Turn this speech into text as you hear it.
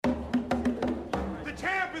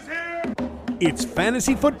It's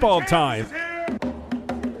fantasy football time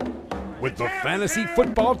with the Fantasy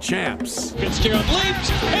Football Champs. Fitzgerald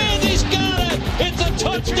leaps, and he's got it! It's a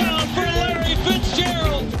touchdown for Larry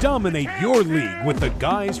Fitzgerald! Dominate your league with the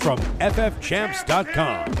guys from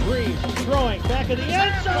ffchamps.com. Breeze throwing back of the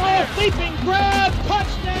end zone, leaping grab,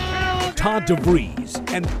 touchdown! Todd DeVries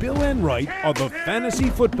and Bill Enright are the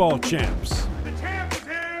Fantasy Football Champs.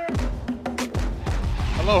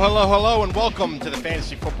 Hello, and welcome to the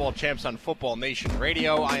Fantasy Football Champs on Football Nation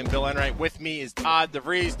Radio. I am Bill Enright. With me is Todd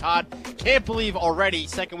DeVries. Todd, can't believe already,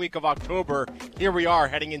 second week of October, here we are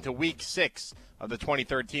heading into week 6 of the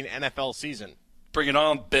 2013 NFL season. Bring it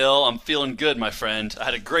on, Bill. I'm feeling good, my friend. I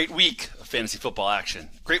had a great week of fantasy football action.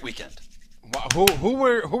 Great weekend. Who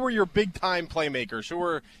were your big-time playmakers? Who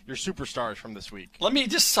were your superstars from this week? Let me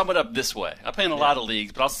just sum it up this way. I play in a lot of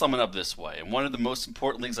leagues, but I'll sum it up this way. In one of the most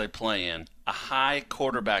important leagues I play in, a high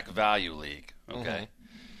quarterback value league, okay?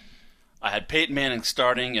 I had Peyton Manning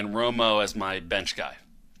starting and Romo as my bench guy.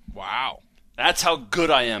 Wow. That's how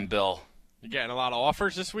good I am, Bill. You getting a lot of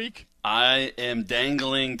offers this week? I am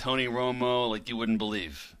dangling Tony Romo like you wouldn't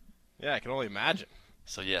believe. Yeah, I can only imagine.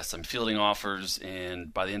 So, yes, I'm fielding offers,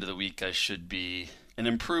 and by the end of the week, I should be an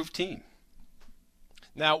improved team.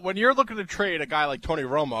 Now, when you're looking to trade a guy like Tony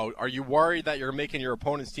Romo, are you worried that you're making your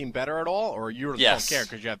opponent's team better at all, or you Yes. don't care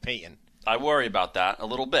because you have Peyton? I worry about that a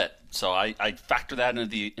little bit. So I factor that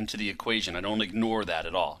into the equation. I don't ignore that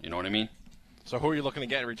at all. You know what I mean? So who are you looking to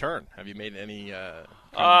get in return? Have you made any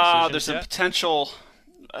There's a yet? potential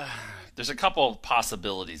there's a couple of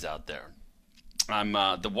possibilities out there. I'm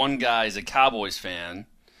the one guy is a Cowboys fan,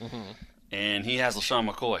 and he has LaShawn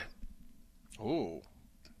McCoy. Ooh.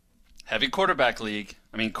 Heavy quarterback league.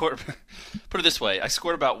 I mean, put it this way: you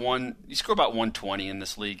score about 120 in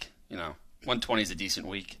this league. You know, 120 is a decent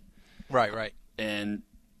week. Right. And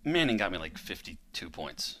Manning got me like 52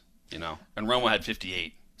 points. You know, and Romo had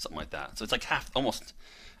 58, something like that. So it's like half, almost.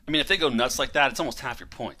 I mean, if they go nuts like that, it's almost half your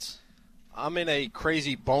points. I'm in a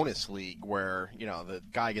crazy bonus league where, you know, the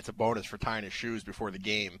guy gets a bonus for tying his shoes before the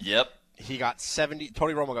game. Yep. He got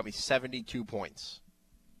Tony Romo got me 72 points.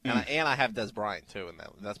 And I have Des Bryant, too, and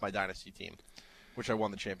that's my dynasty team, which I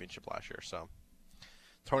won the championship last year. So,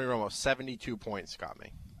 Tony Romo, 72 points got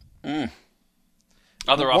me.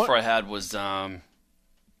 Other offer I had was Le'Veon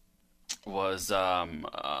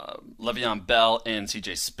Bell and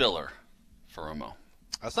C.J. Spiller for Romo.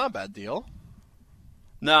 That's not a bad deal.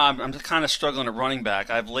 No, I'm kind of struggling at running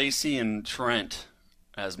back. I have Lacey and Trent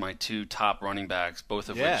as my two top running backs, both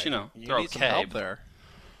of which, you know, they're need okay. some help there.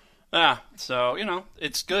 Yeah, so, you know,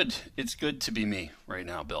 it's good. It's good to be me right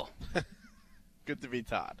now, Bill. Good to be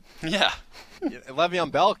Todd. Yeah.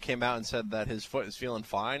 Le'Veon Bell came out and said that his foot is feeling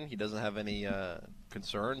fine. He doesn't have any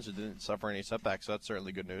concerns. He didn't suffer any setbacks, so that's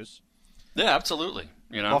certainly good news. Yeah, absolutely.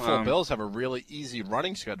 You know, Buffalo Bills have a really easy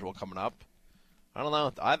running schedule coming up. I don't know.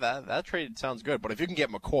 That trade sounds good, but if you can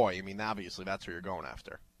get McCoy, I mean, obviously that's who you're going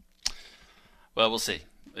after. Well, we'll see.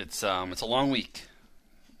 It's a long week,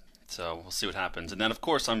 so we'll see what happens. And then, of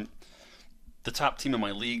course, I'm the top team in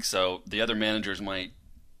my league, so the other managers might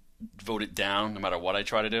vote it down no matter what I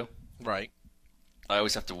try to do. Right. I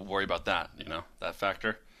always have to worry about that, you know, that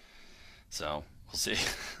factor. So we'll see.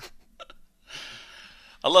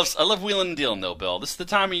 I love wheeling and dealing, though, Bill. This is the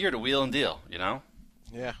time of year to wheel and deal, you know.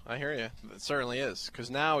 Yeah, I hear you. It certainly is.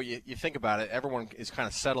 Because now you think about it, everyone is kind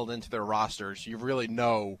of settled into their rosters. You really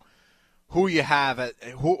know who you have,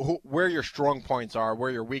 where your strong points are,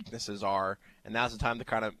 where your weaknesses are, and now's the time to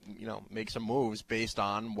kind of, you know, make some moves based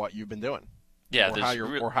on what you've been doing. Yeah, or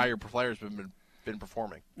how your players have been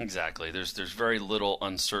performing. Exactly. There's very little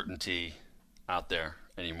uncertainty out there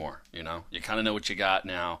anymore. You know, you kind of know what you got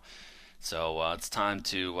now, so it's time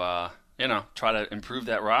to try to improve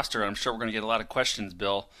that roster. I'm sure we're going to get a lot of questions,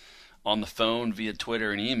 Bill, on the phone, via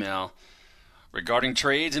Twitter and email regarding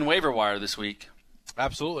trades and waiver wire this week.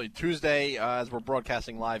 Absolutely. Tuesday, as we're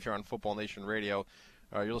broadcasting live here on Football Nation Radio,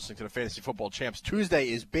 you're listening to the Fantasy Football Champs. Tuesday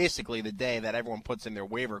is basically the day that everyone puts in their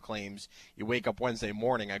waiver claims. You wake up Wednesday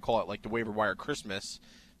morning. I call it like the waiver wire Christmas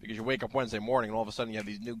because you wake up Wednesday morning and all of a sudden you have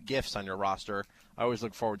these new gifts on your roster. I always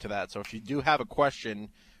look forward to that. So if you do have a question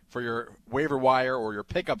for your waiver wire or your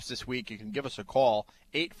pickups this week, you can give us a call.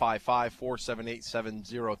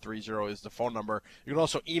 855-478-7030 is the phone number. You can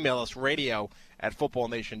also email us,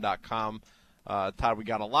 radio@footballnation.com. Todd, we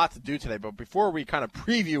got a lot to do today, but before we kind of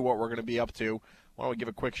preview what we're going to be up to, why don't we give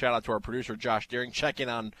a quick shout-out to our producer, Josh Deering, check in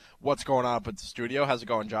on what's going on up at the studio. How's it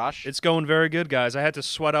going, Josh? It's going very good, guys. I had to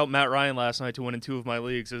sweat out Matt Ryan last night to win in 2 of my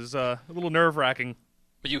leagues. It was a little nerve-wracking.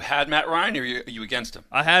 But you had Matt Ryan, or are you against him?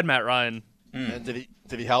 I had Matt Ryan. And did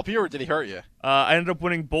he help you or did he hurt you? I ended up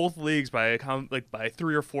winning both leagues by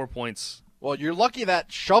 3 or 4 points. Well, you're lucky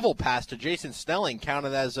that shovel pass to Jason Snelling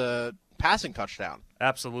counted as a passing touchdown.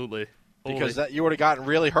 Absolutely. Because you would have gotten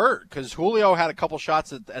really hurt. Because Julio had a couple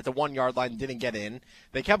shots at the 1 yard line and didn't get in.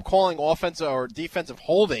 They kept calling offensive or defensive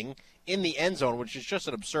holding in the end zone, which is just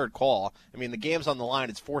an absurd call. I mean, the game's on the line.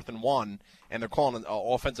 It's 4th and 1, and they're calling an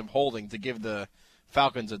offensive holding to give the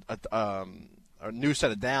Falcons a new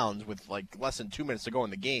set of downs with like less than 2 minutes to go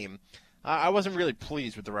in the game. I wasn't really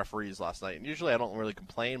pleased with the referees last night. And usually I don't really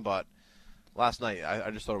complain, but last night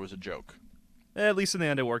I just thought it was a joke. At least in the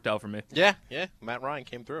end, it worked out for me. Yeah. Matt Ryan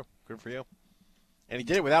came through. Good for you. And he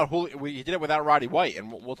did it without he did it without Roddy White, and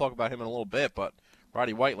we'll talk about him in a little bit. But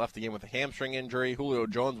Roddy White left the game with a hamstring injury. Julio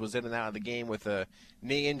Jones was in and out of the game with a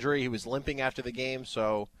knee injury. He was limping after the game,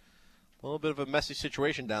 so a little bit of a messy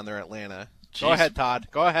situation down there in Atlanta. Jeez. Go ahead, Todd.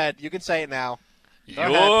 Go ahead. You can say it now. Go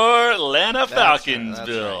Your ahead. Atlanta Falcons, That's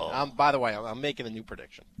Bill. right. By the way, I'm making a new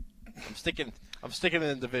prediction. I'm sticking in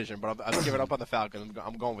the division, but I'm giving up on the Falcons.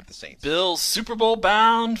 I'm going with the Saints. Bill's Super Bowl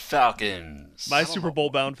bound Falcons. My Super Bowl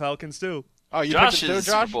bound Falcons too. Oh, you picked them too, Josh's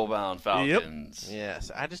Josh? Super Bowl bound Falcons. Yes,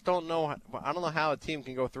 I just don't know. I don't know how a team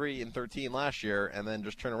can go 3-13 last year and then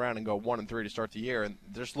just turn around and go 1-3 to start the year and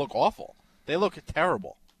just look awful. They look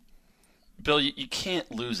terrible. Bill, you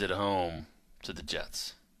can't lose at home to the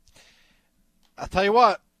Jets. I'll tell you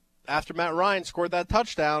what. After Matt Ryan scored that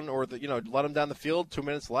touchdown, or let him down the field, 2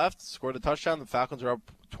 minutes left, scored the touchdown, the Falcons are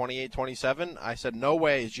up 28-27. I said, no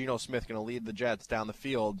way is Geno Smith going to lead the Jets down the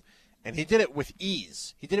field, and he did it with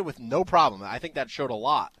ease. He did it with no problem. I think that showed a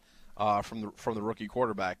lot from the rookie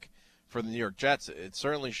quarterback for the New York Jets. It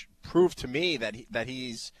certainly proved to me that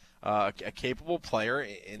he's a capable player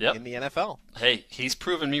in the NFL. Hey, he's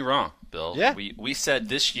proven me wrong, Bill. Yeah. We said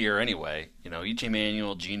this year anyway, E.J.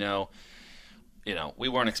 Manuel, Geno, we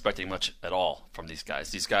weren't expecting much at all from these guys.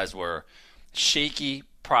 These guys were shaky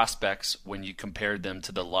prospects when you compared them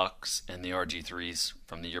to the Lucks and the RG3s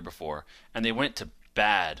from the year before, and they went to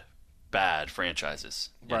bad franchises,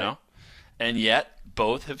 you know? And yet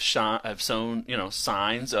both have shown,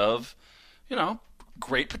 signs of,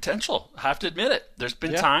 great potential. I have to admit it. There's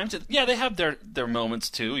been times, they have their moments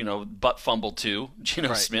too, butt fumble too.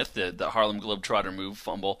 Geno Smith, the Harlem Globetrotter move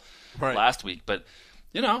fumble last week, but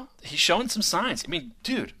he's showing some signs. I mean,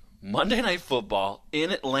 dude, Monday Night Football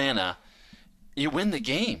in Atlanta, you win the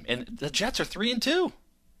game, and the Jets are 3-2.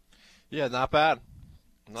 Yeah, not bad.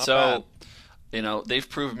 Not so, bad. They've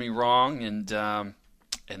proven me wrong, and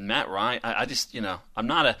Matt Ryan, I just, I'm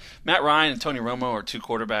not a Matt Ryan and Tony Romo are two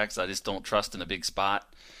quarterbacks I just don't trust in a big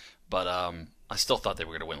spot. But I still thought they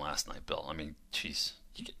were going to win last night, Bill. I mean, jeez,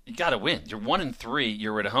 you got to win. You're 1-3.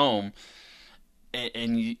 You're at home,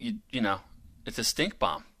 and you it's a stink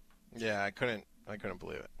bomb. Yeah, I couldn't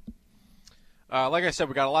believe it. Like I said,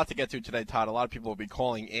 we got a lot to get to today, Todd. A lot of people will be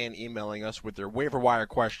calling and emailing us with their waiver wire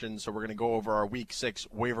questions, so we're going to go over our Week 6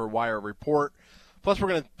 waiver wire report. Plus, we're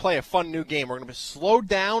going to play a fun new game. We're going to slow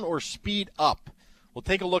down or speed up. We'll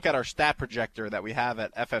take a look at our stat projector that we have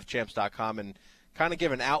at ffchamps.com and kind of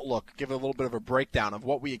give an outlook, give a little bit of a breakdown of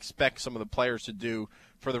what we expect some of the players to do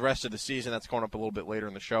for the rest of the season. That's going up a little bit later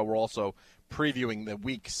in the show. We're also previewing the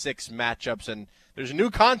Week 6 matchups. And there's a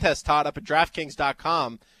new contest, Todd, up at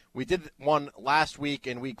DraftKings.com. We did one last week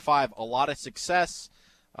in Week 5. A lot of success.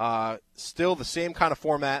 Still the same kind of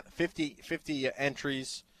format, 50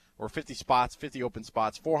 entries or 50 spots, 50 open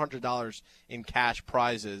spots, $400 in cash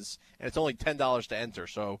prizes, and it's only $10 to enter.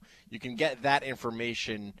 So you can get that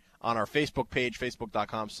information on our Facebook page,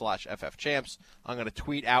 facebook.com/ffchamps. I'm going to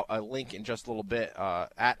tweet out a link in just a little bit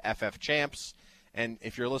at ffchamps. And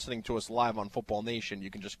if you're listening to us live on Football Nation,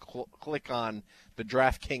 you can just click on the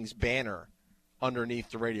DraftKings banner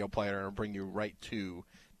underneath the radio player and it'll bring you right to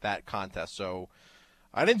that contest. So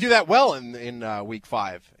I didn't do that well in Week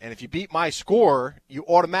 5. And if you beat my score, you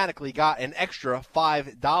automatically got an extra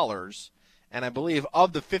 $5. And I believe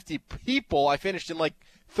of the 50 people, I finished in like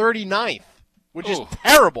 39th, which is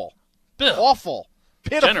terrible. Bill. Awful.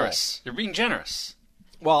 Pitiful. Generous. You're being generous.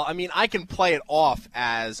 Well, I mean, I can play it off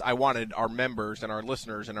as I wanted our members and our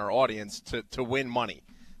listeners and our audience to win money.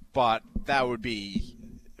 But that would be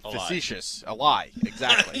facetious. A lie.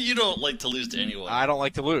 Exactly. You don't like to lose to anyone. I don't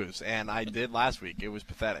like to lose, and I did last week. It was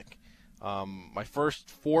pathetic. My first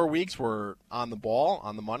 4 weeks were on the ball,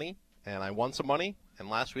 on the money, and I won some money. And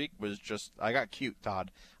last week was just, I got cute,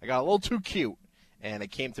 Todd. I got a little too cute, and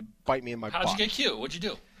it came to bite me in my butt. How'd you get cute? What'd you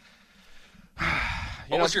do?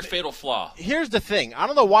 What was your fatal flaw? Here's the thing. I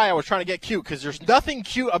don't know why I was trying to get cute, because there's nothing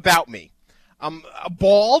cute about me. I'm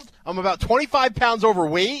bald. I'm about 25 pounds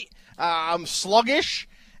overweight. I'm sluggish.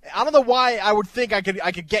 I don't know why I would think I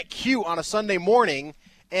could get cute on a Sunday morning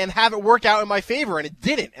and have it work out in my favor, and it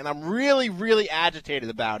didn't. And I'm really, really agitated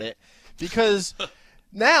about it. because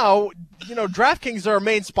now, DraftKings are our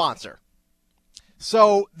main sponsor.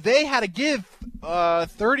 So they had to give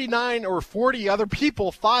 39 or 40 other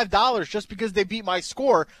people $5 just because they beat my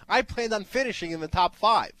score. I planned on finishing in the top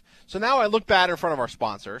 5. So now I look bad in front of our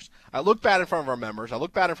sponsors. I look bad in front of our members. I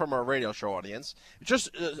look bad in front of our radio show audience. It's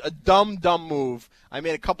just a dumb move. I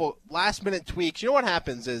made a couple last-minute tweaks. You know what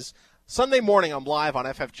happens is Sunday morning I'm live on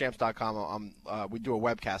ffchamps.com. We do a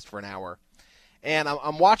webcast for an hour. And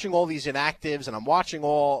I'm watching all these inactives, and I'm watching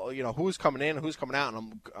all, who's coming in and who's coming out,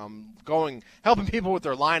 and I'm helping people with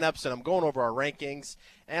their lineups, and I'm going over our rankings.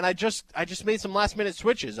 And I just made some last-minute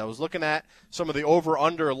switches. I was looking at some of the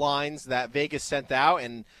over-under lines that Vegas sent out,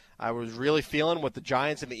 and I was really feeling what the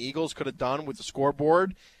Giants and the Eagles could have done with the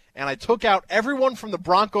scoreboard. And I took out everyone from the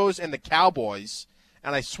Broncos and the Cowboys,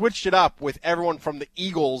 and I switched it up with everyone from the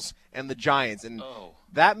Eagles and the Giants. And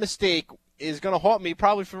that mistake is going to haunt me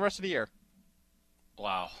probably for the rest of the year.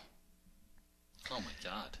 Wow. Oh, my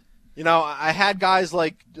God. I had guys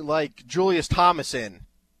like Julius Thomas in,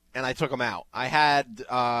 and I took him out. I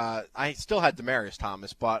still had Demaryius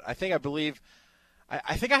Thomas, but I think I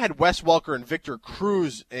had Wes Welker and Victor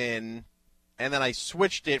Cruz in, and then I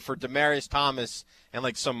switched it for Demaryius Thomas and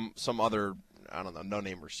like some other, I don't know,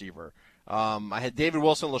 no-name receiver. I had David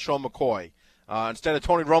Wilson, LaShawn McCoy. Instead of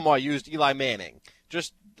Tony Romo, I used Eli Manning.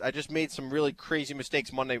 I just made some really crazy mistakes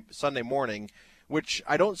Sunday morning, which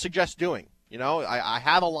I don't suggest doing. I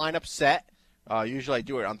have a lineup set. Usually I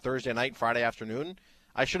do it on Thursday night, Friday afternoon.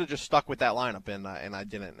 I should have just stuck with that lineup, and I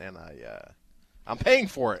didn't. And I'm paying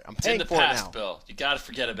for it. It's in the past, Bill. You got to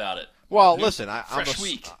forget about it. Well, listen,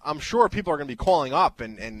 week. I'm sure people are going to be calling up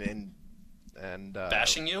and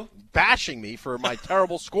bashing you, bashing me for my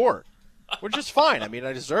terrible score, which is fine. I mean,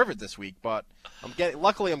 I deserve it this week, but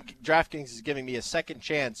luckily, DraftKings is giving me a second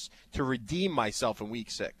chance to redeem myself in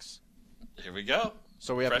Week 6. Here we go.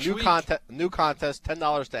 So we have Fresh a new contest,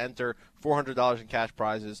 $10 to enter, $400 in cash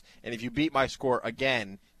prizes, and if you beat my score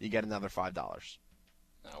again, you get another $5.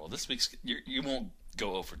 Well, this week's you won't go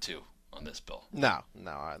 0 for 2 on this, Bill. No,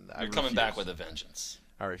 you're coming back with a vengeance.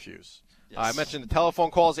 I refuse. Yes. I mentioned the telephone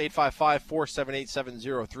calls,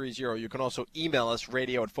 855-478-7030. You can also email us,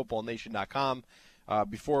 radio@footballnation.com.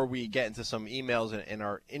 Before we get into some emails in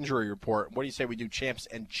our injury report, what do you say we do champs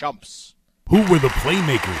and chumps? Who were the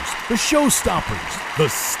playmakers, the showstoppers, the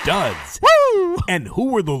studs? Woo! And who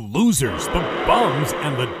were the losers, the bums,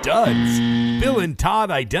 and the duds? Bill and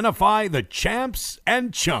Todd identify the champs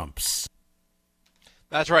and chumps.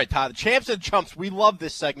 That's right, Todd. The champs and chumps. We love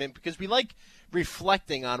this segment because we like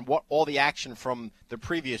reflecting on what all the action from the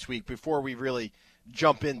previous week before we really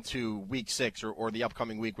jump into Week 6 or the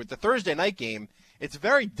upcoming week. With the Thursday night game, it's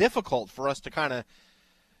very difficult for us to kind of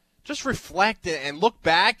just reflect and look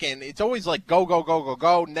back, and it's always like go,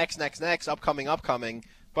 next, upcoming.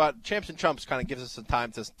 But Champs and Chumps kind of gives us some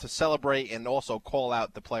time to celebrate and also call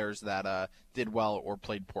out the players that did well or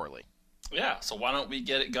played poorly. Yeah, so why don't we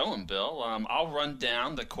get it going, Bill? I'll run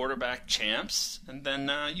down the quarterback champs, and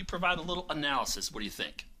then you provide a little analysis. What do you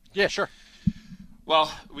think? Yeah, sure.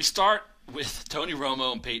 Well, we start with Tony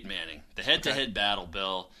Romo and Peyton Manning. The head-to-head battle,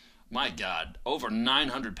 Bill. My God, over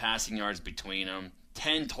 900 passing yards between them.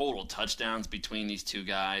 10 total touchdowns between these two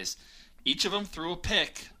guys. Each of them threw a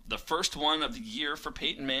pick. The first one of the year for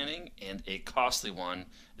Peyton Manning, and a costly one,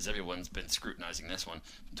 as everyone's been scrutinizing this one,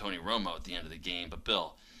 from Tony Romo at the end of the game. But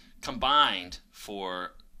Bill, combined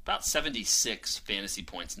for about 76 fantasy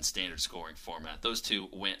points in standard scoring format. Those two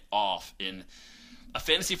went off in a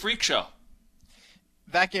fantasy freak show.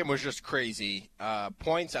 That game was just crazy.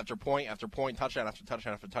 Points after point after point, touchdown after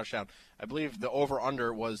touchdown after touchdown. I believe the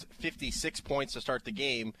over-under was 56 points to start the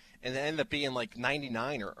game, and it ended up being like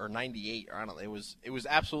 99 or 98. Or I don't know. It was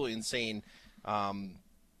absolutely insane.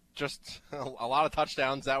 Just a lot of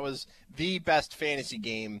touchdowns. That was the best fantasy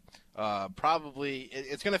game. Probably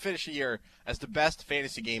it's going to finish the year as the best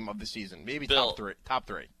fantasy game of the season. Maybe Bill, top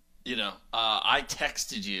three. I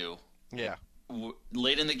texted you. Yeah.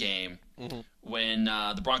 Late in the game when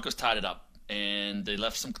the Broncos tied it up and they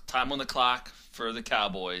left some time on the clock for the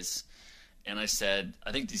Cowboys, and I said,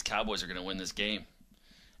 I think these Cowboys are going to win this game.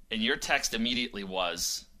 And your text immediately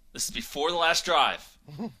was, this is before the last drive.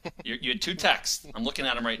 You had two texts. I'm looking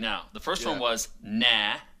at them right now. The first one was,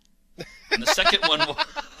 nah. And the second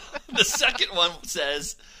one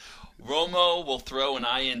says, Romo will throw an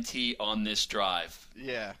INT on this drive.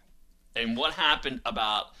 Yeah. And what happened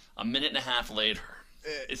about a minute and a half later?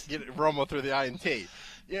 Romo threw the INT.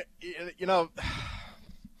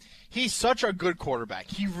 He's such a good quarterback.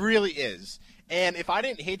 He really is. And if I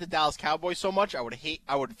didn't hate the Dallas Cowboys so much, I would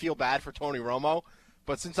feel bad for Tony Romo.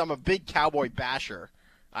 But since I'm a big Cowboy basher,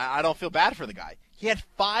 I don't feel bad for the guy. He had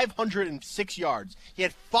 506 yards. He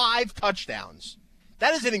had 5 touchdowns.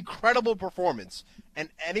 That is an incredible performance. And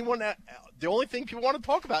the only thing people want to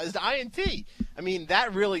talk about is the INT. I mean,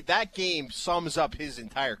 that game sums up his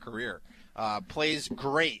entire career. Plays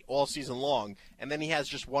great all season long, and then he has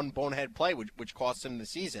just one bonehead play, which cost him the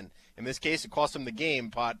season. In this case, it cost him the game,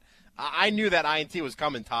 but I knew that INT was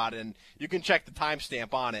coming, Todd, and you can check the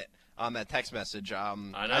timestamp on it on that text message. I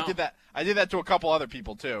know. I did that to a couple other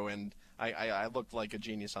people, too, and I looked like a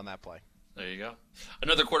genius on that play. There you go.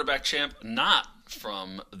 Another quarterback champ not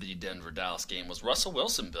from the Denver-Dallas game was Russell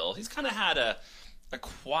Wilson, Bill. He's kind of had a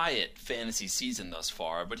quiet fantasy season thus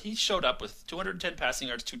far, but he showed up with 210 passing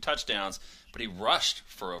yards, 2 touchdowns, but he rushed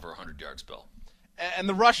for over 100 yards, Bill. And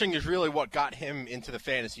the rushing is really what got him into the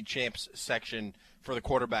fantasy champs section for the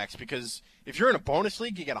quarterbacks, because if you're in a bonus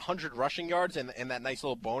league, you get 100 rushing yards and that nice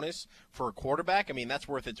little bonus for a quarterback. I mean, that's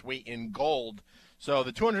worth its weight in gold. So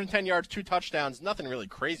the 210 yards, 2 touchdowns, nothing really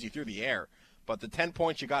crazy through the air. But the 10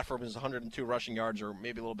 points you got from his 102 rushing yards, or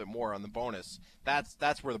maybe a little bit more on the bonus,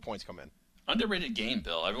 that's where the points come in. Underrated game,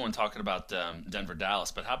 Bill. Everyone talking about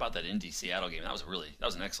Denver-Dallas, but how about that Indy-Seattle game? That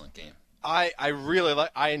was an excellent game. I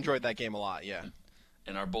enjoyed that game a lot, yeah.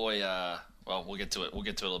 And our boy, we'll get to it. We'll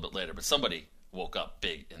get to it a little bit later. But somebody woke up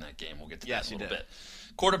big in that game. We'll get to that in a little bit.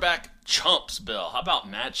 Quarterback chumps, Bill. How about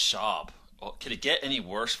Matt Schaub? Well, could it get any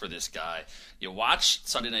worse for this guy? You watch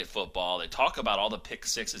Sunday Night Football. They talk about all the pick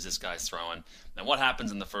sixes this guy's throwing. And what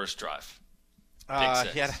happens in the first drive? Pick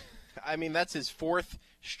six. Yeah, I mean, that's his 4th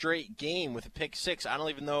straight game with a pick 6. I don't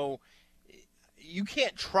even know. You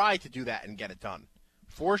can't try to do that and get it done.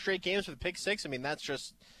 4 straight games with a pick 6. I mean,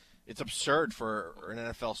 it's absurd for an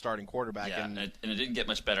NFL starting quarterback. Yeah, and it didn't get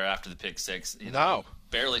much better after the pick 6. No.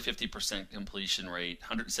 Barely 50% completion rate,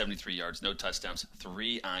 173 yards, no touchdowns,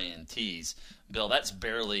 3 INTs. Bill, that's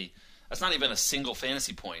not even a single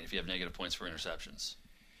fantasy point if you have negative points for interceptions.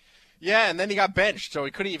 Yeah, and then he got benched, so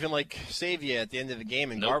he couldn't even save you at the end of the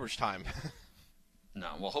game in garbage time. No,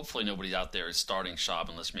 well, hopefully nobody out there is starting Schaub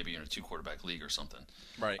unless maybe you're in a 2-quarterback league or something.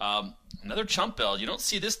 Right. Another chump, Bill. You don't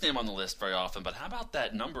see this name on the list very often, but how about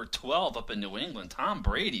that number 12 up in New England, Tom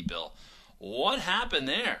Brady, Bill? What happened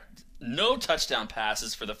there? No touchdown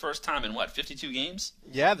passes for the first time in, 52 games?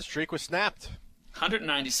 Yeah, the streak was snapped.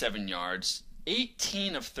 197 yards,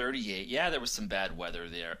 18 of 38. Yeah, there was some bad weather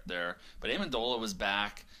there, but Amendola was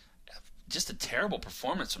back. Just a terrible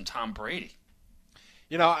performance from Tom Brady.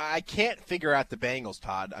 You know, I can't figure out the Bengals,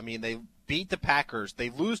 Todd. I mean, they beat the Packers. They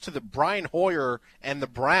lose to the Brian Hoyer and the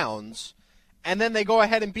Browns, and then they go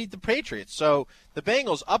ahead and beat the Patriots. So the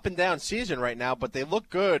Bengals up and down season right now, but they look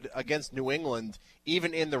good against New England,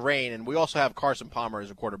 even in the rain. And we also have Carson Palmer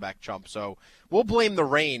as a quarterback chump. So we'll blame the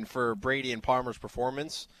rain for Brady and Palmer's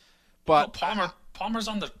performance. But Palmer's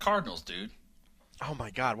on the Cardinals, dude. Oh,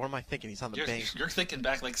 my God. What am I thinking? He's on the Bengals. You're thinking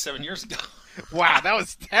back 7 years ago. Wow, that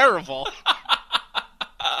was terrible.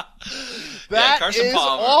 That is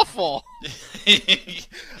Palmer. Awful.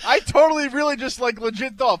 I totally really just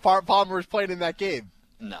legit thought Palmer was playing in that game.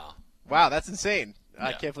 No. Wow, that's insane. Yeah.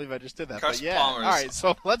 I can't believe I just did that. Carson but yeah. Palmer's... All right,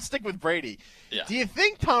 so let's stick with Brady. Yeah. Do you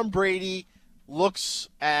think Tom Brady looks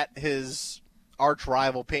at his arch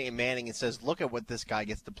rival Peyton Manning and says, look at what this guy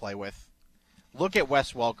gets to play with? Look at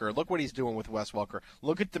Wes Welker. Look what he's doing with Wes Welker.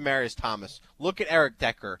 Look at Demaryius Thomas. Look at Eric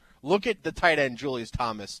Decker. Look at the tight end Julius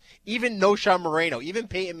Thomas. Even Noshawn Moreno. Even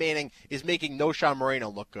Peyton Manning is making Noshawn Moreno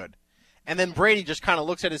look good. And then Brady just kind of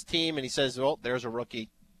looks at his team and he says, well, there's a rookie.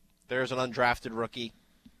 There's an undrafted rookie.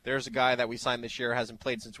 There's a guy that we signed this year, hasn't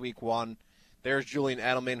played since week 1. There's Julian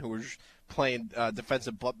Edelman, who was playing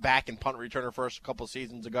defensive back and punt returner for us a couple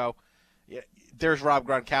seasons ago. There's Rob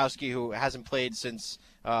Gronkowski, who hasn't played since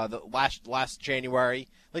the last January.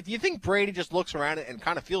 Do you think Brady just looks around and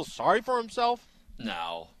kind of feels sorry for himself?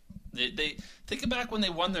 No. They think back when they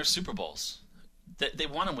won their Super Bowls. They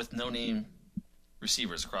won them with no-name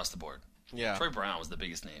receivers across the board. Yeah. Troy Brown was the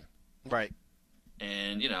biggest name. Right.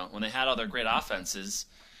 And, when they had all their great offenses,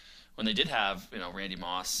 when they did have, Randy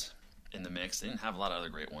Moss in the mix, they didn't have a lot of other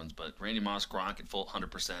great ones, but Randy Moss, Gronk at full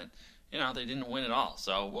 100%. They didn't win at all.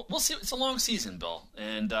 So we'll see. It's a long season, Bill,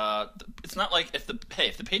 and it's not like if the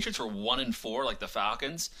Patriots were 1-4 like the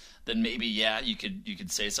Falcons, then maybe you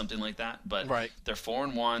could say something like that. But right. They're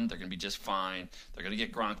 4-1. They're going to be just fine. They're going to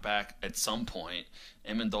get Gronk back at some point.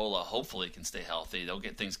 Amendola hopefully can stay healthy. They'll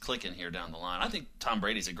get things clicking here down the line. I think Tom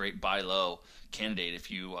Brady's a great buy low candidate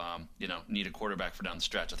if you need a quarterback for down the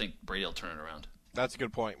stretch. I think Brady will turn it around. That's a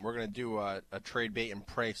good point. We're going to do a trade bait and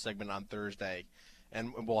pray segment on Thursday.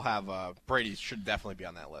 and we'll have Brady should definitely be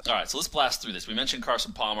on that list. All right, so let's blast through this. We mentioned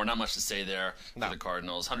Carson Palmer. Not much to say there No. for the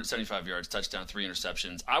Cardinals. 175 yards, touchdown, 3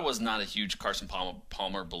 interceptions. I was not a huge Carson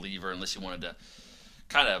Palmer believer unless you wanted to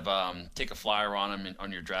kind of take a flyer on him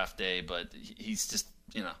on your draft day, but he's just,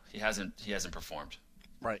 he hasn't performed.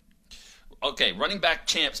 Right. Okay, running back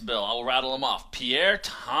champs, Bill. I will rattle them off. Pierre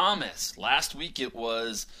Thomas. Last week it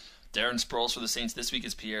was Darren Sproles for the Saints. This week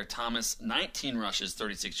is Pierre Thomas. 19 rushes,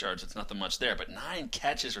 36 yards. It's nothing much there, but 9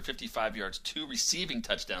 catches for 55 yards, 2 receiving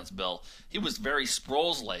touchdowns, Bill. He was very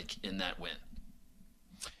Sproles-like in that win.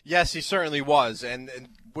 Yes, he certainly was. And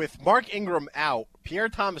with Mark Ingram out, Pierre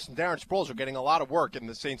Thomas and Darren Sproles are getting a lot of work in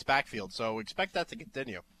the Saints' backfield, so expect that to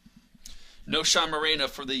continue. No Sean Moreno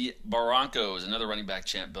for the Broncos, another running back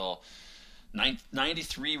champ, Bill.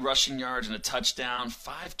 93 rushing yards and a touchdown,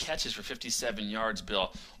 5 catches for 57 yards,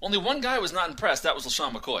 Bill. Only one guy was not impressed. That was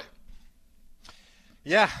LaShawn McCoy.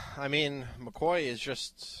 Yeah, I mean, McCoy is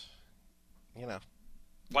just,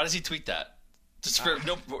 Why does he tweet that? Just for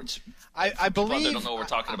I believe. I don't know what we're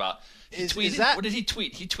talking about. Is Tweeted, that, what did he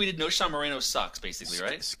tweet? He tweeted, "No Sean Moreno sucks," basically,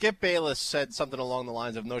 right? Skip Bayless said something along the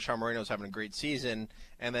lines of, "No Sean Moreno's having a great season,"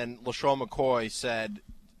 and then LaShawn McCoy said,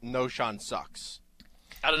 "No Sean sucks."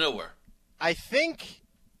 Out of nowhere. I think,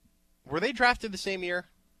 were they drafted the same year?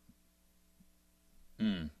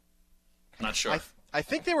 Not sure. I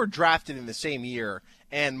think they were drafted in the same year,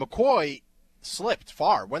 and McCoy slipped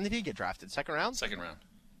far. When did he get drafted? Second round? Second round.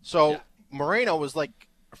 So Yeah. Moreno was like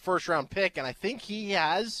a first-round pick, and I think he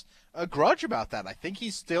has a grudge about that. I think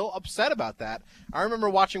he's still upset about that. I remember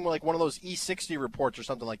watching like one of those E60 reports or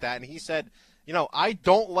something like that, and he said, I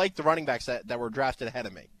don't like the running backs that were drafted ahead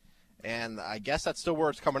of me. And I guess that's still where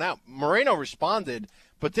it's coming out. Moreno responded,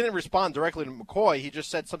 but didn't respond directly to McCoy. He just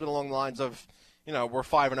said something along the lines of, we're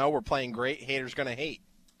 5-0, we're playing great, haters going to hate,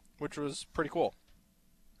 which was pretty cool.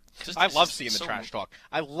 I love seeing the trash talk.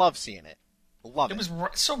 I love seeing it. Love it. It was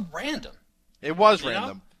so random. It was You know?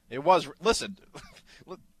 random. It was. Listen,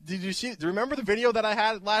 do you remember the video that I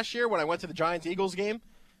had last year when I went to the Giants-Eagles game?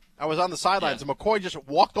 I was on the sidelines, Yeah. and McCoy just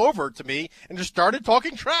walked over to me and just started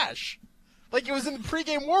talking trash. Like it was in the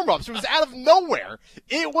pregame warm-ups. It was out of nowhere.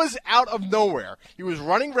 It was out of nowhere. He was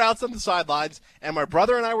running routes on the sidelines, and my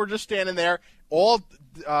brother and I were just standing there, all,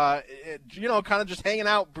 kind of just hanging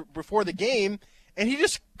out before the game, and he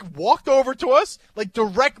just walked over to us, like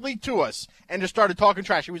directly to us, and just started talking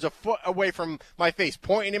trash. He was a foot away from my face,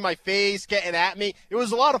 pointing in my face, getting at me. It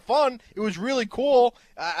was a lot of fun. It was really cool.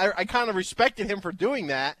 I kind of respected him for doing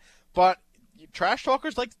that, but trash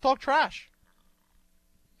talkers like to talk trash.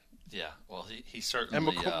 Yeah, well, he certainly...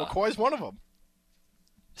 And McCoy's one of them.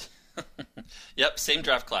 Yep, same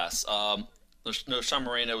draft class. Sean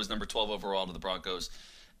Moreno was number 12 overall to the Broncos,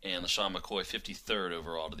 and LaShawn McCoy 53rd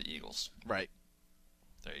overall to the Eagles. Right.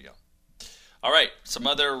 There you go. All right, some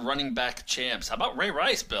other running back champs. How about Ray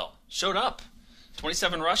Rice, Bill? Showed up.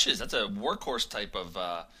 27 rushes. That's a workhorse type of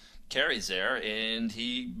carries there, and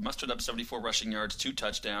he mustered up 74 rushing yards, 2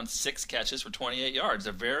 touchdowns, 6 catches for 28 yards.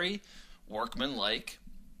 A very workman-like,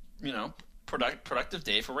 productive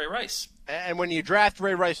day for Ray Rice. And when you draft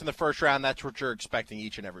Ray Rice in the first round, that's what you're expecting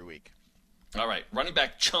each and every week. All right, running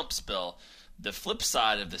back chumps, Bill. The flip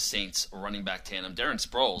side of the Saints running back tandem, Darren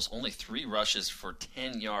Sproles, only 3 rushes for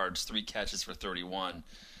 10 yards, 3 catches for 31.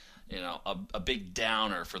 A big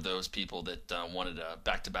downer for those people that wanted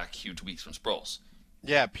back-to-back huge weeks from Sproles.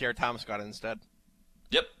 Yeah, Pierre Thomas got it instead.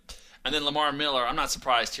 Yep. And then Lamar Miller, I'm not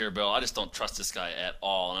surprised here, Bill. I just don't trust this guy at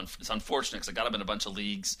all. And it's unfortunate because I got him in a bunch of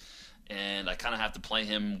leagues, and I kind of have to play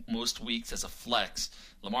him most weeks as a flex.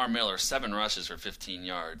 Lamar Miller, 7 rushes for 15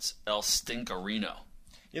 yards. El Stinkerino.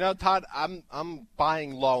 Todd, I'm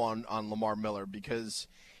buying low on Lamar Miller because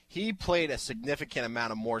he played a significant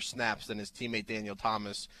amount of more snaps than his teammate Daniel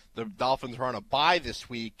Thomas. The Dolphins were on a bye this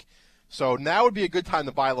week, so now would be a good time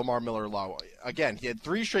to buy Lamar Miller low. Again, he had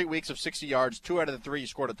 3 straight weeks of 60 yards. 2 out of the 3 he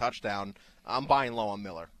scored a touchdown. I'm buying low on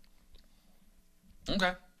Miller.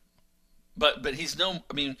 Okay. But he's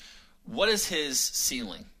what is his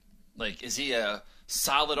ceiling? Like, is he a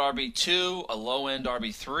solid RB2, a low-end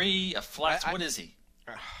RB3, a flex? What is he?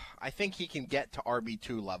 I think he can get to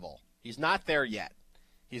RB2 level. He's not there yet.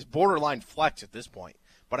 He's borderline flex at this point.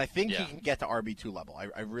 But I think he can get to RB2 level.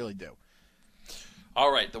 I really do.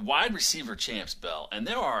 All right, the wide receiver champs, Bill. And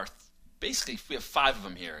there are basically, we have 5 of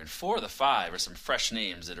them here. And 4 of the 5 are some fresh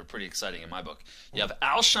names that are pretty exciting in my book. You have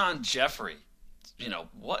Alshon Jeffrey.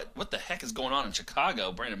 What the heck is going on in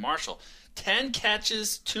Chicago? Brandon Marshall. 10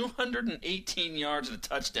 catches, 218 yards, and a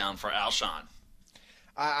touchdown for Alshon.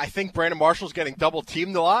 I think Brandon Marshall's getting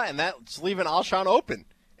double-teamed a lot, and that's leaving Alshon open.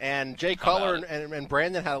 And Jay Cutler and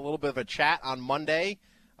Brandon had a little bit of a chat on Monday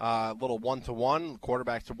little 1-to-1,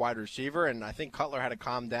 quarterback to wide receiver, and I think Cutler had to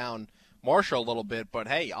calm down Marshall a little bit. But,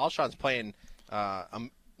 hey, Alshon's playing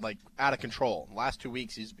like out of control. The last 2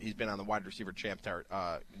 weeks he's been on the wide receiver champ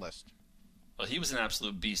list. Well, he was an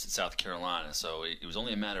absolute beast at South Carolina, so it was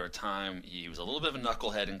only a matter of time. He was a little bit of a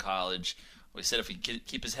knucklehead in college. We said if he could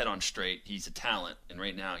keep his head on straight, he's a talent, and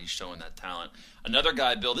right now he's showing that talent. Another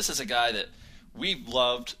guy, Bill, this is a guy that we've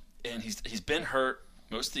loved, and he's been hurt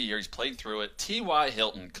most of the year. He's played through it. T.Y.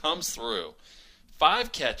 Hilton comes through.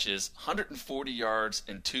 5 catches, 140 yards,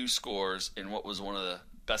 and 2 scores in what was one of the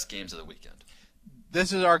best games of the weekend.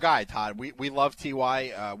 This is our guy, Todd. We love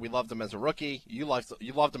T.Y. We loved him as a rookie. You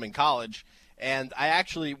loved him in college. And I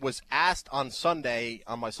actually was asked on Sunday,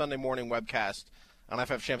 on my Sunday morning webcast on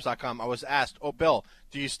ffchamps.com, I was asked, Bill,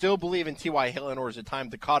 do you still believe in T.Y. Hilton or is it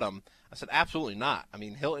time to cut him? I said, absolutely not. I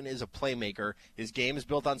mean, Hilton is a playmaker. His game is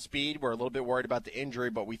built on speed. We're a little bit worried about the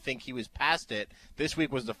injury, but we think he was past it. This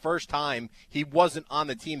week was the first time he wasn't on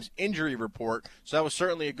the team's injury report, so that was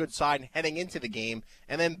certainly a good sign heading into the game.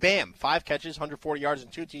 And then, bam, 5 catches, 140 yards,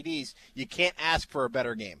 and 2 TDs. You can't ask for a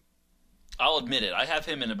better game. I'll admit it. I have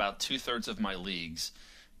him in about 2/3 of my leagues,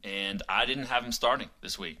 and I didn't have him starting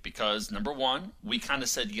this week because, number one, we kind of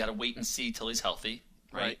said you got to wait and see till he's healthy,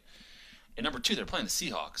 right? And number two, they're playing the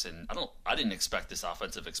Seahawks, and I didn't expect this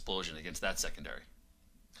offensive explosion against that secondary.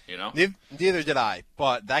 You know? Neither did I,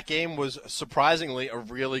 but that game was surprisingly a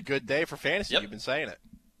really good day for fantasy. Yep. You've been saying it.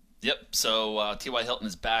 Yep. So T.Y. Hilton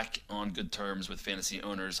is back on good terms with fantasy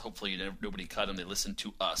owners. Hopefully nobody cut him. They listened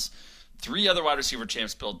to us. 3 other wide receiver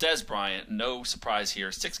champs, Bill. Dez Bryant, no surprise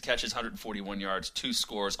here. 6 catches, 141 yards, 2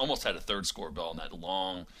 scores. Almost had a third score, Bill, on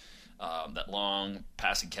that long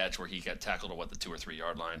passing catch where he got tackled at the 2 or 3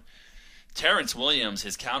 yard line. Terrence Williams,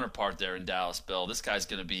 his counterpart there in Dallas, Bill. This guy's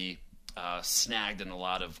going to be snagged in a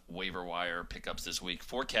lot of waiver wire pickups this week.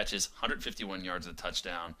 4 catches, 151 yards, and a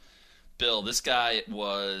touchdown. Bill, this guy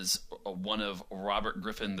was one of Robert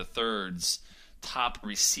Griffin III's top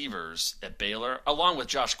receivers at Baylor, along with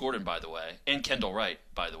Josh Gordon, by the way, and Kendall Wright,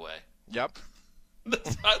 by the way. Yep.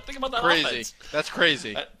 Think about that Crazy. offense. That's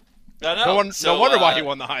crazy. I know. No wonder why he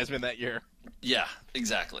won the Heisman that year. Yeah,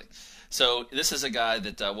 exactly. So this is a guy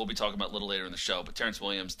that we'll be talking about a little later in the show, but Terrence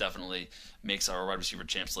Williams definitely makes our wide receiver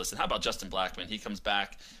champs list. And how about Justin Blackmon? He comes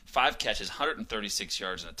back, 5 catches, 136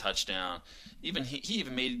 yards, and a touchdown. He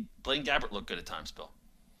even made Blaine Gabbert look good at times, Bill.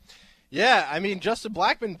 Yeah, I mean, Justin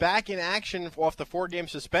Blackmon back in action off the 4-game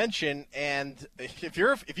suspension, and if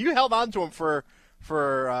you held on to him for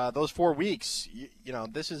those 4 weeks, you know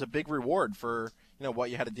this is a big reward for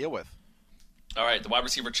what you had to deal with. All right, the wide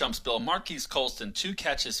receiver chumps, Bill. Marquise Colston, 2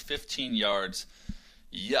 catches, 15 yards.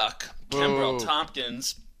 Yuck. Kenbrell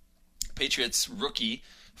Tompkins, Patriots rookie,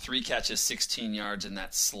 3 catches, 16 yards in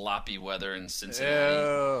that sloppy weather in Cincinnati.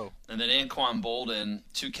 Ew. And then Anquan Bolden,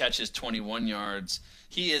 2 catches, 21 yards.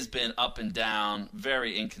 He has been up and down,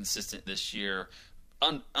 very inconsistent this year.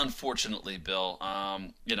 Unfortunately, Bill,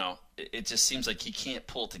 it just seems like he can't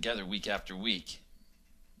pull it together week after week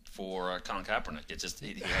for Colin Kaepernick. It's just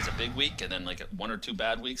he has a big week and then like 1 or 2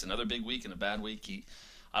 bad weeks, another big week and a bad week.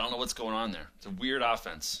 I don't know what's going on there. It's a weird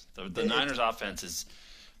offense. The Niners offense is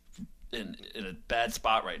in a bad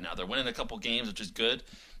spot right now. They're winning a couple games, which is good,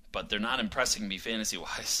 but they're not impressing me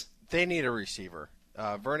fantasy-wise. They need a receiver.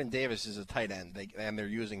 Vernon Davis is a tight end, and they're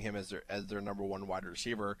using him as their number 1 wide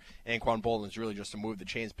receiver. Anquan Bolden is really just a move the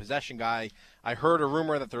chains possession guy. I heard a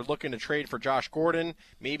rumor that they're looking to trade for Josh Gordon,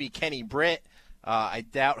 maybe Kenny Britt. I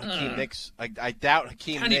doubt Hakeem Nicks. I doubt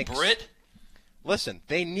Hakeem Nicks. Kenny Britt? Listen,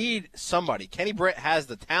 they need somebody. Kenny Britt has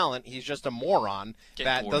the talent. He's just a moron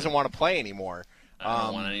that Gordon. doesn't want to play anymore. I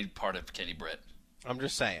don't want any part of Kenny Britt. I'm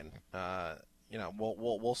just saying.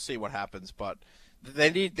 We'll see what happens, but they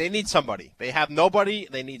need somebody. They have nobody.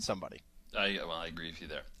 They need somebody. I agree with you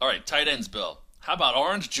there. All right, tight ends, Bill. How about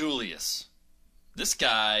Orange Julius? This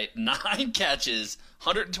guy, 9 catches,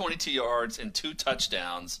 122 yards, and 2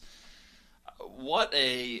 touchdowns. What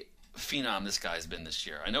a phenom this guy's been this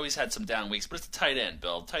year. I know he's had some down weeks, but it's a tight end,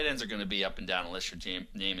 Bill. Tight ends are going to be up and down unless your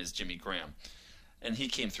name is Jimmy Graham. And he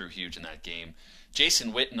came through huge in that game.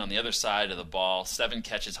 Jason Witten on the other side of the ball, 7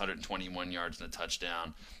 catches, 121 yards, and a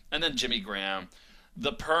touchdown. And then Jimmy Graham,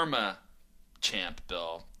 the perma champ,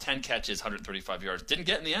 Bill, 10 catches, 135 yards. Didn't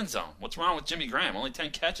get in the end zone. What's wrong with Jimmy Graham? Only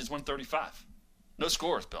 10 catches, 135. No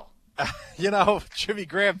scores, Bill. Jimmy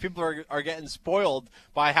Graham, people are getting spoiled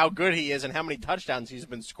by how good he is and how many touchdowns he's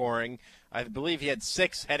been scoring. I believe he had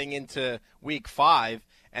 6 heading into week 5,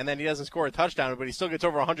 and then he doesn't score a touchdown, but he still gets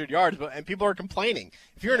over 100 yards, and people are complaining.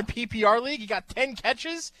 If you're in a PPR league, you got 10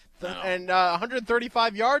 catches and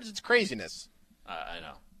 135 yards, it's craziness. I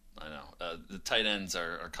know. I know. The tight ends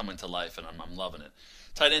are coming to life, and I'm loving it.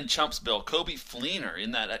 Tight end chumps, Bill. Kobe Fleener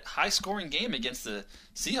in that high-scoring game against the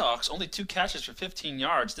Seahawks, only 2 catches for 15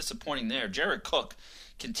 yards. Disappointing there. Jared Cook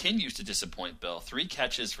continues to disappoint, Bill. 3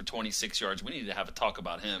 catches for 26 yards. We need to have a talk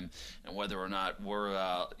about him and whether or not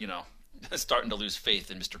we're, starting to lose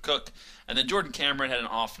faith in Mr. Cook. And then Jordan Cameron had an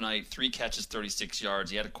off night, 3 catches, 36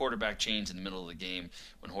 yards. He had a quarterback change in the middle of the game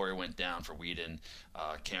when Hoyer went down for Weeden.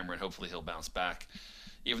 Cameron, hopefully he'll bounce back.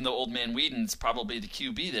 Even though old man Weeden's probably the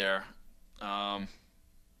QB there,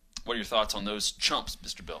 what are your thoughts on those chumps,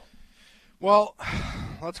 Mr. Bill? Well,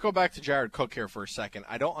 let's go back to Jared Cook here for a second.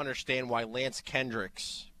 I don't understand why Lance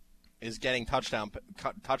Kendricks is getting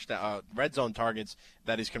red zone targets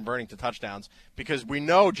that he's converting to touchdowns, because we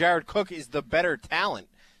know Jared Cook is the better talent.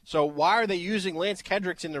 So why are they using Lance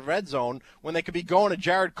Kendricks in the red zone when they could be going to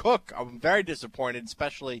Jared Cook? I'm very disappointed,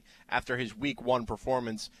 especially after his week 1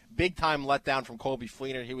 performance. Big-time letdown from Kobe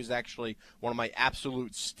Fleener. He was actually one of my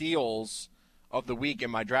absolute steals of the week in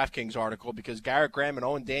my DraftKings article, because Garrett Graham and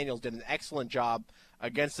Owen Daniels did an excellent job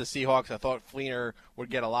against the Seahawks. I thought Fleener would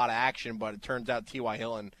get a lot of action, but it turns out T.Y.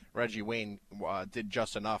 Hill and Reggie Wayne did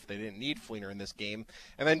just enough. They didn't need Fleener in this game.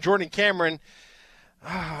 And then Jordan Cameron,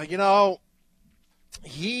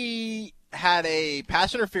 he had a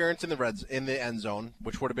pass interference in the end zone,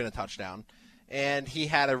 which would have been a touchdown, and he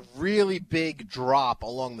had a really big drop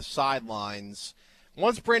along the sidelines.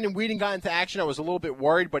 Once Brandon Weeden got into action, I was a little bit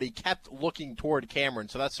worried, but he kept looking toward Cameron,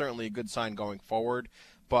 so that's certainly a good sign going forward.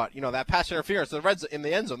 But, that pass interference in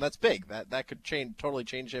the end zone, that's big. That could totally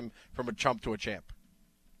change him from a chump to a champ.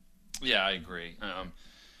 Yeah, I agree.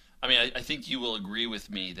 I think you will agree with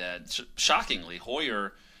me that, shockingly,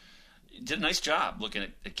 Hoyer did a nice job looking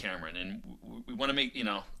at Cameron. And we want to make,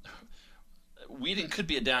 Weeden could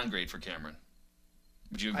be a downgrade for Cameron.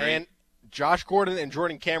 Would you agree? And Josh Gordon and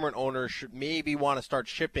Jordan Cameron owners should maybe want to start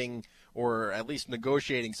shipping or at least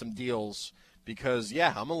negotiating some deals, because,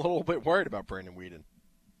 I'm a little bit worried about Brandon Weeden.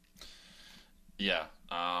 Yeah,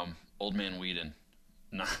 old man Weeden.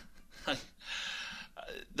 Nah.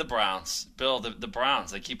 The Browns. Bill, the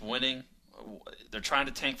Browns, they keep winning. They're trying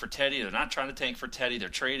to tank for Teddy. They're not trying to tank for Teddy. They're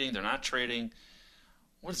trading. They're not trading.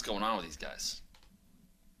 What is going on with these guys?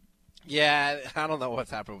 Yeah, I don't know what's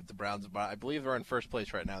happening with the Browns, but I believe they're in first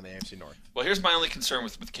place right now in the AFC North. Well, here's my only concern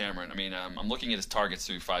with Cameron. I'm looking at his targets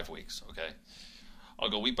through 5 weeks, okay? I'll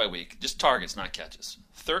go week by week. Just targets, not catches.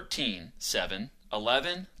 13, 7,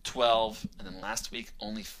 11, 12, and then last week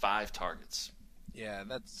only 5 targets. Yeah,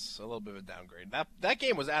 that's a little bit of a downgrade. That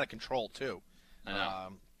game was out of control, too. I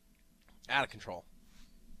know. Out of control.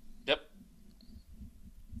 Yep.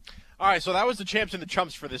 All right, so that was the champs and the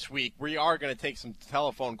chumps for this week. We are going to take some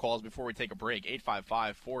telephone calls before we take a break.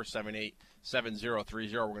 855-478-7030.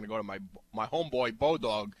 We're going to go to my homeboy,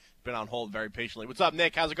 Bodog. Been on hold very patiently. What's up,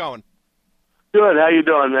 Nick? How's it going? Good. How you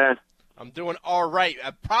doing, man? I'm doing all right.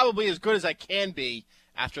 Probably as good as I can be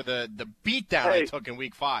after the beatdown I took in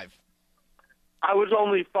week 5. I was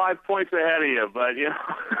only 5 points ahead of you, but,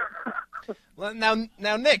 Well, now,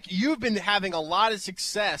 Nick, you've been having a lot of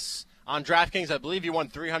success on DraftKings. I believe you won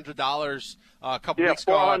 $300 a couple weeks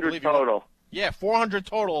ago. $400 total. $400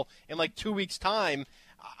 total in like 2 weeks' time.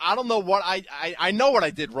 I don't know what I know what I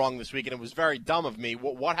did wrong this week, and it was very dumb of me.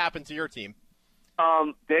 What happened to your team?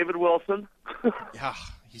 David Wilson. Yeah,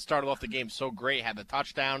 he started off the game so great, had the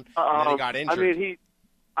touchdown, and then he got injured.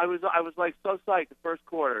 I was like so psyched the first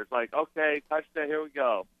quarter. It's like, okay, touchdown, here we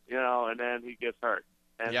go, and then he gets hurt.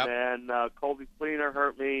 And then Kobe Fleener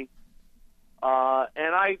hurt me.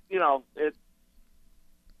 And I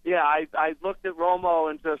looked at Romo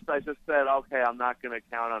and I just said, okay, I'm not going to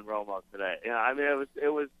count on Romo today.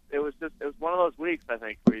 It was one of those weeks, I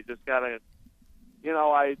think, where you just got to,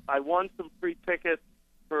 I won some free tickets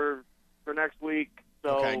for next week.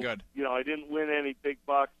 So, okay, good. I didn't win any big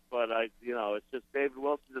bucks, but it's just David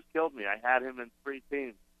Wilson just killed me. I had him in 3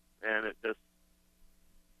 teams, and it just,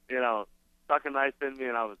 stuck a knife in me,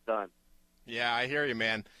 and I was done. Yeah, I hear you,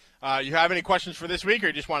 man. You have any questions for this week, or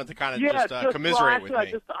you just wanted to kind of commiserate with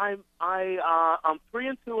me? I'm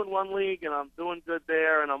 3-2 in one league, and I'm doing good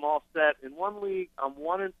there, and I'm all set. In one league, I'm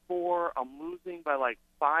 1-4. I'm losing by like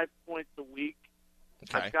 5 points a week.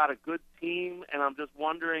 Okay. I've got a good team, and I'm just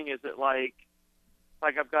wondering, is it like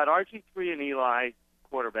I've got RG3 and Eli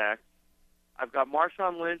quarterbacks. I've got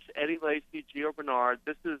Marshawn Lynch, Eddie Lacy, Gio Bernard.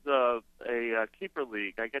 This is a keeper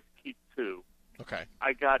league. I get to keep 2. Okay.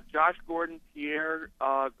 I got Josh Gordon, Pierre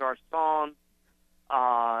Garçon.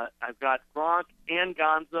 I've got Gronk and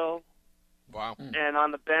Gonzo. Wow. And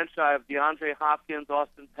on the bench, I have DeAndre Hopkins,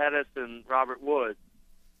 Austin Pettis, and Robert Woods.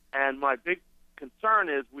 And my big concern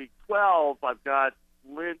is week 12, I've got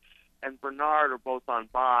Lynch, and Bernard are both on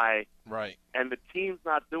bye, Right. and the team's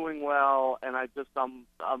not doing well, and I'm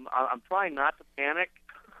trying not to panic.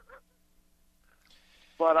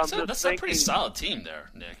 But That's I'm a thinking, pretty solid team there,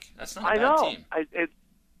 Nick. That's not a I bad know. team.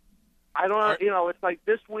 I don't. It's like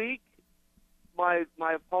this week. My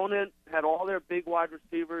opponent had all their big wide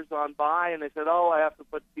receivers on bye, and they said, "Oh, I have to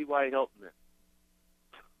put T.Y. Hilton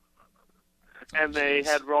in," and they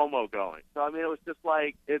had Romo going. So I mean, it was just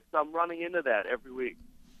like I'm running into that every week.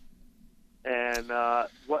 And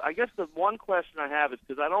what I guess the one question I have is,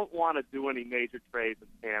 because I don't want to do any major trades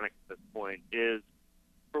and panic at this point, is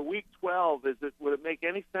for Week 12, would it make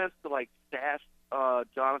any sense to like stash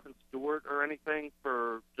Jonathan Stewart or anything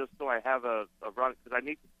for just so I have a run, because I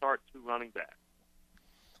need to start 2 running backs.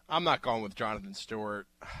 I'm not going with Jonathan Stewart.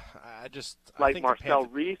 I think Marcel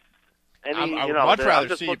Reese. I would much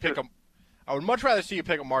rather see you pick him. I would much rather see you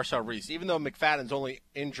pick up Marcel Reese, even though McFadden's only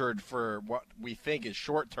injured for what we think is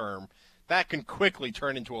short term. That can quickly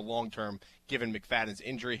turn into a long term, given McFadden's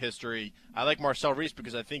injury history. I like Marcel Reese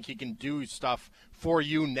because I think he can do stuff for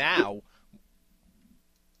you now.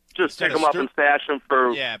 Just pick him up and stash him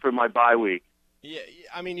for my bye week. Yeah,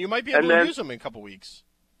 I mean, you might be able to use him in a couple weeks.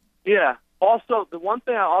 Yeah. Also, the one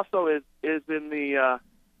thing is in the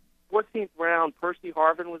 14th round, Percy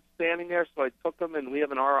Harvin was standing there, so I took him, and we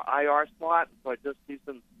have an IR slot, so I just used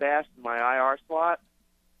him stashed in my IR slot.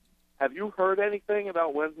 Have you heard anything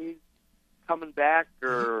about when he's coming back?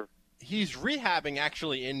 Or he's rehabbing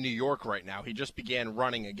actually in New York right now. He just began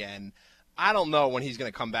running again. I don't know when he's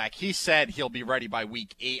going to come back. He said he'll be ready by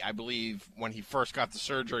week 8, I believe, when he first got the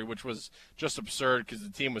surgery, which was just absurd because the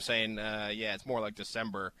team was saying, it's more like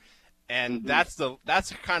December. And that's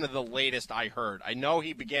kind of the latest I heard. I know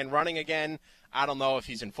he began running again. I don't know if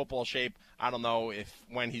he's in football shape. I don't know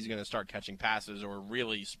when he's going to start catching passes or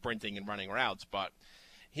really sprinting and running routes. But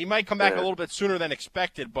he might come back a little bit sooner than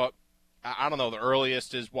expected. But I don't know. The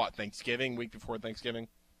earliest is what, Thanksgiving, week before Thanksgiving?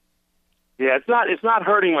 Yeah, it's not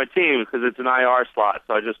hurting my team because it's an IR slot,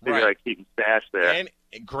 so I just figured I'd keep him stashed there. And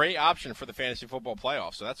a great option for the fantasy football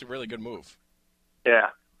playoffs, so that's a really good move. Yeah.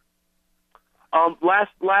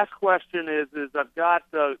 Last question is I've got,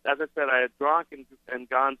 as I said, I had Gronk and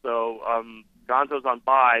Gonzo. Gonzo's on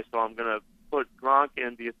bye, so I'm going to put Gronk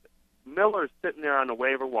in. Miller's sitting there on the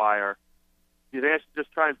waiver wire. Do you think I should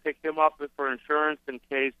just try and pick him up for insurance in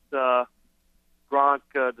case Gronk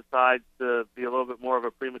decides to be a little bit more of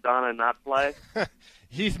a prima donna and not play?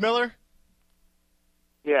 Heath Miller?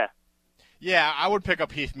 Yeah. Yeah, I would pick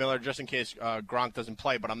up Heath Miller just in case Gronk doesn't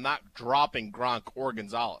play, but I'm not dropping Gronk or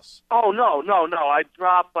Gonzalez. Oh, no. I'd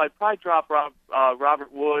probably drop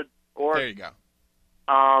Robert Woods. There you go.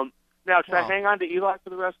 Now, should I hang on to Eli for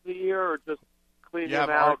the rest of the year or just clean him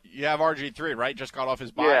out? You have RG3, right? Just got off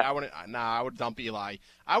his bye. Yeah. I would dump Eli.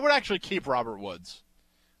 I would actually keep Robert Woods.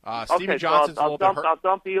 Okay, Stevie Johnson's so a little bit hurt. I'll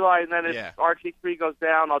dump Eli, and then if RG3 goes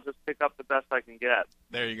down, I'll just pick up the best I can get.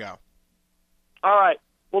 There you go. All right.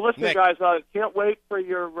 Well, listen, Nick. guys, can't wait for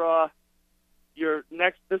your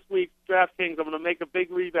this week's DraftKings. I'm going to make a big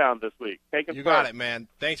rebound this week. You got it, man.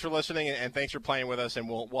 Thanks for listening, and thanks for playing with us. And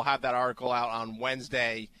we'll have that article out on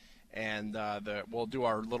Wednesday, and we'll do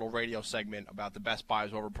our little radio segment about the best buys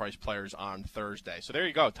overpriced players on Thursday. So there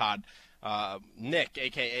you go, Todd. Nick,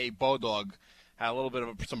 a.k.a. Bodog, had a little bit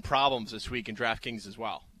of some problems this week in DraftKings as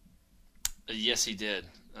well. Yes, he did.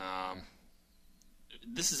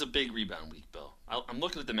 This is a big rebound week, Bill. I'm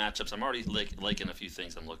looking at the matchups. I'm already liking a few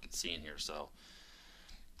things I'm seeing here. So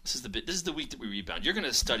this is the week that we rebound. You're going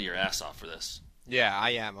to study your ass off for this. Yeah, I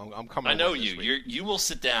am. I'm coming. I know you. You will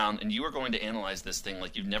sit down and you are going to analyze this thing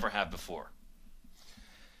like you never have before.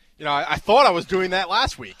 You know, I thought I was doing that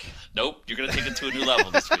last week. Nope, you're going to take it to a new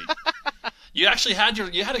level this week. You actually had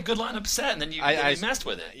a good lineup set, and then you messed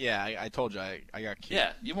with it. Yeah, I told you I got cute.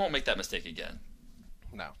 Yeah, you won't make that mistake again.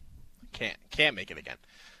 No, can't make it again.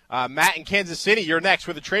 Matt in Kansas City, you're next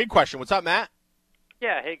with a trade question. What's up, Matt?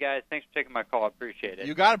 Yeah, hey guys, thanks for taking my call. I appreciate it.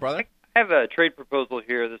 You got it, brother. I have a trade proposal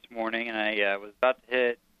here this morning, and I was about to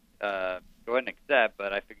hit go ahead and accept,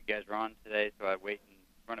 but I figured you guys were on today, so I'd wait and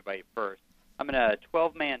run it by you first. I'm in a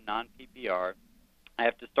 12-man non-PPR. I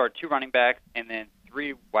have to start 2 running backs and then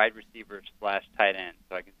 3 wide receivers / tight ends,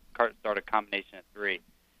 so I can start a combination of 3.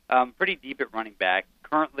 Pretty deep at running back.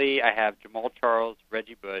 Currently, I have Jamal Charles,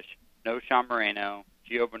 Reggie Bush, Sean Moreno,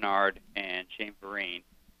 Gio Bernard, and Shane Vereen.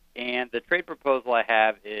 And the trade proposal I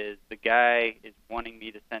have is the guy is wanting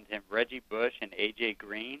me to send him Reggie Bush and A.J.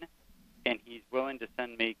 Green, and he's willing to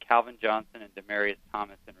send me Calvin Johnson and Demaryius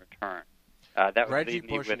Thomas in return. That would leave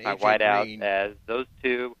me with my wideouts as those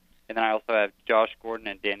 2, and then I also have Josh Gordon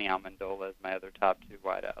and Danny Amendola as my other top 2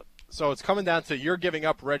 wideouts. So it's coming down to you're giving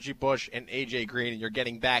up Reggie Bush and A.J. Green, and you're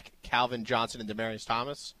getting back Calvin Johnson and Demaryius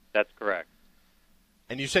Thomas? That's correct.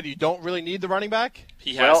 And you said you don't really need the running back?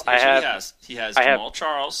 He has. Well, He has I have- Jamal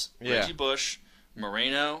Charles, Yeah. Reggie Bush,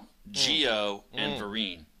 Moreno, Gio, and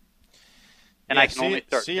Vereen. And Yeah, I can only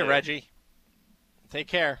start. See you, Reggie. Take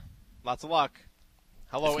care. Lots of luck.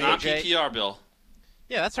 Hello, It's not AJ. PPR, Bill.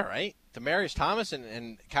 Yeah, that's all right. Demaryius Thomas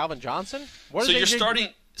and Calvin Johnson? What So is you're AJ?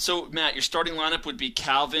 starting. So Matt, your starting lineup would be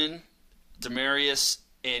Calvin, Demaryius,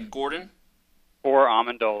 and Gordon. Or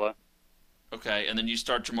Amendola. Okay, and then you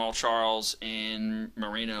start Jamal Charles and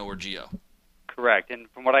Moreno or Gio. Correct. And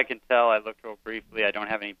from what I can tell, I looked real briefly, I don't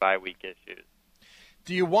have any bye week issues.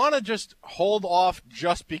 Do you want to just hold off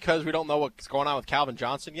just because we don't know what's going on with Calvin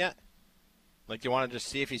Johnson yet? Like, do you want to just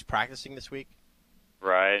see if he's practicing this week?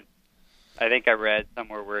 Right. I think I read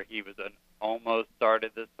somewhere where he was almost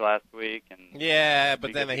started this last week. And Yeah,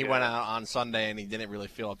 but then good he to went go. out on Sunday and he didn't really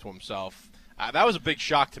feel up to himself. That was a big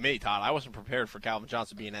shock to me, Todd. I wasn't prepared for Calvin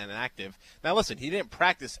Johnson being inactive. Now, listen, he didn't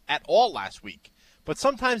practice at all last week, but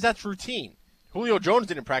sometimes that's routine. Julio Jones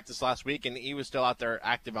didn't practice last week, and he was still out there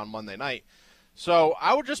active on Monday night. So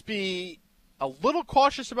I would just be a little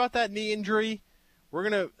cautious about that knee injury.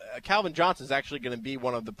 Calvin Johnson is actually going to be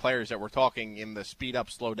one of the players that we're talking in the speed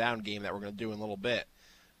up, slow down game that we're going to do in a little bit.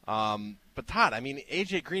 But Todd, I mean,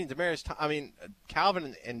 A.J. Green,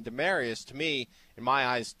 Calvin and Demaryius, to me, in my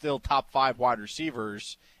eyes, still top 5 wide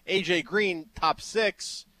receivers. A.J. Green, top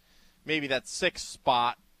 6, maybe that 6th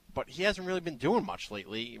spot, but he hasn't really been doing much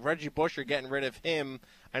lately. Reggie Bush, you're getting rid of him.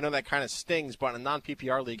 I know that kind of stings, but in a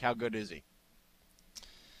non-PPR league, how good is he?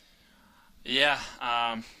 Yeah,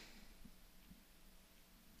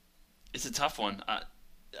 it's a tough one.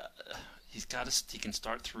 He can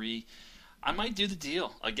start 3. I might do the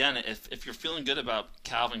deal again if you're feeling good about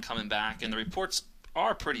Calvin coming back, and the reports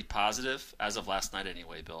are pretty positive as of last night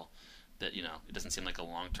anyway, Bill. That it doesn't seem like a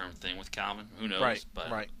long-term thing with Calvin. Who knows? Right, but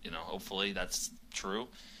right. Hopefully that's true.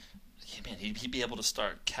 Yeah, man, he'd be able to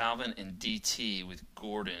start Calvin and DT with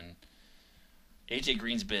Gordon. AJ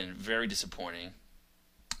Green's been very disappointing.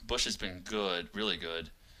 Bush has been good, really good.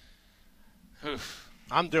 Oof.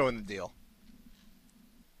 I'm doing the deal.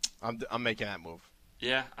 I'm making that move.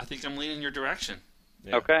 Yeah, I think I'm leaning your direction.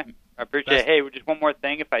 Yeah. Okay. I appreciate it. Hey, just one more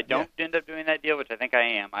thing. If I don't end up doing that deal, which I think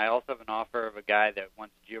I am, I also have an offer of a guy that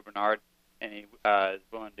wants Gio Bernard, and he is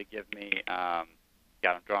willing to give me, I'm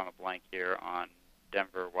drawing a blank here, on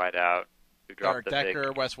Denver wideout. Who dropped Eric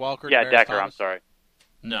Decker, Wes Welker. Yeah, Demaryius Decker, Thomas. I'm sorry.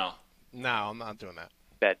 No. No, I'm not doing that.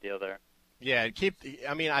 Bad deal there. Yeah, I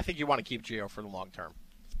think you want to keep Gio for the long term.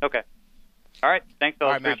 Okay. All right. Thanks, All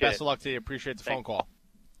fellas. right, Matt, Appreciate best it. of luck to you. Appreciate the phone Thanks. call.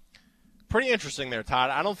 Pretty interesting there, Todd.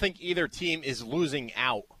 I don't think either team is losing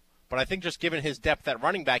out, but I think just given his depth at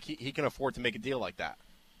running back, he can afford to make a deal like that.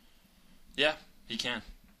 Yeah, he can.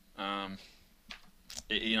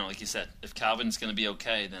 Like you said, if Calvin's going to be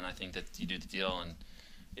okay, then I think that you do the deal, and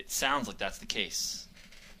it sounds like that's the case.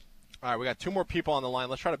 All right, we got 2 more people on the line.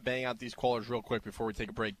 Let's try to bang out these callers real quick before we take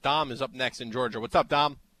a break. Dom is up next in Georgia. What's up,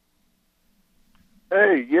 Dom?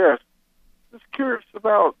 Hey, yes. Just curious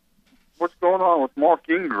about what's going on with Mark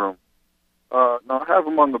Ingram. Now, I have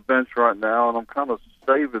him on the bench right now, and I'm kind of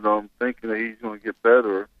saving him, thinking that he's going to get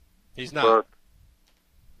better. He's not.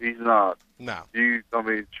 But he's not. No.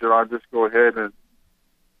 Should I just go ahead and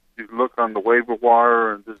look on the waiver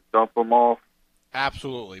wire and just dump him off?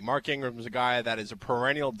 Absolutely. Mark Ingram is a guy that is a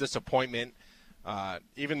perennial disappointment.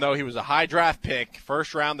 Even though he was a high draft pick,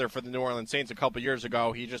 first rounder for the New Orleans Saints a couple years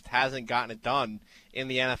ago, he just hasn't gotten it done in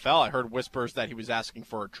the NFL. I heard whispers that he was asking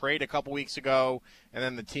for a trade a couple weeks ago, and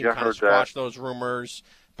then the team kind of squashed those rumors.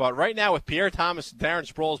 But right now with Pierre Thomas,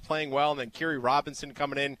 Darren Sproles playing well, and then Kerry Robinson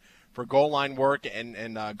coming in for goal line work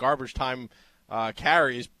and garbage time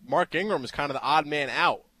carries, Mark Ingram is kind of the odd man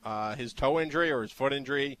out. His toe injury or his foot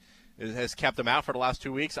injury has kept him out for the last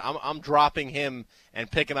 2 weeks. I'm dropping him and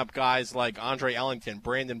picking up guys like Andre Ellington,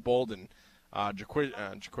 Brandon Bolden,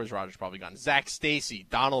 Jaquiz Rogers probably gone, Zach Stacy,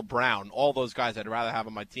 Donald Brown, all those guys I'd rather have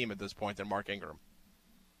on my team at this point than Mark Ingram.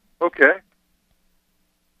 Okay.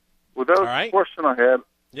 Well, that was all right. the question I had.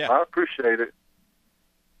 Yeah. I appreciate it.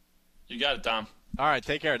 You got it, Dom. All right,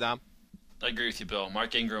 take care, Dom. I agree with you, Bill.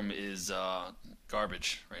 Mark Ingram is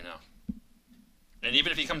garbage right now. And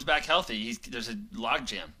even if he comes back healthy, there's a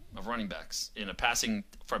logjam of running backs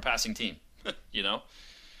for a passing team.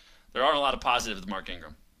 There aren't a lot of positives with Mark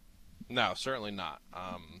Ingram. No, certainly not.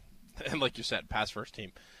 And like you said, pass first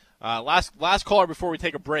team. Last caller before we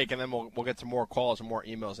take a break, and then we'll get to more calls and more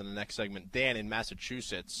emails in the next segment. Dan in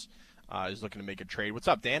Massachusetts is looking to make a trade. What's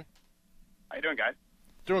up, Dan? How you doing, guys?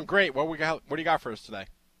 Doing great. What do you got for us today?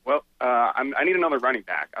 Well, I need another running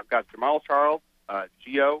back. I've got Jamal Charles,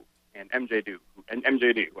 Gio, and MJD,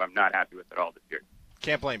 who I'm not happy with at all this year.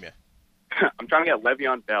 Can't blame you. I'm trying to get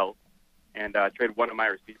Le'Veon Bell and trade one of my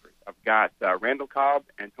receivers. I've got Randall Cobb,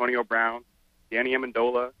 Antonio Brown, Danny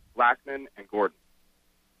Amendola, Blackman, and Gordon.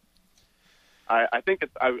 I think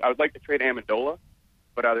I would like to trade Amendola,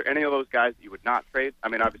 but are there any of those guys that you would not trade? I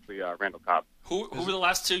mean, obviously Randall Cobb. Who were the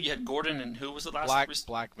last two? You had Gordon, and who was the last?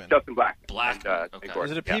 Blackman. Justin Blackman. Blackman. And, Okay. and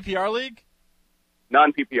Gordon. Is it a PPR league?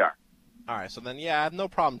 Non-PPR. All right, so then, yeah, I have no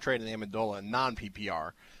problem trading Amendola in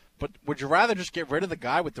non-PPR. But would you rather just get rid of the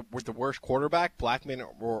guy with the worst quarterback, Blackman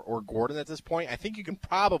or Gordon at this point? I think you can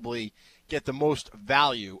probably get the most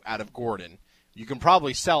value out of Gordon. You can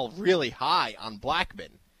probably sell really high on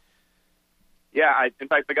Blackman. Yeah, in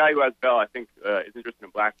fact, the guy who has Bell, I think, is interested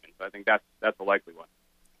in Blackman, so I think that's a likely one.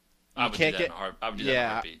 I would do that in a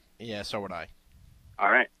heartbeat. Yeah, so would I. All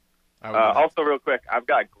right. Also, real quick, I've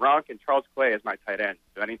got Gronk and Charles Clay as my tight end.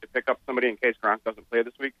 Do I need to pick up somebody in case Gronk doesn't play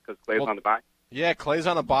this week because Clay's on the bye? Yeah, Clay's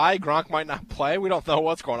on a bye. Gronk might not play. We don't know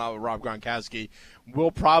what's going on with Rob Gronkowski.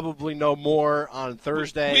 We'll probably know more on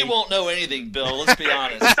Thursday. We won't know anything, Bill. Let's be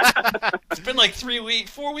honest. It's been like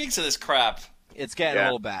 4 weeks of this crap. It's getting a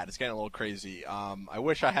little bad. It's getting a little crazy. I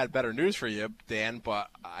wish I had better news for you, Dan, but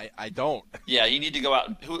I don't. Yeah, you need to go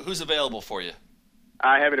out. Who's available for you?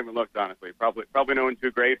 I haven't even looked, honestly. Probably no one too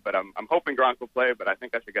great, but I'm hoping Gronk will play, but I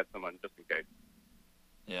think I should get someone just in case.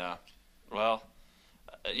 Yeah. Well,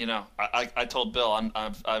 I told Bill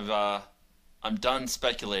I'm done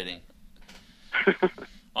speculating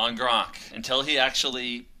on Gronk until he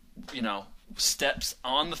actually, steps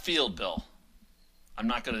on the field, Bill. I'm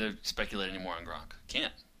not going to speculate anymore on Gronk.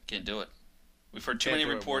 Can't do it. We've heard too many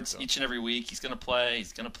reports each and every week. He's going to play.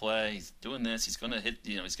 He's doing this. He's going to hit.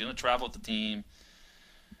 He's going to travel with the team.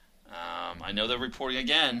 I know they're reporting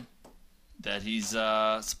again that he's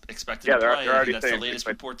expected to play. That's the latest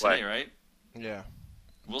report today, right? Yeah.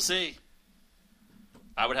 We'll see.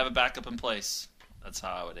 I would have a backup in place. That's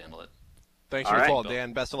how I would handle it. Thanks for the call,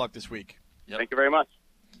 Dan. Best of luck this week. Yep. Thank you very much.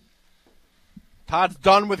 Todd's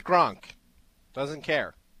done with Gronk. Doesn't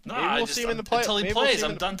care. No, maybe we'll see him in the playoffs. Until he plays,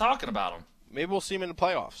 I'm done talking about him. Maybe we'll see him in the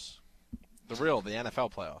playoffs. The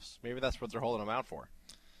NFL playoffs. Maybe that's what they're holding him out for.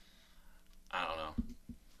 I don't know.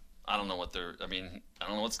 I don't know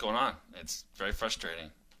what's going on. It's very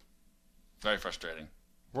frustrating. Very frustrating.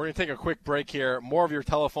 We're going to take a quick break here. More of your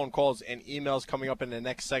telephone calls and emails coming up in the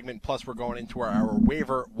next segment. Plus, we're going into our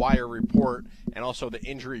waiver wire report and also the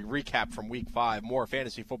injury recap from Week 5. More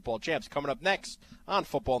Fantasy Football Champs coming up next on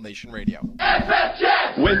Football Nation Radio. FF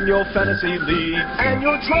Champs! Win your fantasy league and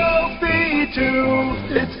your trophy too.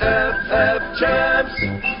 It's FF Champs.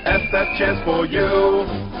 FF Champs for you.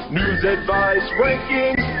 News, advice,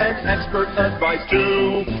 rankings, and expert advice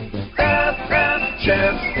too. FF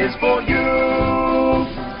Champs is for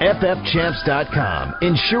you. FFChamps.com,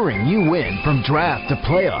 ensuring you win from draft to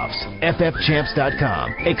playoffs.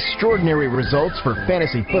 FFChamps.com, extraordinary results for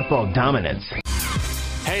fantasy football dominance.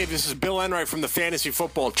 Hey, this is Bill Enright from the Fantasy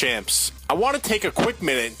Football Champs. I want to take a quick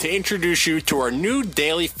minute to introduce you to our new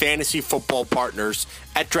daily fantasy football partners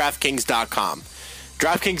at DraftKings.com.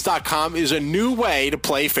 DraftKings.com is a new way to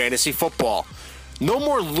play fantasy football. No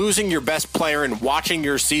more losing your best player and watching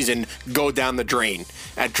your season go down the drain.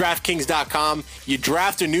 At DraftKings.com, you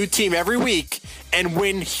draft a new team every week and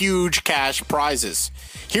win huge cash prizes.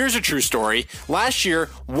 Here's a true story. Last year,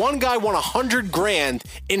 one guy won $100,000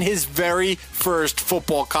 in his very first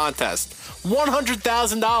football contest.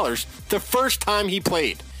 $100,000 the first time he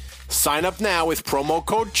played. Sign up now with promo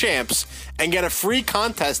code CHAMPS and get a free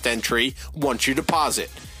contest entry once you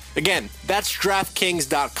deposit. Again, that's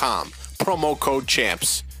DraftKings.com. Promo code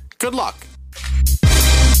CHAMPS. Good luck.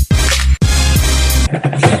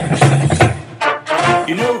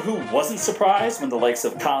 You know who wasn't surprised when the likes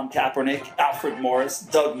of Colin Kaepernick, Alfred Morris,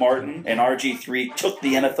 Doug Martin, and RG3 took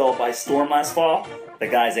the NFL by storm last fall? The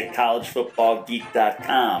guys at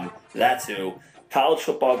CollegeFootballGeek.com. That's who.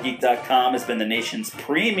 CollegeFootballGeek.com has been the nation's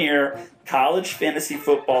premier college fantasy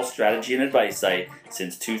football strategy and advice site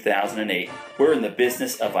since 2008. We're in the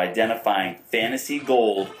business of identifying fantasy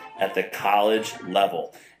gold at the college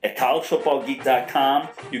level. At CollegeFootballGeek.com,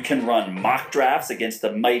 you can run mock drafts against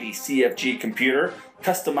the mighty CFG computer,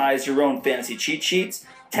 customize your own fantasy cheat sheets,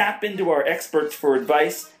 tap into our experts for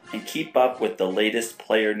advice, and keep up with the latest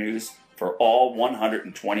player news for all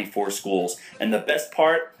 124 schools. And the best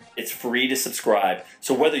part, it's free to subscribe.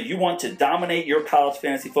 So whether you want to dominate your college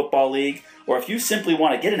fantasy football league, or if you simply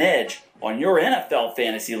want to get an edge on your NFL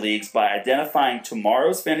fantasy leagues by identifying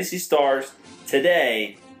tomorrow's fantasy stars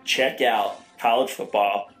today, check out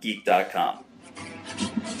CollegeFootballGeek.com.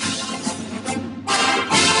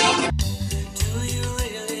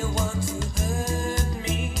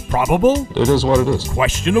 Probable? It is what it is.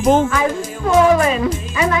 Questionable? I've fallen,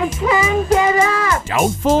 and I can't get up.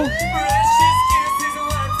 Doubtful?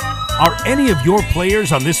 Are any of your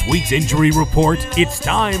players on this week's injury report? It's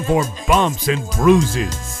time for Bumps and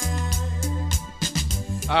Bruises.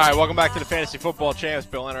 All right, welcome back to the Fantasy Football Champs.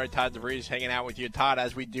 Bill Enright, Todd DeVries hanging out with you. Todd,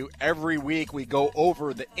 as we do every week, we go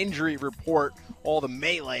over the injury report, all the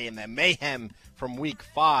melee and the mayhem from Week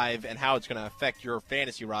 5 and how it's going to affect your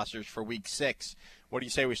fantasy rosters for Week 6. What do you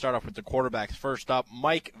say we start off with the quarterbacks? First up,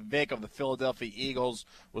 Mike Vick of the Philadelphia Eagles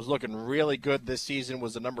was looking really good this season,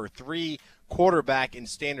 was the number 3 quarterback in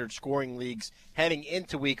standard scoring leagues heading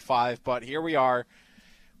into Week 5. But here we are,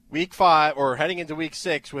 Week 5, or heading into Week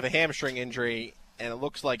 6 with a hamstring injury, and it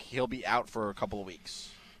looks like he'll be out for a couple of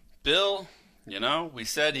weeks. Bill, we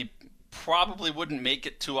said he probably wouldn't make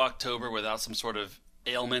it to October without some sort of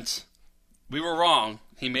ailment. We were wrong.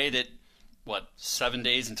 He made it, 7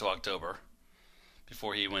 days into October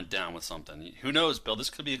before he went down with something. Who knows, Bill? This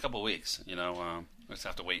could be a couple of weeks. We'll just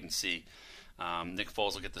have to wait and see. Nick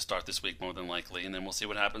Foles will get the start this week more than likely, and then we'll see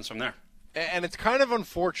what happens from there. And it's kind of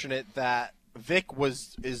unfortunate that Vick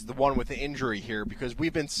is the one with the injury here, because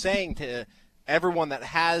we've been saying to everyone that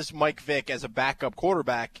has Mike Vick as a backup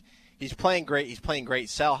quarterback, he's playing great,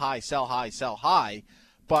 sell high, sell high, sell high,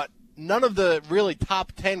 but none of the really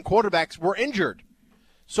top 10 quarterbacks were injured.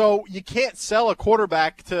 So you can't sell a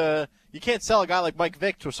guy like Mike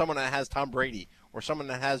Vick to someone that has Tom Brady or someone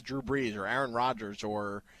that has Drew Brees or Aaron Rodgers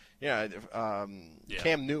or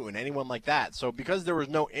Cam Newton, anyone like that. So because there was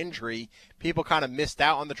no injury, people kind of missed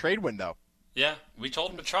out on the trade window. Yeah, we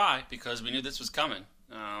told him to try because we knew this was coming.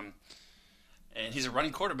 And he's a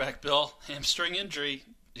running quarterback, Bill. Hamstring injury,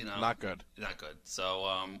 not good. Not good.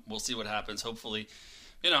 So we'll see what happens. Hopefully,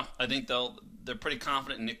 I think they're pretty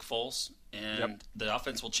confident in Nick Foles, and the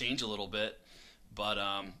offense will change a little bit. But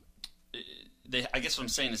I guess what I'm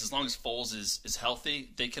saying is, as long as Foles is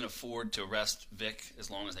healthy, they can afford to rest Vick as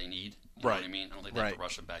long as they need. You know what I mean? I don't think they have to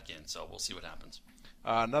rush him back in. So we'll see what happens.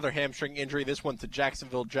 Another hamstring injury, this one to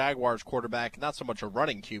Jacksonville Jaguars quarterback, not so much a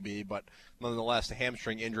running QB, but nonetheless a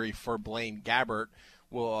hamstring injury for Blaine Gabbert.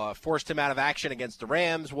 Will force him out of action against the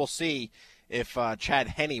Rams. We'll see if Chad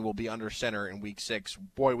Henne will be under center in Week 6.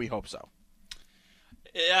 Boy, we hope so.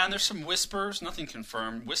 Yeah, and there's some whispers, nothing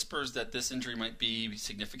confirmed, whispers that this injury might be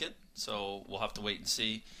significant, so we'll have to wait and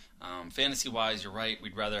see. Fantasy-wise, you're right,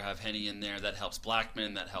 we'd rather have Henne in there. That helps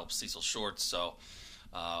Blackman, that helps Cecil Shorts, so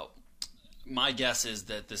my guess is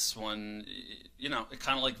that this one,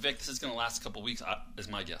 kind of like Vic, this is going to last a couple weeks, is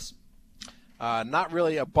my guess. Not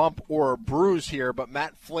really a bump or a bruise here, but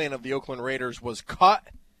Matt Flynn of the Oakland Raiders was cut.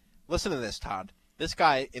 Listen to this, Todd. This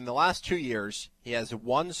guy, in the last 2 years, he has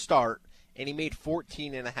one start, and he made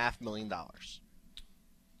 $14.5 million.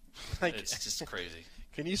 It's just crazy.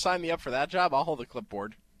 Can you sign me up for that job? I'll hold a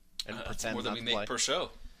clipboard and pretend that's more than we make per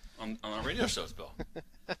show on our radio shows, Bill.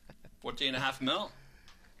 $14.5 million.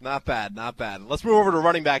 Not bad, not bad. Let's move over to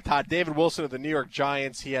running back, Todd. David Wilson of the New York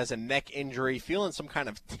Giants. He has a neck injury, feeling some kind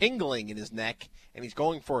of tingling in his neck, and he's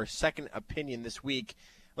going for a second opinion this week.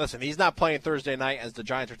 Listen, he's not playing Thursday night as the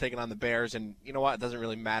Giants are taking on the Bears, and you know what? It doesn't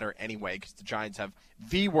really matter anyway because the Giants have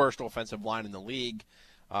the worst offensive line in the league.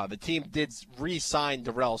 The team did re-sign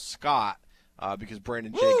Darrell Scott because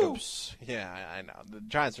Brandon Jacobs. Yeah, I know. The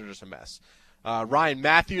Giants are just a mess. Ryan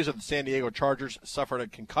Matthews of the San Diego Chargers suffered a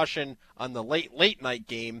concussion on the late night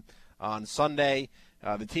game on Sunday.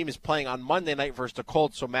 The team is playing on Monday night versus the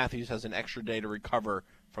Colts, so Matthews has an extra day to recover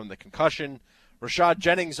from the concussion. Rashad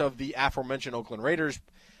Jennings of the aforementioned Oakland Raiders,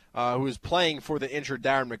 who is playing for the injured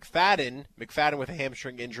Darren McFadden. McFadden with a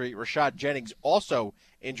hamstring injury. Rashad Jennings also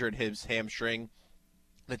injured his hamstring.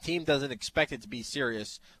 The team doesn't expect it to be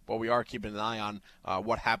serious, but we are keeping an eye on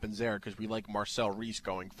what happens there because we like Marcel Reese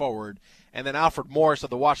going forward. And then Alfred Morris of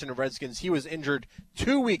the Washington Redskins, he was injured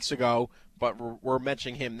 2 weeks ago, but we're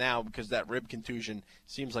mentioning him now because that rib contusion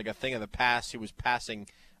seems like a thing of the past. He was practicing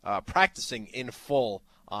in full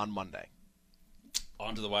on Monday.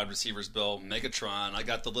 On to the wide receivers, Bill. Megatron. I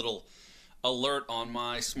got the little alert on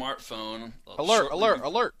my smartphone.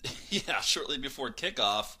 Alert. Yeah, shortly before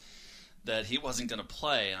kickoff that he wasn't going to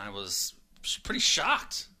play, and I was pretty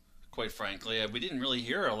shocked, quite frankly. We didn't really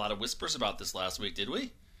hear a lot of whispers about this last week, did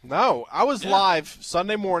we? No. I was live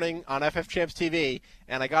Sunday morning on FF Champs TV,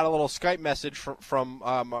 and I got a little Skype message from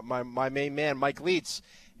my main man, Mike Leitz,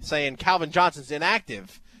 saying Calvin Johnson's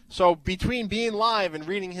inactive. So between being live and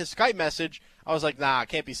reading his Skype message, I was like, nah,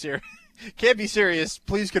 can't be serious. Can't be serious.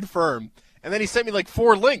 Please confirm. And then he sent me like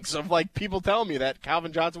 4 links of like people telling me that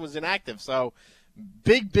Calvin Johnson was inactive. So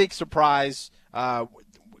big surprise.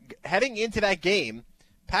 Heading into that game,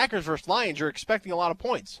 Packers versus Lions, you're expecting a lot of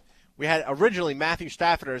points. We had originally Matthew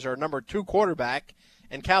Stafford as our number 2 quarterback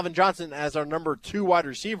and Calvin Johnson as our number 2 wide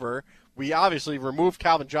receiver. We obviously removed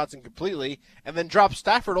Calvin Johnson completely and then dropped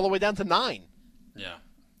Stafford all the way down to 9. Yeah.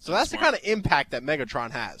 So that's the kind of impact that Megatron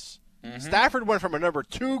has. Stafford went from a number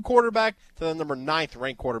 2 quarterback to the number 9th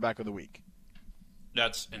ranked quarterback of the week.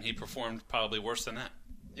 And he performed probably worse than that.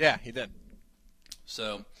 Yeah, he did.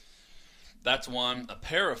 So that's one. A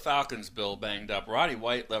pair of Falcons, Bill, banged up. Roddy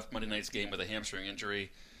White left Monday night's game with a hamstring injury.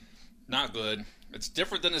 Not good. It's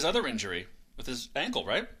different than his other injury with his ankle,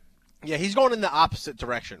 right? Yeah, he's going in the opposite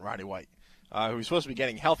direction, Roddy White, who's supposed to be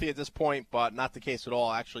getting healthy at this point, but not the case at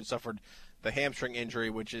all. Actually suffered the hamstring injury,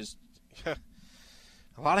 which is a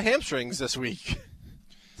lot of hamstrings this week.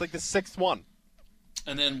 It's like the 6th one.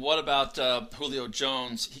 And then what about Julio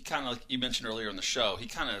Jones? He kind of, like you mentioned earlier in the show, he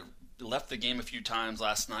kind of left the game a few times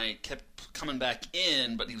last night, kept coming back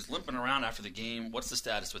in, but he was limping around after the game. What's the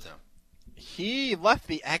status with him? He left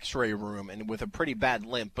the x-ray room and with a pretty bad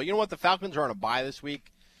limp. But you know what? The Falcons are on a bye this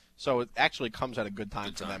week, so it actually comes at a good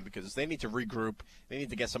time for them because they need to regroup. They need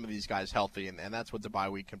to get some of these guys healthy, and that's what the bye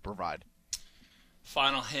week can provide.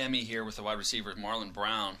 Final hammy here with the wide receiver, Marlon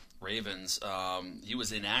Brown, Ravens. He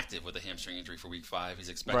was inactive with a hamstring injury for Week 5. He's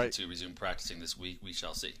expected to resume practicing this week. We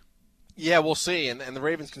shall see. Yeah, we'll see, and the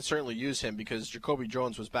Ravens can certainly use him because Jacoby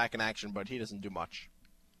Jones was back in action, but he doesn't do much.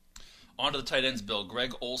 On to the tight ends, Bill.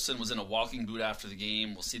 Greg Olsen was in a walking boot after the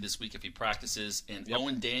game. We'll see this week if he practices. And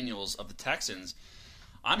Owen Daniels of the Texans,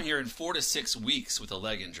 I'm hearing 4 to 6 weeks with a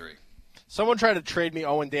leg injury. Someone tried to trade me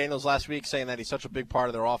Owen Daniels last week saying that he's such a big part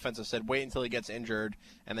of their offense. I said, wait until he gets injured,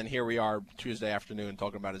 and then here we are Tuesday afternoon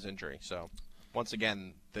talking about his injury. So, once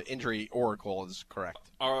again, the injury oracle is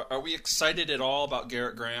correct. Are we excited at all about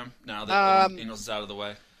Garrett Graham now that Owen Daniels is out of the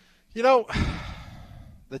way? You know,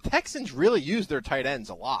 the Texans really use their tight ends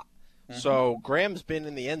a lot. So Graham's been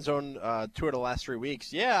in the end zone 2 of the last 3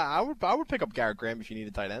 weeks. Yeah, I would pick up Garrett Graham if you need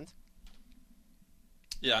a tight end.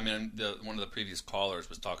 Yeah, I mean, one of the previous callers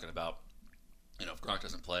was talking about, if Gronk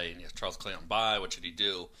doesn't play and he has Charles Clay on bye, what should he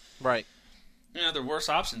do? Right. There are worse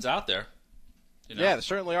options out there. Yeah, there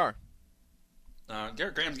certainly are.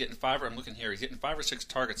 Garrett Graham's getting I'm looking here, he's getting 5 or 6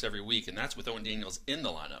 targets every week, and that's with Owen Daniels in the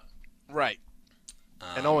lineup. Right.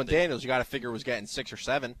 And Owen Daniels, you got to figure, was getting 6 or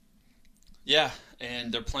 7. Yeah,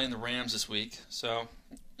 and they're playing the Rams this week. So,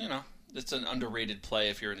 it's an underrated play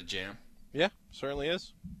if you're in a jam. Yeah, certainly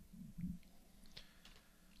is.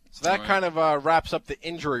 So that kind of wraps up the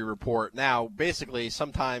injury report. Now, basically,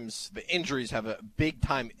 sometimes the injuries have a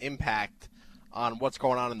big-time impact on what's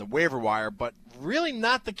going on in the waiver wire, but really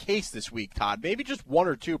not the case this week, Todd. Maybe just 1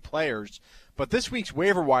 or 2 players. But this week's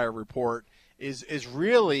waiver wire report is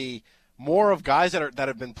really more of guys that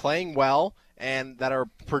have been playing well and that are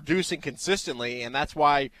producing consistently, and that's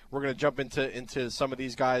why we're going to jump into some of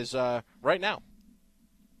these guys right now.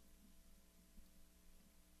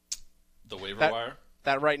 The waiver wire?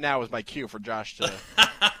 That right now is my cue for Josh to...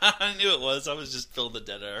 I knew it was. I was just filling the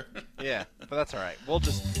dead air. Yeah, but that's all right. We'll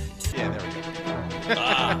just... Yeah, there we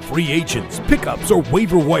go. Free agents, pickups, or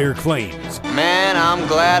waiver wire claims. Man, I'm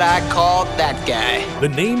glad I called that guy. The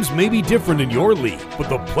names may be different in your league, but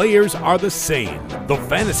the players are the same. The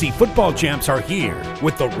Fantasy Football Champs are here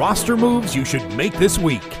with the roster moves you should make this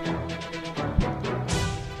week.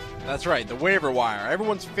 That's right, the waiver wire.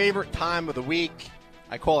 Everyone's favorite time of the week.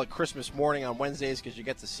 I call it Christmas morning on Wednesdays because you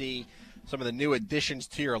get to see some of the new additions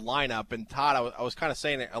to your lineup. And, Todd, I was kind of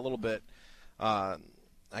saying it a little bit.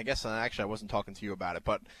 I guess actually I wasn't talking to you about it,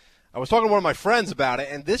 but I was talking to one of my friends about it.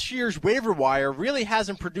 And this year's waiver wire really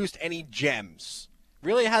hasn't produced any gems.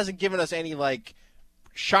 Really hasn't given us any,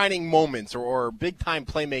 shining moments or big-time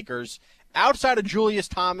playmakers outside of Julius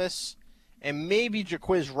Thomas and maybe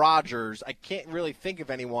Jacquizz Rodgers. I can't really think of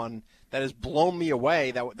anyone that has blown me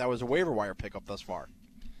away that was a waiver wire pickup thus far.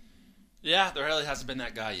 Yeah, there really hasn't been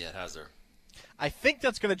that guy yet, has there? I think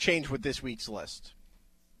that's going to change with this week's list.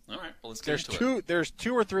 All right, well, let's get into it. There's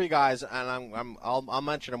 2 or 3 guys, and I'll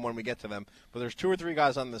mention them when we get to them. But there's 2 or 3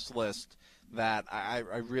 guys on this list that I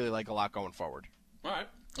really like a lot going forward. All right,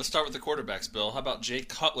 let's start with the quarterbacks, Bill. How about Jay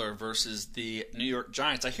Cutler versus the New York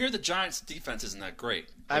Giants? I hear the Giants' defense isn't that great.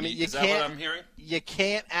 Is that what I'm hearing? You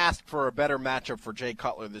can't ask for a better matchup for Jay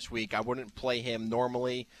Cutler this week. I wouldn't play him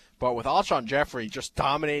normally. But with Alshon Jeffrey just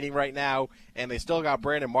dominating right now, and they still got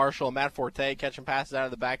Brandon Marshall and Matt Forte catching passes out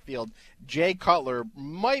of the backfield, Jay Cutler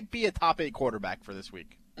might be a top 8 quarterback for this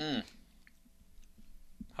week. How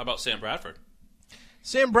about Sam Bradford?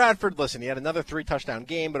 Sam Bradford, listen, he had another 3-touchdown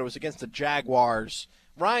game, but it was against the Jaguars.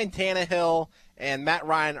 Ryan Tannehill and Matt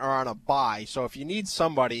Ryan are on a bye, so if you need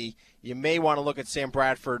somebody, you may want to look at Sam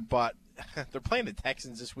Bradford, but they're playing the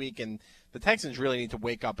Texans this week, and the Texans really need to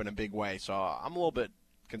wake up in a big way, so I'm a little bit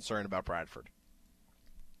concerned about Bradford.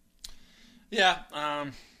 Yeah,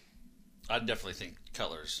 I definitely think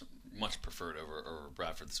Cutler's much preferred over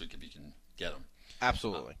Bradford this week if you can get him.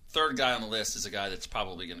 Absolutely. Third guy on the list is a guy that's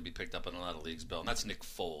probably going to be picked up in a lot of leagues, Bill, and that's Nick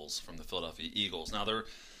Foles from the Philadelphia Eagles. Now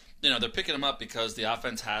they're picking him up because the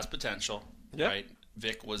offense has potential, right?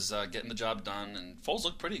 Vic was getting the job done, and Foles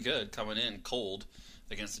looked pretty good coming in cold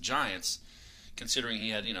against the Giants, considering he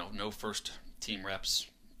had no first team reps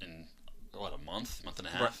in a month and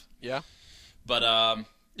a half. Right. Yeah. But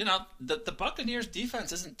the Buccaneers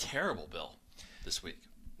defense isn't terrible, Bill, this week.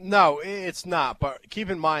 No, it's not. But keep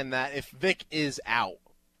in mind that if Vic is out,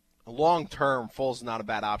 long term, Foles is not a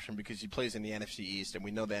bad option because he plays in the NFC East, and we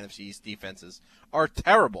know the NFC East defenses are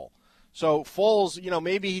terrible. So Foles,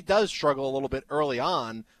 maybe he does struggle a little bit early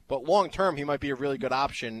on, but long term he might be a really good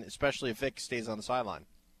option, especially if Vic stays on the sideline.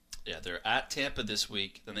 Yeah, they're at Tampa this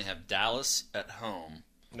week. Then they have Dallas at home.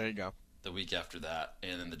 There you go. The week after that,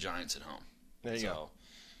 and then the Giants at home. There you go.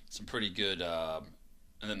 Some pretty good,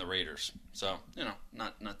 and then the Raiders. So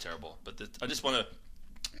not terrible. But I just want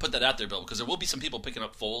to put that out there, Bill, because there will be some people picking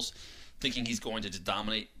up Foles, thinking he's going to just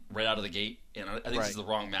dominate right out of the gate, and I think this is the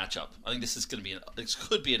wrong matchup. I think this is going to be this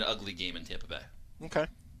could be an ugly game in Tampa Bay. Okay.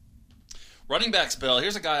 Running backs, Bill.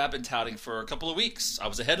 Here's a guy I've been touting for a couple of weeks. I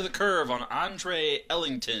was ahead of the curve on Andre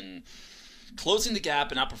Ellington, closing the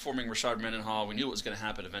gap and outperforming Rashard Mendenhall. We knew it was going to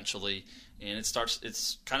happen eventually, and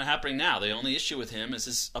it's kind of happening now. The only issue with him is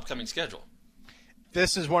his upcoming schedule.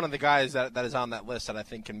 This is one of the guys that is on that list that I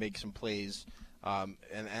think can make some plays and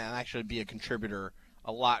actually be a contributor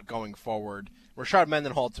a lot going forward. Rashard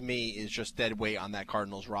Mendenhall, to me, is just dead weight on that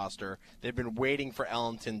Cardinals roster. They've been waiting for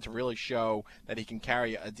Ellington to really show that he can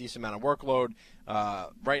carry a decent amount of workload.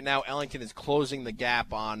 Right now, Ellington is closing the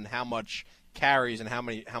gap on how much carries and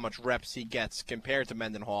how much reps he gets compared to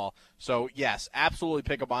Mendenhall. So, yes, absolutely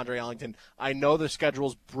pick up Andre Ellington. I know the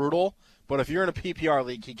schedule's brutal, but if you're in a PPR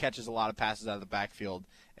league, he catches a lot of passes out of the backfield,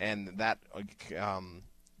 and that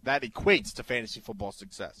equates to fantasy football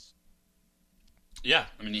success. Yeah,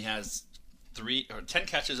 I mean, he has 10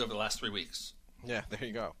 catches over the last 3 weeks. Yeah, there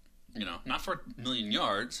you go. Not for a million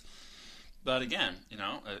yards, but again,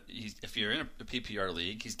 if you're in a PPR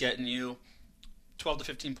league, he's getting you 12 to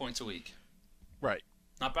 15 points a week. Right.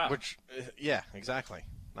 Not bad. Yeah, exactly.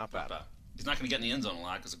 Not bad. He's not going to get in the end zone a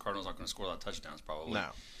lot because the Cardinals aren't going to score a lot of touchdowns, probably. No.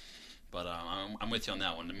 But I'm with you on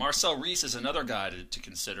that one. And Marcel Reese is another guy to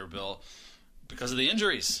consider, Bill, because of the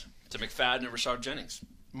injuries to McFadden and Rashard Jennings.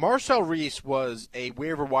 Marcel Reese was a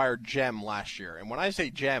waiver wire gem last year. And when I say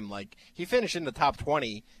gem, he finished in the top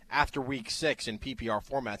 20 after week 6 in PPR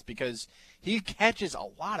formats because he catches a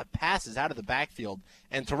lot of passes out of the backfield.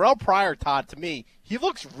 And Terrell Pryor, Todd, to me, he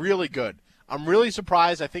looks really good. I'm really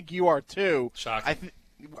surprised. I think you are too. Shocking.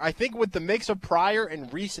 I think with the mix of Pryor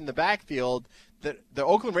and Reese in the backfield, the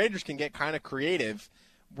Oakland Raiders can get kind of creative.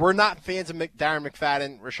 We're not fans of Darren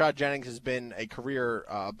McFadden. Rashard Jennings has been a career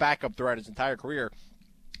backup throughout his entire career.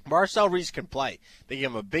 Marcel Reese can play. They gave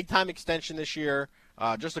him a big-time extension this year,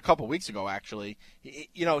 just a couple weeks ago, actually.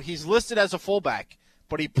 He's listed as a fullback,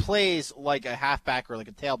 but he plays like a halfback or like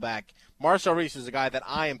a tailback. Marcel Reese is a guy that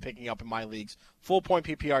I am picking up in my leagues. Full-point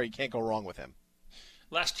PPR, you can't go wrong with him.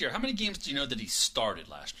 Last year, how many games do you know that he started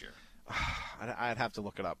last year? I'd have to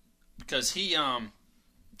look it up. Because he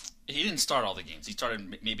didn't start all the games. He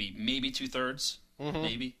started maybe 2/3,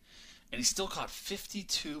 maybe. And he still caught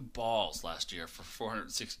 52 balls last year for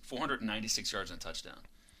 496 yards and a touchdown.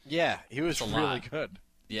 Yeah, he was really good.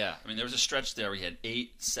 Yeah, I mean, there was a stretch there where he had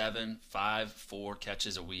 8, 7, 5, 4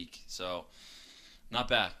 catches a week. So, not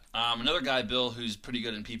bad. Another guy, Bill, who's pretty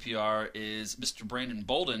good in PPR is Mr. Brandon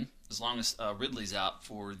Bolden, as long as Ridley's out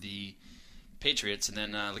for the Patriots. And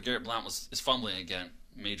then LeGarrette Blount is fumbling again.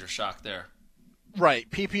 Major shock there. Right.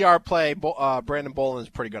 PPR play, Brandon Bolden is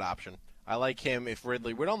a pretty good option. I like him if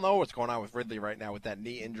Ridley – we don't know what's going on with Ridley right now with that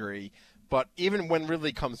knee injury. But even when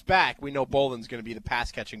Ridley comes back, we know Bolden's going to be the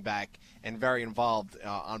pass-catching back and very involved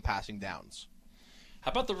on passing downs.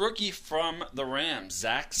 How about the rookie from the Rams,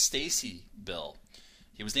 Zach Stacy, Bill?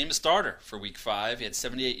 He was named a starter for Week 5. He had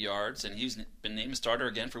 78 yards, and he's been named a starter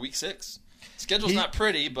again for Week 6. Schedule's not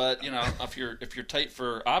pretty, but if you're tight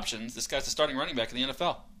for options, this guy's the starting running back in the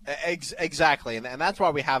NFL. Exactly, and that's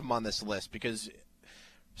why we have him on this list, because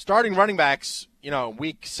starting running backs,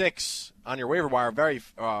 Week 6 on your waiver wire, very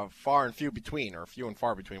far and few between, or few and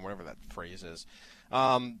far between, whatever that phrase is.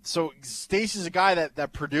 So Stacy's a guy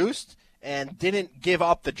that produced and didn't give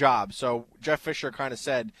up the job. So Jeff Fisher kind of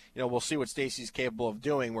said, we'll see what Stacy's capable of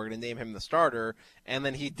doing. We're going to name him the starter. And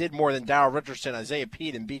then he did more than Darrell Richardson, Isaiah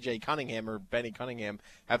Pete, and B.J. Cunningham or Benny Cunningham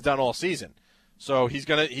have done all season. So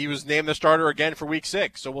he was named the starter again for Week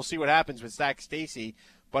 6. So we'll see what happens with Zach Stacy.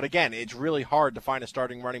 But again, it's really hard to find a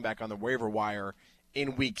starting running back on the waiver wire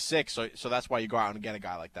in Week 6, so that's why you go out and get a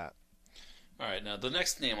guy like that. All right, now the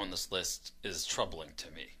next name on this list is troubling to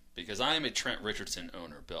me because I am a Trent Richardson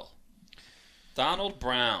owner, Bill. Donald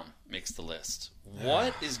Brown makes the list.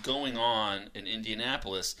 What is going on in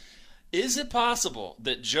Indianapolis? Is it possible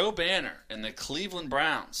that Joe Banner and the Cleveland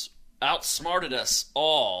Browns outsmarted us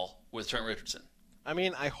all with Trent Richardson? I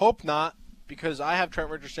mean, I hope not, because I have Trent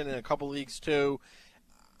Richardson in a couple leagues too.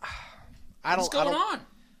 What's going on?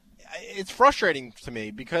 It's frustrating to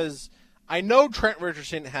me because I know Trent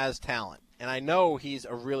Richardson has talent, and I know he's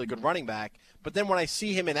a really good running back, but then when I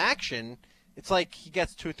see him in action, it's like he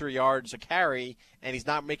gets 2-3 yards a carry, and he's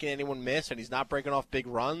not making anyone miss, and he's not breaking off big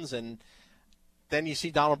runs, and then you see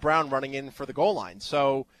Donald Brown running in for the goal line.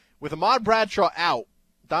 So with Ahmad Bradshaw out,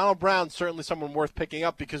 Donald Brown's certainly someone worth picking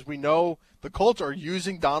up because we know the Colts are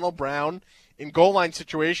using Donald Brown in goal line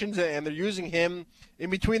situations, and they're using him in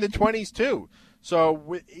between the 20s too.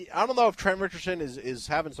 So I don't know if Trent Richardson is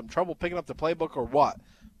having some trouble picking up the playbook or what,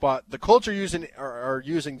 but the Colts are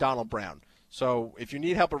using Donald Brown. So if you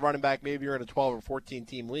need help at running back, maybe you're in a 12 or 14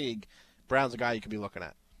 team league, Brown's a guy you could be looking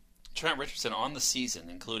at. Trent Richardson on the season,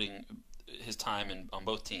 including his time on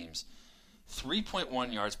both teams,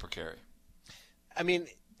 3.1 yards per carry. I mean,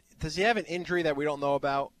 does he have an injury that we don't know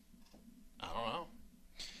about? I don't know.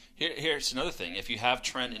 Here's another thing. If you have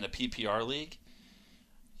Trent in a PPR league,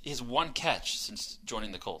 he has one catch since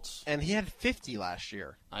joining the Colts. And he had 50 last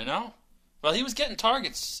year. I know. Well, he was getting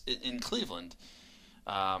targets in Cleveland.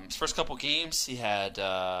 His first couple games, he had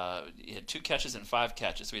 2 catches and 5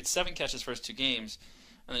 catches. So he had 7 catches first 2 games,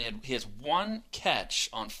 and then he has 1 catch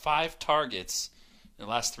on 5 targets in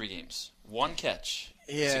the last 3 games. 1 catch,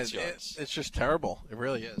 6 yards. It's just terrible. It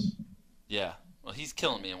really is. Yeah. Well, he's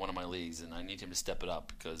killing me in one of my leagues, and I need him to step it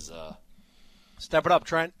up because. Step it up,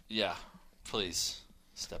 Trent. Yeah, please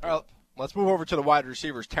step it All right, up. Let's move over to the wide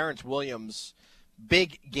receivers. Terrence Williams,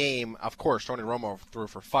 big game. Of course, Tony Romo threw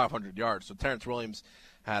for 500 yards, so Terrence Williams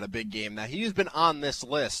had a big game. Now, he's been on this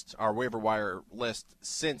list, our waiver wire list,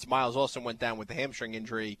 since Miles Austin went down with the hamstring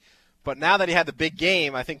injury. But now that he had the big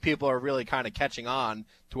game, I think people are really kind of catching on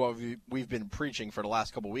to what we've been preaching for the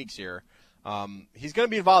last couple weeks here. He's going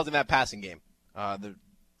to be involved in that passing game. The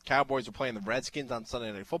Cowboys are playing the Redskins on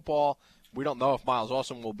Sunday Night Football. We don't know if Miles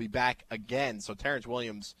Austin will be back again, so Terrence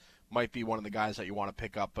Williams might be one of the guys that you want to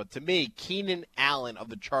pick up. But to me, Keenan Allen of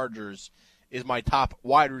the Chargers is my top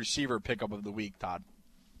wide receiver pickup of the week, Todd.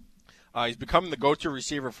 He's becoming the go-to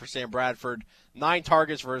receiver for Sam Bradford. 9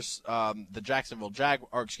 targets versus the Jacksonville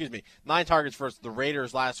 9 targets versus the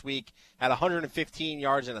Raiders last week. Had 115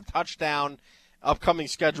 yards and a touchdown. Upcoming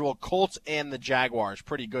schedule, Colts and the Jaguars.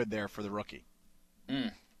 Pretty good there for the rookie.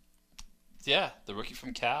 Yeah, the rookie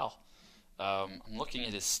from Cal. I'm looking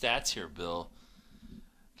at his stats here, Bill.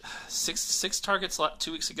 6 targets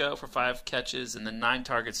 2 weeks ago for 5 catches, and then 9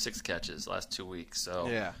 targets, 6 catches last 2 weeks. So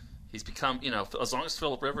yeah, he's become, as long as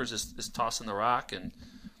Phillip Rivers is tossing the rock and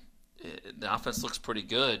the offense looks pretty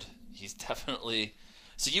good, he's definitely.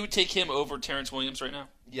 So you would take him over Terrence Williams right now?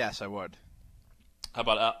 Yes, I would. How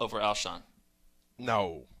about over Alshon?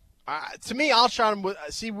 No. To me, Alshon,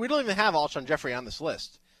 we don't even have Alshon Jeffrey on this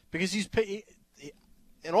list because he's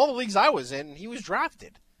in all the leagues I was in, he was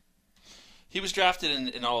drafted. He was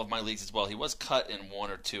drafted in all of my leagues as well. He was cut in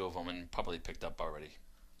 1 or 2 of them and probably picked up already.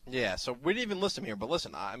 Yeah, so we didn't even list him here. But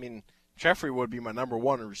listen, I mean, Jeffrey would be my number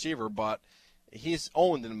 1 receiver, but he's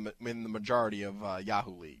owned in the majority of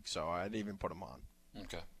Yahoo leagues, so I didn't even put him on.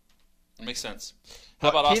 Okay. That makes sense. How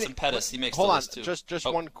about Austin Pettis? He makes the list too. Just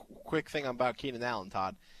one quick thing about Keenan Allen,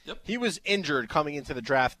 Todd. Yep. He was injured coming into the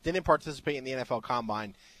draft, didn't participate in the NFL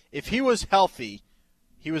Combine. If he was healthy,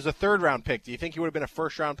 he was a 3rd-round pick. Do you think he would have been a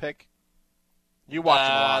 1st-round pick? You watched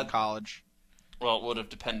him a lot in college. Well, it would have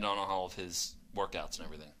depended on all of his workouts and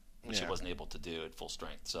everything, which Yeah. he wasn't able to do at full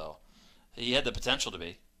strength. So he had the potential to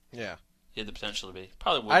be. Yeah. He had the potential to be.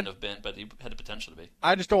 Probably wouldn't have been, but he had the potential to be.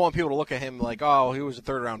 I just don't want people to look at him like, oh, he was a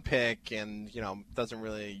 3rd-round pick and, doesn't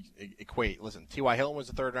really equate. Listen, T.Y. Hilton was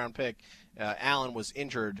a 3rd-round pick. Allen was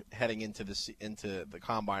injured heading into the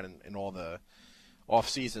Combine and all the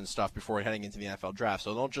off-season stuff before heading into the NFL draft.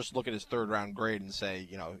 So don't just look at his 3rd-round grade and say,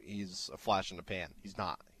 he's a flash in the pan. He's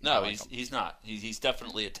not. He's not. He's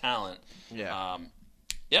definitely a talent. Yeah.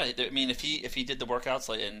 Yeah, I mean, if he did the workouts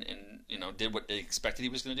and did what they expected he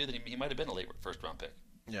was going to do, then he might have been a late 1st-round pick.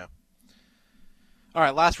 Yeah. All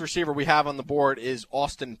right, last receiver we have on the board is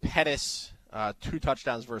Austin Pettis. 2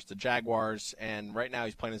 touchdowns versus the Jaguars, and right now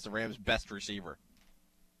he's playing as the Rams' best receiver.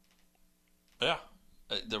 Yeah.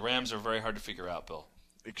 The Rams are very hard to figure out, Bill.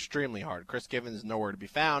 extremely hard. Chris Givens nowhere to be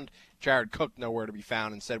found. Jared Cook nowhere to be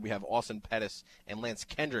found. Instead, we have Austin Pettis and Lance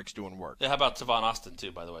Kendricks doing work. Yeah, how about Tavon Austin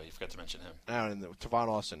too? By the way, you forgot to mention him. And Tavon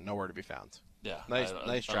Austin nowhere to be found. Yeah, nice I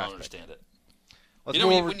draft. I don't understand it. Let's you know,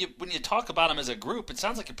 go when you talk about them as a group, it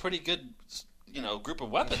sounds like a pretty good, group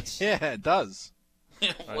of weapons. Yeah, it does.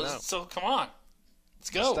 So come on,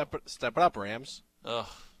 let's go. Step it up, Rams. Ugh,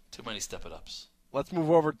 too many step it ups. Let's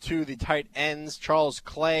move over to the tight ends. Charles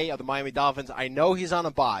Clay of the Miami Dolphins. I know he's on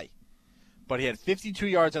a bye, but he had 52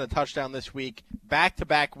 yards and a touchdown this week,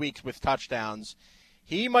 back-to-back weeks with touchdowns.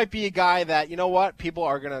 He might be a guy that, you know what, people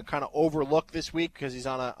are going to kind of overlook this week because he's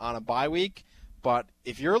on a bye week. But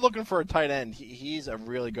if you're looking for a tight end, he's a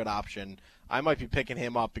really good option. I might be picking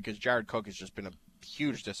him up because Jared Cook has just been a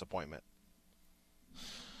huge disappointment.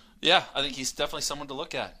 Yeah, I think he's definitely someone to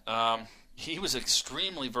look at. He was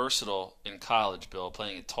extremely versatile in college, Bill,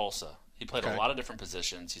 playing at Tulsa. He played a lot of different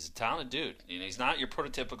positions. He's a talented dude. He's not your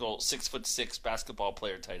prototypical 6'6" basketball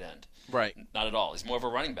player tight end. Right. Not at all. He's more of a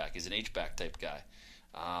running back. He's an H-back type guy.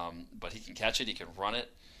 But he can catch it. He can run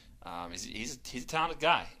it. He's a talented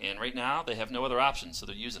guy. And right now they have no other options, so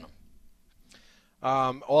they're using him.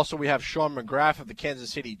 Also, we have Sean McGrath of the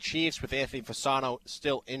Kansas City Chiefs with Anthony Fasano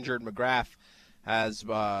still injured. McGrath has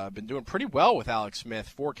been doing pretty well with Alex Smith.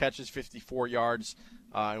 4 catches, 54 yards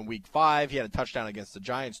in Week 5. He had a touchdown against the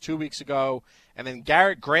Giants 2 weeks ago. And then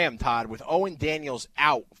Garrett Graham, Todd, with Owen Daniels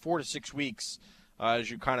out 4 to 6 weeks, as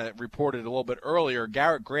you kind of reported a little bit earlier.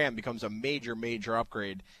 Garrett Graham becomes a major, major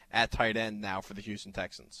upgrade at tight end now for the Houston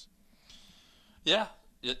Texans. Yeah.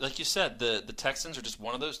 Like you said, the Texans are just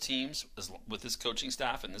one of those teams with this coaching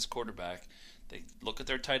staff and this quarterback. They look at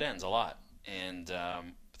their tight ends a lot. And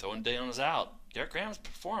with Owen Daniels out, Garrett Graham's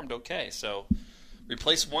performed okay. So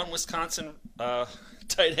replace one Wisconsin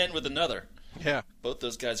tight end with another. Yeah. Both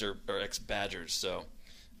those guys are ex-Badgers. So,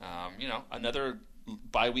 another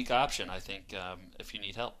bye-week option, I think, if you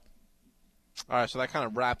need help. All right, so that kind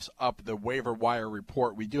of wraps up the waiver wire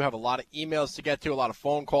report. We do have a lot of emails to get to, a lot of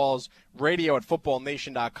phone calls.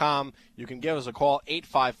 radio@footballnation.com. You can give us a call,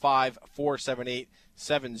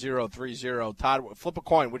 855-478-7030. Todd, flip a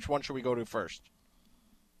coin. Which one should we go to first?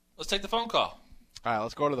 Let's take the phone call. All right,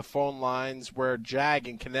 let's go to the phone lines where Jag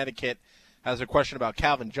in Connecticut has a question about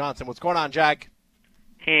Calvin Johnson. What's going on, Jag?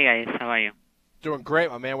 Hey, guys. How are you? Doing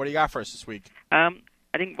great, my man. What do you got for us this week?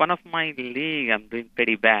 I think one of my league I'm doing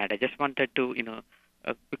pretty bad. I just wanted to,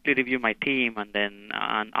 quickly review my team and then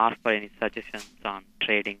ask for any suggestions on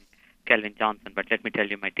trading Calvin Johnson. But let me tell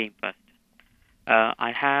you my team first.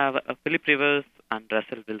 I have Philip Rivers and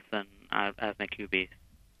Russell Wilson as my QBs.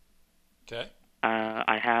 Okay.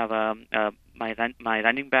 I have my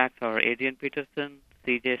running backs are Adrian Peterson,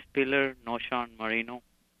 C.J. Spiller, Noshawn Marino,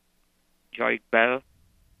 Joy Bell,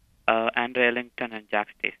 Andre Ellington, and Jack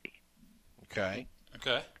Stacy. Okay.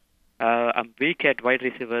 Okay. I'm weak at wide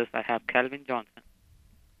receivers. I have Calvin Johnson.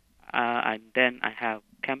 And then I have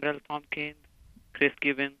Cameron Tompkins, Chris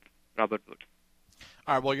Gibbons, Robert Woods.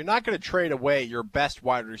 All right, well, you're not going to trade away your best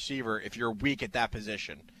wide receiver if you're weak at that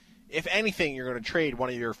position. If anything, you're going to trade one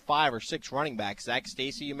of your 5 or 6 running backs. Zach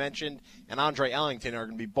Stacy, you mentioned, and Andre Ellington are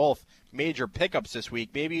going to be both major pickups this week.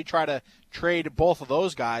 Maybe you try to trade both of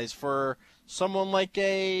those guys for someone like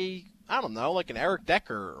an Eric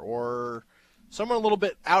Decker or someone a little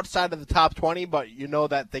bit outside of the top 20, but you know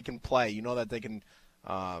that they can play. You know that they can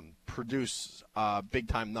produce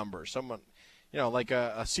big-time numbers. Someone, like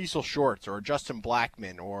a Cecil Shorts or a Justin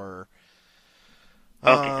Blackman or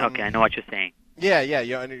Okay, I know what you're saying. Yeah,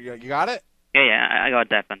 you got it? Yeah, I got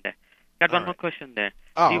that one there. Got one more question there.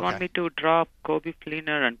 Oh, do you want me to drop Kobe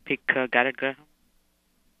Fleener and pick Garrett Graham?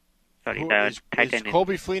 Sorry, is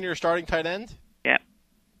Kobe Fleener your starting tight end? Yeah.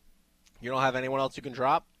 You don't have anyone else you can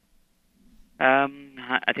drop? I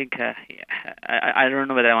think I don't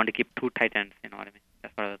know whether I want to keep 2 tight ends. You know what I mean?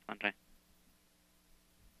 That's what I was wondering.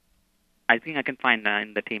 I think I can find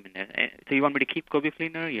in the team in there. So you want me to keep Kobe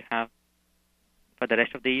Fleener? You have for the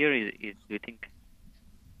rest of the year? Do you think?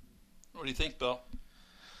 What do you think, Bill?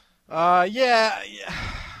 Yeah.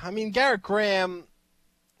 I mean, Garrett Graham.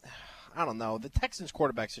 I don't know. The Texans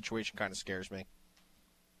quarterback situation kind of scares me.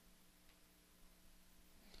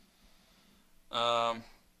 I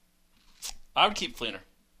would keep Fleener.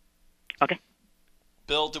 Okay.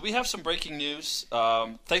 Bill, do we have some breaking news?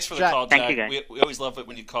 Thanks for the Jack, call, thank Jack. you, guys. We always love it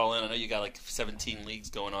when you call in. I know you got like 17 leagues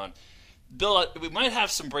going on. Bill, we might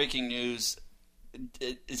have some breaking news.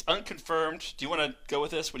 It's unconfirmed. Do you want to go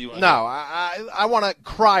with this? What do you want to do? I want to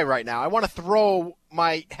cry right now. I want to throw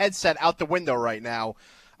my headset out the window right now.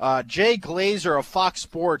 Jay Glazer of Fox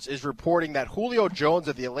Sports is reporting that Julio Jones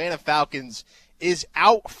of the Atlanta Falcons is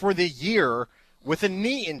out for the year with a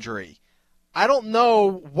knee injury. I don't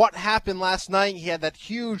know what happened last night. He had that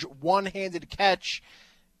huge one-handed catch.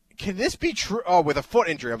 Can this be true? Oh, with a foot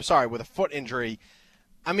injury. I'm sorry, with a foot injury.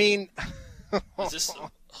 I mean,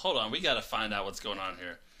 hold on, we got to find out what's going on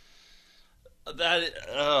here.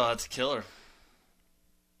 That's a killer.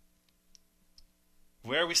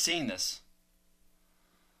 Where are we seeing this?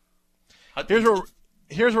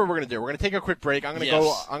 Here's what we're gonna do. We're gonna take a quick break. I'm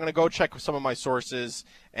gonna go check some of my sources,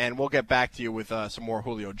 and we'll get back to you with some more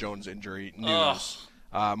Julio Jones injury news.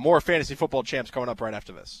 More Fantasy Football Champs coming up right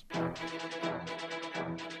after this.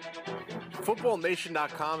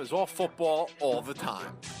 FootballNation.com is all football all the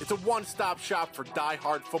time. It's a one-stop shop for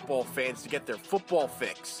die-hard football fans to get their football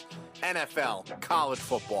fix. NFL, college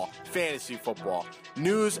football, fantasy football,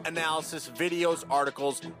 news, analysis, videos,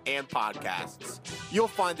 articles, and podcasts. You'll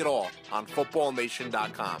find it all on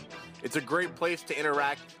FootballNation.com. It's a great place to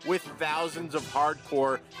interact with thousands of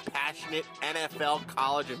hardcore, passionate NFL,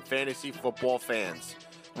 college, and fantasy football fans.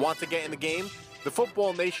 Want to get in the game? The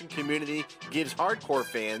Football Nation community gives hardcore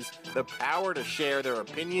fans the power to share their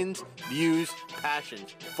opinions, views,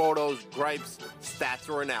 passions, photos, gripes, stats,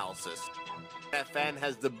 or analysis. FN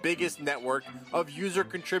has the biggest network of user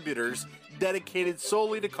contributors dedicated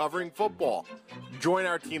solely to covering football. Join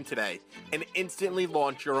our team today and instantly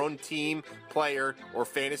launch your own team, player, or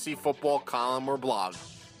fantasy football column or blog.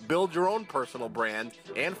 Build your own personal brand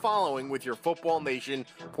and following with your Football Nation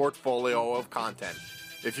portfolio of content.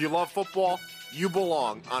 If you love football, you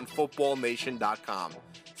belong on FootballNation.com.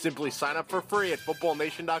 Simply sign up for free at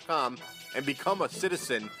FootballNation.com and become a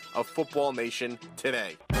citizen of Football Nation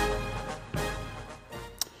today.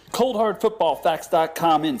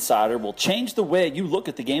 ColdHardFootballFacts.com Insider will change the way you look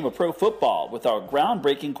at the game of pro football with our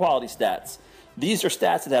groundbreaking quality stats. These are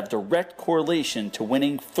stats that have direct correlation to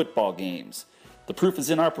winning football games. The proof is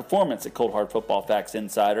in our performance at Cold Hard Football Facts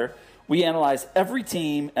Insider. We analyze every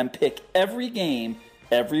team and pick every game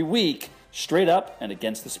every week, straight up and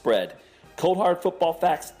against the spread. Cold Hard Football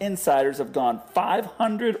Facts Insiders have gone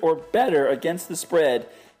 500 or better against the spread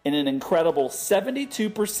in an incredible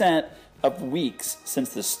 72% of weeks since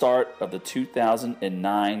the start of the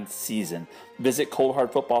 2009 season. Visit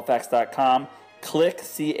coldhardfootballfacts.com, click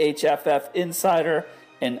CHFF Insider,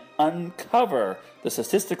 and uncover the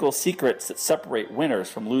statistical secrets that separate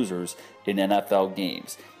winners from losers in NFL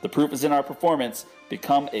games. The proof is in our performance.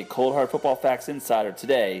 Become a Cold Hard Football Facts Insider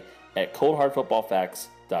today at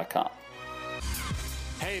coldhardfootballfacts.com.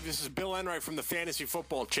 Hey, this is Bill Enright from the Fantasy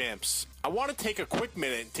Football Champs. I want to take a quick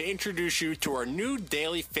minute to introduce you to our new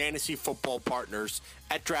daily fantasy football partners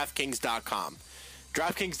at DraftKings.com.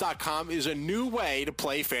 DraftKings.com is a new way to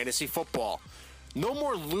play fantasy football. No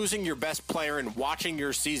more losing your best player and watching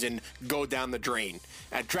your season go down the drain.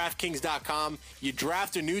 At DraftKings.com, you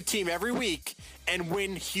draft a new team every week and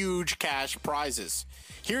win huge cash prizes.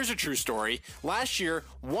 Here's a true story. Last year,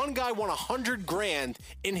 one guy won $100,000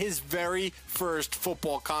 in his very first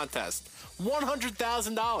football contest.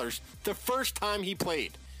 $100,000 the first time he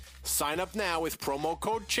played. Sign up now with promo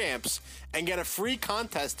code CHAMPS and get a free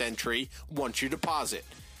contest entry once you deposit.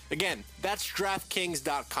 Again, that's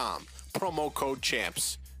DraftKings.com. Promo code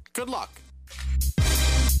CHAMPS. Good luck.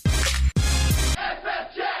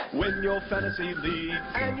 Win your fantasy league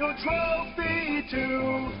and your trophy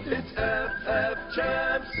too. It's FF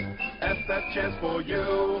Champs. FF Champs for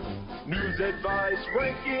you. News, advice,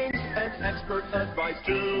 rankings, and expert advice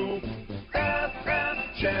too.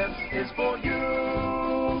 FF Champs is for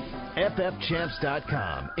you.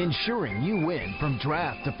 FFChamps.com, ensuring you win from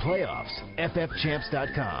draft to playoffs.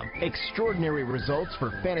 FFChamps.com, extraordinary results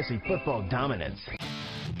for fantasy football dominance.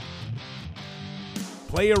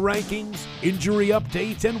 Player rankings, injury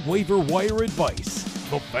updates, and waiver wire advice.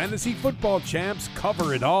 The Fantasy Football Champs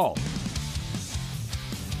cover it all.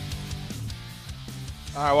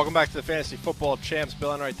 All right, welcome back to the Fantasy Football Champs.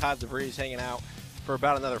 Bill Enright, Todd DeVries hanging out for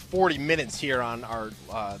about another 40 minutes here on our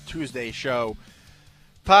Tuesday show.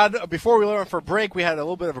 Todd, before we went for a break, we had a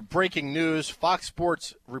little bit of a breaking news. Fox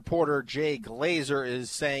Sports reporter Jay Glazer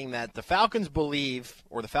is saying that the Falcons believe,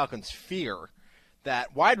 or the Falcons fear,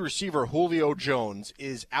 that wide receiver Julio Jones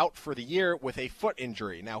is out for the year with a foot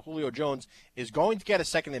injury. Now, Julio Jones is going to get a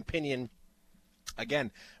second opinion.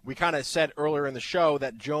 Again, we kind of said earlier in the show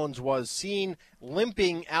that Jones was seen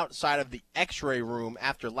limping outside of the x-ray room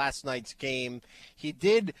after last night's game. He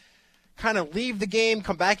did kind of leave the game,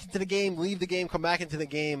 come back into the game, leave the game, come back into the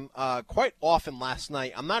game quite often last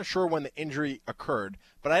night. I'm not sure when the injury occurred,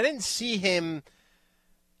 but I didn't see him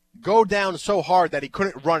go down so hard that he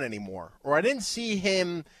couldn't run anymore. Or I didn't see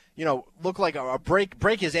him look like a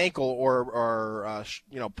break his ankle or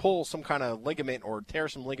pull some kind of ligament or tear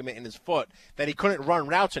some ligament in his foot that he couldn't run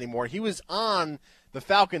routes anymore. He was on the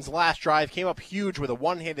Falcons' last drive, came up huge with a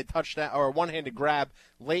one-handed touchdown or a one-handed grab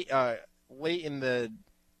late in the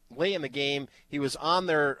game. He was on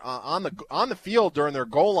the field during their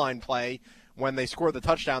goal line play when they scored the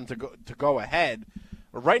touchdown to go ahead.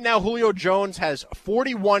 Right now, Julio Jones has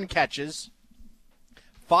 41 catches,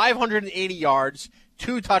 580 yards,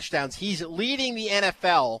 2 touchdowns. He's leading the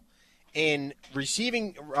NFL in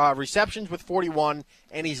receiving receptions with 41,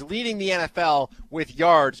 and he's leading the NFL with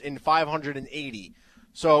yards in 580.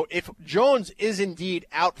 So if Jones is indeed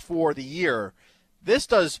out for the year, this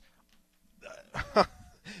has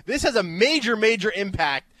a major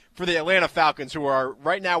impact for the Atlanta Falcons, who are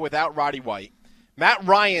right now without Roddy White. Matt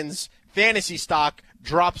Ryan's fantasy stock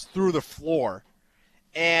drops through the floor.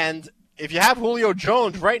 And if you have Julio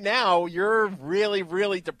Jones right now, you're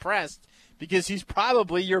really depressed because he's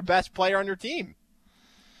probably your best player on your team.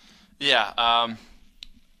 Yeah,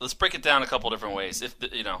 let's break it down a couple different ways. If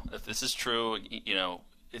this is true,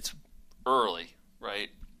 it's early, right?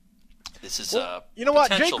 This is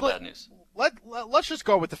potential bad news. Let's just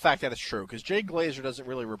go with the fact that it's true, because Jay Glazer doesn't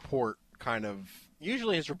really report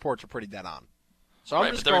usually his reports are pretty dead on. So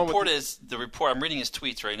I'm just but going the report. I'm reading his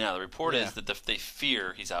tweets right now. The report is that they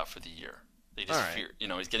fear he's out for the year. They just fear.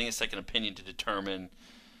 He's getting a second opinion to determine.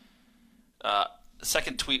 The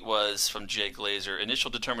second tweet was from Jay Glazer.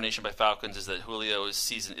 Initial determination by Falcons is that Julio's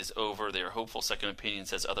season is over. They are hopeful. Second opinion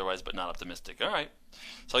says otherwise, but not optimistic. All right.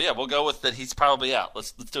 So yeah, we'll go with that. He's probably out.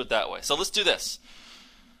 Let's do it that way. So let's do this.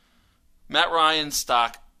 Matt Ryan's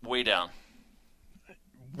stock way down.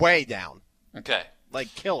 Way down. Okay.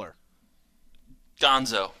 Like killer.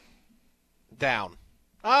 Gonzo. Down.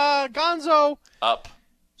 Gonzo. Up.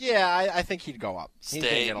 Yeah, I think he'd go up. He's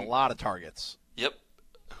going to get a lot of targets. Yep.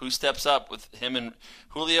 Who steps up with him and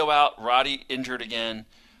Julio out, Roddy injured again?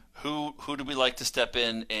 Who do we like to step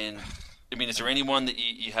in? And is there anyone that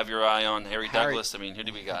you have your eye on? Harry Douglas? Who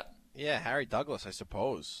do we got? Yeah, Harry Douglas, I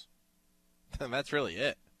suppose. That's really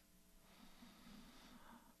it.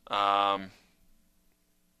 Man.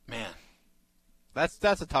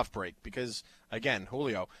 That's a tough break because, again,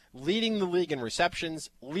 Julio leading the league in receptions,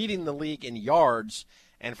 leading the league in yards,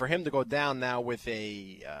 and for him to go down now with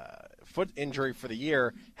a foot injury for the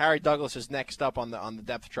year, Harry Douglas is next up on the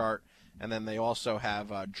depth chart, and then they also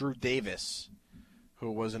have Drew Davis,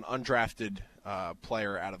 who was an undrafted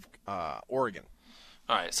player out of Oregon.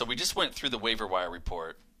 All right, so we just went through the waiver wire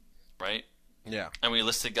report, right? Yeah. And we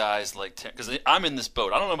listed guys because I'm in this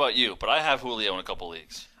boat. I don't know about you, but I have Julio in a couple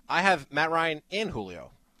leagues. I have Matt Ryan and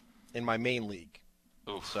Julio in my main league.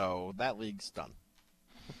 Oof. So that league's done.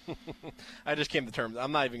 I just came to terms.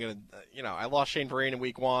 I'm not even going to, I lost Shane Vereen in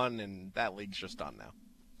week 1, and that league's just done now.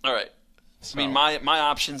 All right. So. My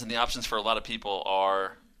options and the options for a lot of people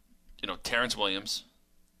are, Terrence Williams.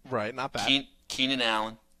 Right, not bad. Keenan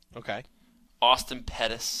Allen. Okay. Austin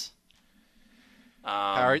Pettis.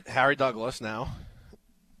 Harry Douglas now.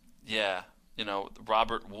 Yeah.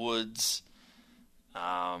 Robert Woods.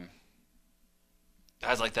 Guys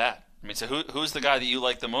like that. So who's the guy that you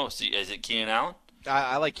like the most? Is it Keenan Allen?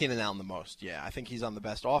 I like Keenan Allen the most, yeah. I think he's on the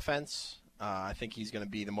best offense. I think he's going to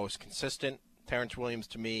be the most consistent. Terrence Williams,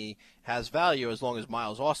 to me, has value as long as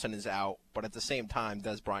Miles Austin is out, but at the same time,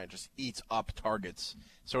 Des Bryant just eats up targets.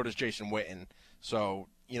 So does Jason Witten. So,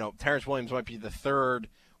 Terrence Williams might be the third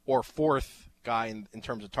or fourth guy in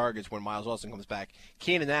terms of targets when Miles Austin comes back.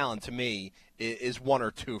 Keenan Allen, to me, is 1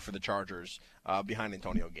 or 2 for the Chargers behind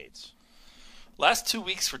Antonio Gates. Last 2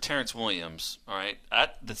 weeks for Terrence Williams, all right,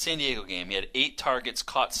 at the San Diego game, he had 8 targets,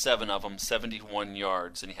 caught 7 of them, 71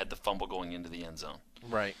 yards, and he had the fumble going into the end zone.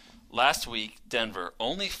 Right. Last week, Denver,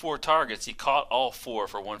 only 4 targets. He caught all 4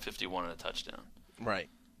 for 151 and a touchdown. Right.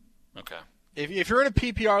 Okay. If you're in a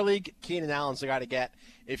PPR league, Keenan Allen's the guy to get.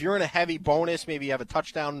 If you're in a heavy bonus, maybe you have a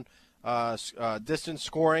touchdown distance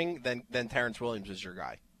scoring, then Terrence Williams is your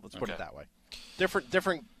guy. Let's put it that way.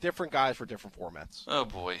 Different guys for different formats. Oh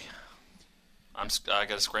boy, I got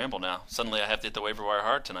to scramble now. Suddenly, I have to hit the waiver wire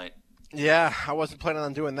hard tonight. Yeah, I wasn't planning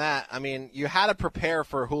on doing that. You had to prepare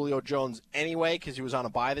for Julio Jones anyway because he was on a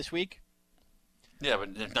bye this week. Yeah,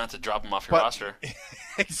 but not to drop him off your roster.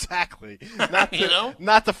 Exactly.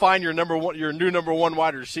 Not to find your new number one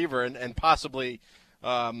wide receiver and possibly,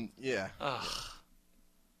 yeah. Ugh.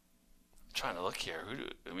 I'm trying to look here.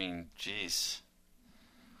 Jeez.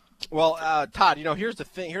 Well, Todd, here's the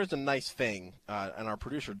thing. Here's the nice thing, and our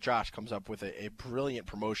producer Josh comes up with a brilliant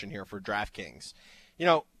promotion here for DraftKings.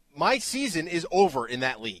 My season is over in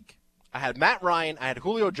that league. I had Matt Ryan, I had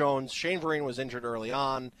Julio Jones, Shane Vereen was injured early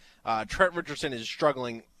on, Trent Richardson is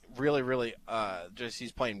struggling really, really, just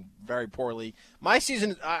he's playing very poorly. My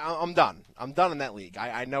season, I'm done. I'm done in that league.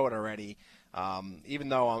 I know it already. Even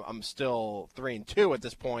though I'm still 3-2 at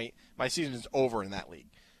this point, my season is over in that league.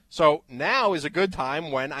 So now is a good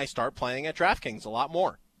time when I start playing at DraftKings a lot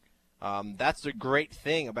more. That's the great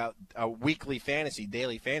thing about a weekly fantasy,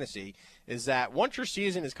 daily fantasy, is that once your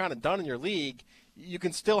season is kind of done in your league, you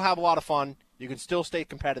can still have a lot of fun, you can still stay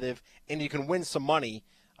competitive, and you can win some money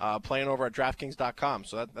playing over at DraftKings.com.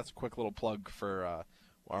 So that's a quick little plug for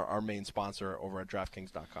our main sponsor over at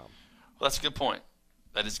DraftKings.com. Well, that's a good point.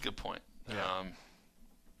 That is a good point. Yeah.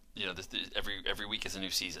 Every week is a new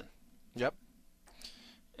season. Yep.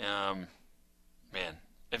 Man,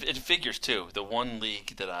 it figures too. The one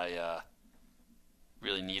league that I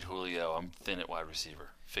really need Julio, I'm thin at wide receiver.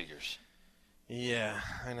 Figures. Yeah,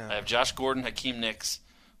 I know. I have Josh Gordon, Hakeem Nicks,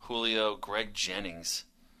 Julio, Greg Jennings.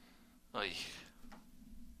 Oy.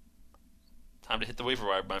 Time to hit the waiver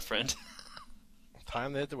wire, my friend.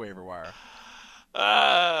 Time to hit the waiver wire.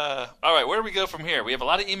 All right, where do we go from here? We have a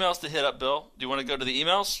lot of emails to hit up, Bill. Do you want to go to the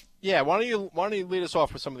emails? Yeah, why don't you lead us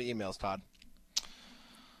off with some of the emails, Todd?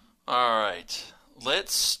 All right.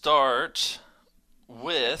 Let's start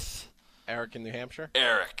with Eric in New Hampshire.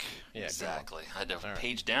 Eric. Yeah, exactly. I had to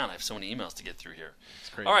page down. I have so many emails to get through here. It's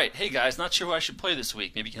crazy. All right. Hey, guys, not sure who I should play this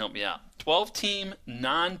week. Maybe you can help me out. 12-team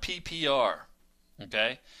non-PPR.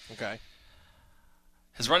 Okay? Okay.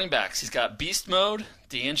 His running backs, he's got Beast Mode,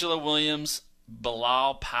 D'Angelo Williams,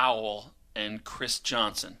 Bilal Powell, and Chris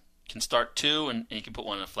Johnson. Can start 2, and he can put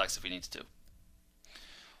 1 in a flex if he needs to.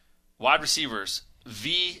 Wide receivers,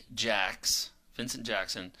 Vincent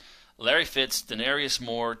Jackson, Larry Fitz, Denarius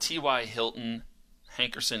Moore, T.Y. Hilton,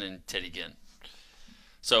 Hankerson, and Teddy Ginn.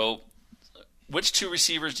 So, which 2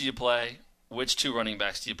 receivers do you play? Which 2 running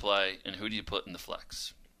backs do you play? And who do you put in the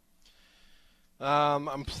flex?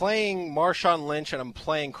 I'm playing Marshawn Lynch, and I'm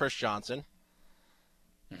playing Chris Johnson.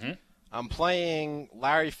 Mm-hmm. I'm playing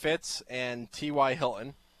Larry Fitz and T.Y.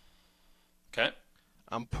 Hilton. Okay.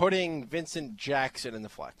 I'm putting Vincent Jackson in the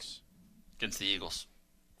flex. Against the Eagles?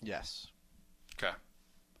 Yes. Okay.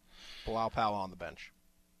 Bilal Powell on the bench.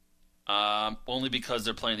 Only because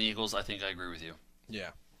they're playing the Eagles, I think I agree with you. Yeah.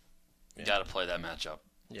 You got to play that matchup.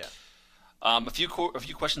 Yeah. A few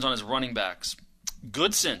questions on his running backs.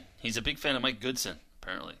 Goodson. He's a big fan of Mike Goodson,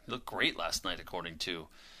 apparently. He looked great last night, according to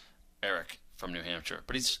Eric from New Hampshire.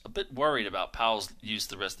 But he's a bit worried about Powell's use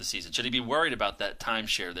the rest of the season. Should he be worried about that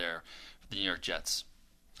timeshare there for the New York Jets?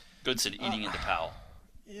 Goodson eating into Powell.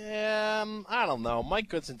 Yeah, I don't know. Mike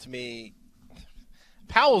Goodson, to me,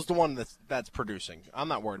 Powell's the one that's producing. I'm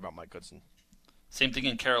not worried about Mike Goodson. Same thing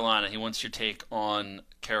in Carolina. He wants your take on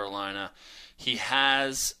Carolina. He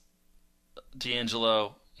has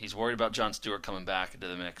D'Angelo. He's worried about John Stewart coming back into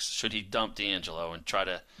the mix. Should he dump D'Angelo and try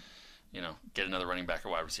to, get another running back or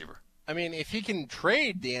wide receiver? I mean, if he can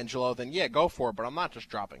trade D'Angelo, then yeah, go for it, but I'm not just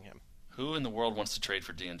dropping him. Who in the world wants to trade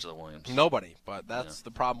for D'Angelo Williams? Nobody, but that's the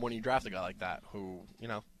problem when you draft a guy like that who,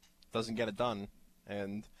 doesn't get it done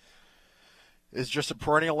and is just a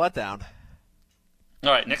perennial letdown. All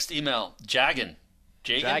right, next email. Jagan.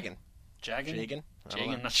 Jagan.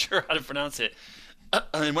 I'm not sure how to pronounce it.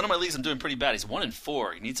 In one of my leagues, I'm doing pretty bad. He's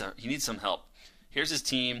 1-4. He needs some help. Here's his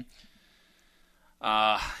team.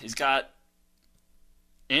 He's got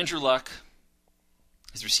Andrew Luck.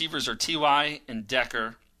 His receivers are T.Y. and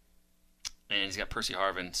Decker. And he's got Percy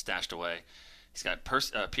Harvin stashed away. He's got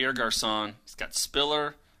Pierre Garçon. He's got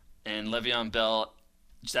Spiller and Le'Veon Bell,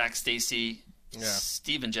 Zach Stacy,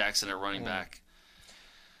 Steven Jackson at running back.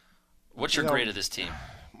 What's your grade of this team?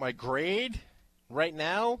 My grade right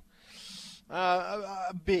now?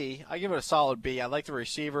 B. I give it a solid B. I like the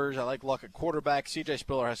receivers. I like Luck at quarterback. C.J.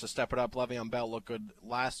 Spiller has to step it up. Le'Veon Bell looked good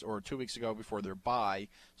last or 2 weeks ago before their bye,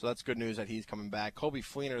 so that's good news that he's coming back. Kobe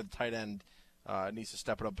Fleener, the tight end, needs to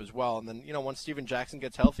step it up as well. And then, once Steven Jackson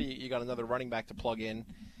gets healthy, you got another running back to plug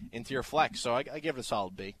into your flex. So I give it a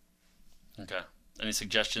solid B. Okay. Any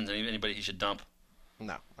suggestions? Anybody he should dump?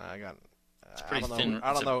 No, I got. It's pretty thin.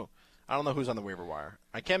 I don't know who's on the waiver wire.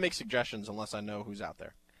 I can't make suggestions unless I know who's out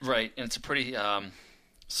there. Right, and it's a pretty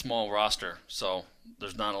small roster, so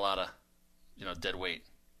there's not a lot of dead weight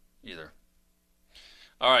either.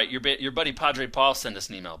 All right, your buddy Padre Paul sent us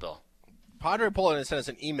an email, Bill. Padre Paul didn't send us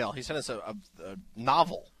an email. He sent us a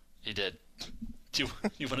novel. He did. Do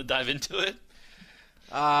you want to dive into it?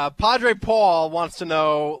 Padre Paul wants to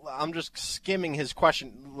know. I'm just skimming his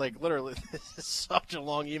question. Like literally, this is such a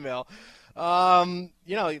long email.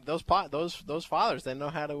 Those fathers, they know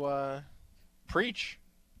how to preach.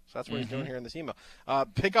 So that's what he's doing here in this email.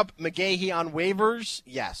 Pick up McGahee on waivers.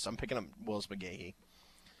 Yes, I'm picking up Willis McGahee.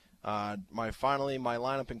 My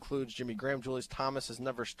lineup includes Jimmy Graham. Julius Thomas has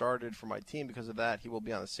never started for my team because of that. He will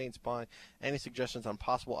be on the Saints bye. Any suggestions on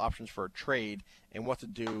possible options for a trade and what to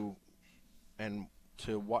do and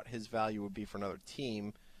to what his value would be for another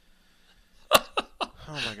team?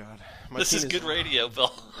 Oh, my God. This is good radio,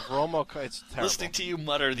 Bill. Romo, it's terrible. Listening to you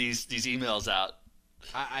mutter these emails out.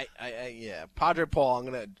 Yeah. Padre Paul,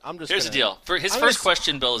 Here's the deal. For his first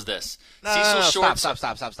question, Bill, is this. Cecil Shorts.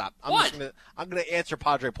 Stop. I'm going to answer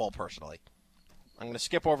Padre Paul personally. I'm going to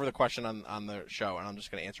skip over the question on the show, and I'm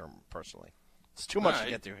just going to answer him personally. It's too much to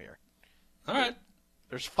get through here. All right.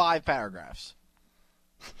 There's 5 paragraphs.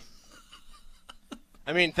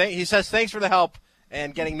 I mean, he says, thanks for the help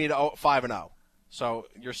and getting me to 5-0. So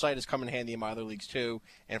your site has come in handy in my other leagues, too,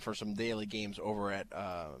 and for some daily games over at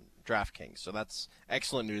DraftKings. So that's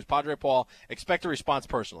excellent news. Padre Paul, expect a response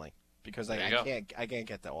personally because I can't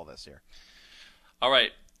get to all this here. All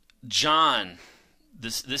right. John,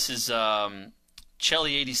 this is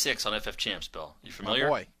Chelly86 on FF Champs, Bill. You familiar? Oh,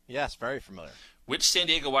 boy. Yes, very familiar. Which San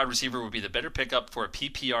Diego wide receiver would be the better pickup for a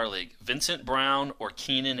PPR league, Vincent Brown or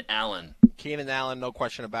Keenan Allen? Keenan Allen, no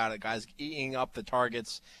question about it. Guys eating up the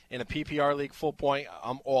targets in a PPR league, full point.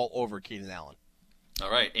 I'm all over Keenan Allen.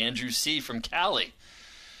 All right, Andrew C. from Cali.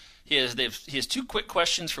 He has 2 quick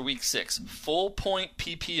questions for Week 6. Full point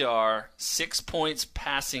PPR, 6 points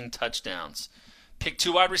passing touchdowns. Pick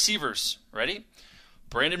 2 wide receivers. Ready?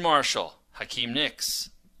 Brandon Marshall, Hakeem Nicks,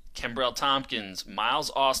 Kembrell Tompkins,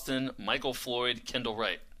 Miles Austin, Michael Floyd, Kendall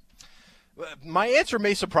Wright. My answer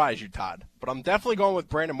may surprise you, Todd, but I'm definitely going with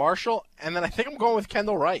Brandon Marshall, and then I think I'm going with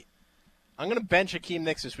Kendall Wright. I'm going to bench Hakeem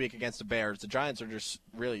Nicks this week against the Bears. The Giants are just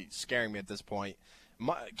really scaring me at this point.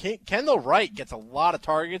 Kendall Wright gets a lot of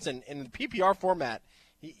targets, and in the PPR format,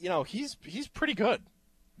 he's pretty good.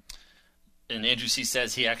 And Andrew C.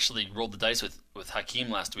 says he actually rolled the dice with Hakeem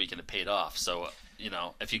last week, and it paid off. So,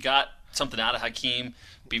 if you got something out of Hakeem,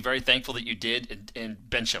 be very thankful that you did, and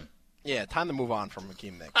bench him. Yeah, time to move on from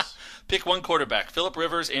Hakeem Nicks. Pick 1 quarterback. Phillip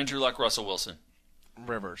Rivers, Andrew Luck, Russell Wilson.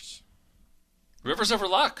 Rivers over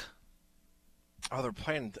Luck. Oh, they're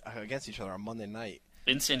playing against each other on Monday night.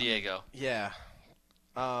 In San Diego. Yeah.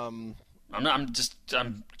 I'm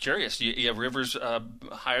curious. You have Rivers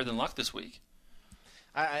higher than Luck this week.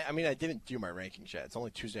 I mean, I didn't do my rankings yet. It's only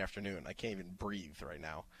Tuesday afternoon. I can't even breathe right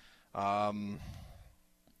now. I'm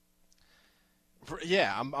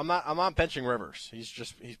not benching Rivers.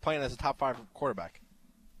 He's playing as a top 5 quarterback.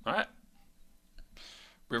 All right.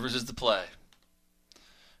 Rivers is the play.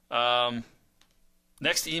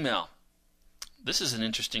 Next email. This is an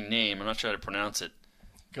interesting name. I'm not sure how to pronounce it.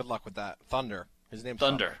 Good luck with that. Thunder. His name's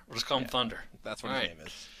Thunder. We'll just call him Thunder. That's what his name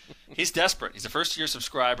is. He's desperate. He's a first-year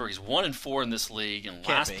subscriber. He's 1-4 in this league and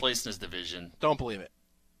last place in his division. Don't believe it.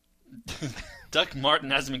 Doug Martin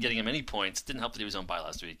hasn't been getting him any points. Didn't help that he was on bye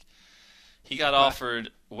last week. He got offered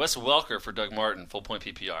Wes Welker for Doug Martin, full point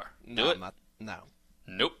PPR. Do it? No.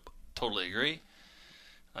 Nope. Totally agree.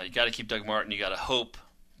 You got to keep Doug Martin. You got to hope.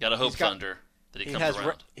 Thunder that he comes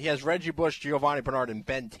around. He has Reggie Bush, Giovanni Bernard, and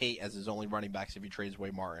Ben Tate as his only running backs if he trades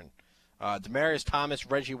away Martin. Demaryius Thomas,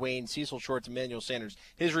 Reggie Wayne, Cecil Shorts, Emmanuel Sanders.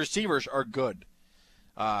 His receivers are good.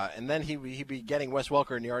 And then he'd be getting Wes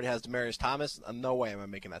Welker, and he already has Demaryius Thomas. No way am I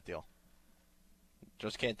making that deal.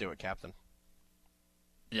 Just can't do it, Captain.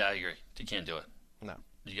 Yeah, I agree. You can't do it. No.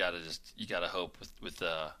 You gotta hope with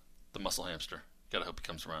the muscle hamster. You gotta hope he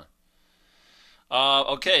comes around.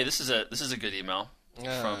 Okay, this is a good email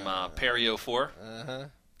from Perry04.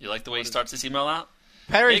 You like the way he starts this email out?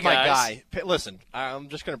 Perry's my guy. Listen, I'm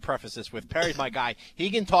just going to preface this with Perry's my guy. He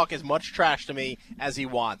can talk as much trash to me as he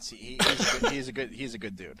wants. He's a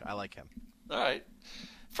good dude. I like him. All right.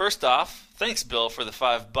 First off, thanks, Bill, for the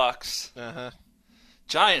 $5.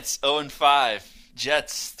 Giants 0-5.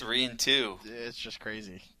 Jets 3-2. It's just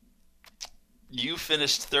crazy. You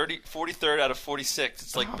finished 43rd out of 46.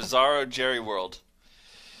 It's like Bizarro Jerry World.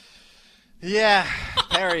 Yeah,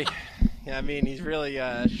 Perry. Yeah, I mean, he's really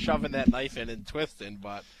shoving that knife in and twisting,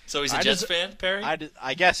 but... So he's a Jets fan, Perry?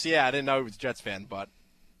 I guess, yeah. I didn't know he was a Jets fan, but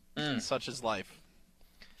such is life.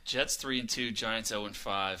 Jets 3-2, Giants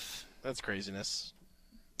 0-5. That's craziness.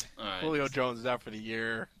 All right. Julio Jones is out for the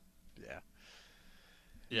year. Yeah.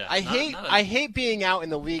 Yeah. I hate being out in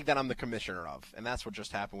the league that I'm the commissioner of, and that's what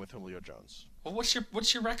just happened with Julio Jones. Well, what's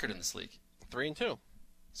your record in this league? 3-2.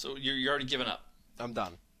 So you're already giving up. I'm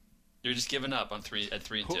done. You're just giving up on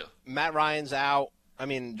 3-2. Matt Ryan's out. I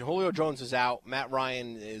mean, Julio Jones is out. Matt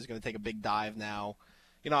Ryan is going to take a big dive now.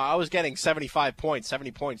 You know, I was getting 75 points, 70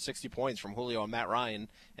 points, 60 points from Julio and Matt Ryan,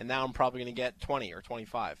 and now I'm probably going to get 20 or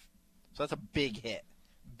 25. So that's a big hit.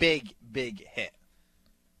 Big hit.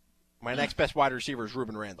 My next best wide receiver is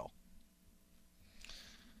Ruben Randall.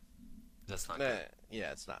 That's not good.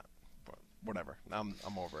 Yeah, it's not. But whatever. I'm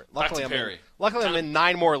over it. Back to Perry. I'm in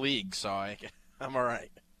 9 more leagues, so I'm all right.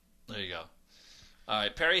 There you go. All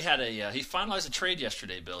right, Perry had he finalized a trade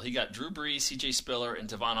yesterday, Bill. He got Drew Brees, C.J. Spiller, and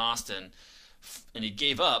Devon Austin, and he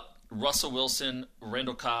gave up Russell Wilson,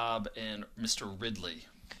 Randall Cobb, and Mr. Ridley.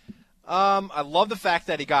 I love the fact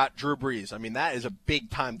that he got Drew Brees. I mean, that is a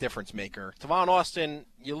big-time difference maker. Devon Austin,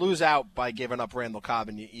 you lose out by giving up Randall Cobb,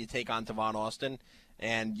 and you take on Devon Austin,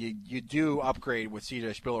 and you do upgrade with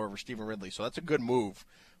C.J. Spiller over Stephen Ridley. So that's a good move.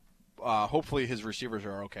 Hopefully his receivers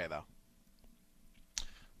are okay, though.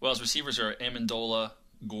 Well, his receivers are Amendola,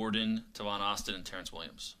 Gordon, Devon Austin, and Terrence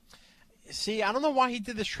Williams. See, I don't know why he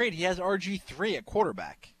did this trade. He has RG3 at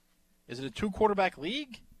quarterback. Is it a 2-quarterback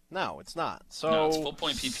league? No, it's not. So no, it's full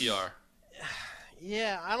point PPR.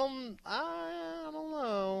 Yeah, I don't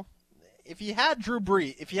know. If he had Drew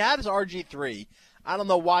Brees, if he had his RG3, I don't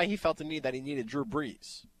know why he felt the need that he needed Drew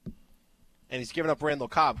Brees. And he's given up Randall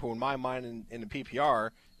Cobb, who in my mind in the PPR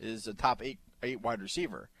is a top 8 wide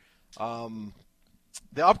receiver.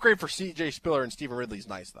 The upgrade for C.J. Spiller and Stephen Ridley is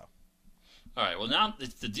nice, though. All right, well, now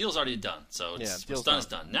the deal's already done, so what's done is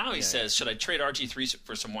done. Now he says, should I trade RG3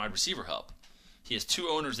 for some wide receiver help? He has 2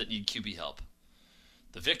 owners that need QB help.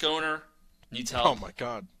 The Vic owner needs help. Oh, my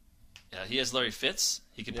God. Yeah, he has Larry Fitz.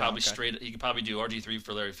 He could probably he could probably do RG3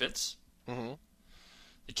 for Larry Fitz. Mm-hmm.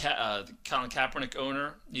 The Colin Kaepernick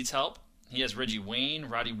owner needs help. He has Reggie Wayne,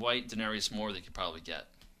 Roddy White, Denarius Moore they could probably get.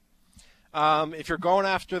 If you're going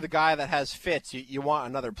after the guy that has Fitz, you want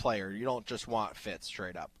another player. You don't just want Fitz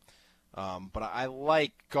straight up. But I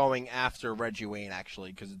like going after Reggie Wayne,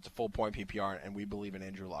 actually, because it's a full-point PPR, and we believe in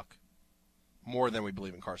Andrew Luck more than we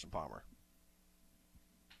believe in Carson Palmer.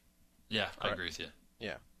 Yeah, I agree with you.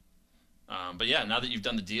 Yeah. But, yeah, now that you've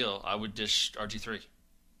done the deal, I would dish RG3.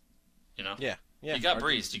 You know? Yeah. You got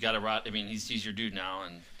Brees. You got to – I mean, he's your dude now,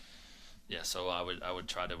 and – yeah, so I would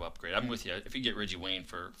try to upgrade. I'm with you. If you get Reggie Wayne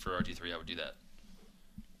for RG3, I would do that.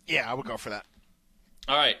 Yeah, I would go for that.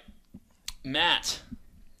 All right. Matt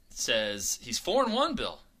says he's 4-1,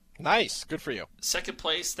 Bill. Nice. Good for you. Second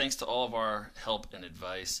place, thanks to all of our help and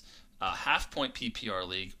advice. Half-point PPR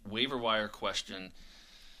league, waiver wire question.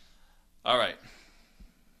 All right.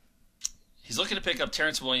 He's looking to pick up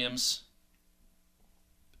Terrence Williams.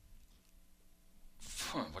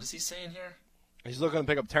 What is he saying here? He's looking to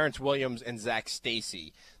pick up Terrence Williams and Zach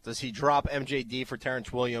Stacy. Does he drop MJD for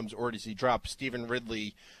Terrence Williams, or does he drop Stephen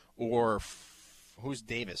Ridley, or who's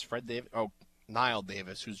Davis? Fred Davis? Oh, Niall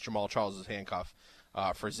Davis, who's Jamal Charles' handcuff,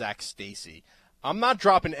 for Zach Stacy. I'm not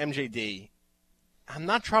dropping MJD. I'm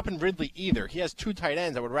not dropping Ridley either. He has 2 tight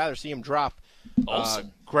ends. I would rather see him drop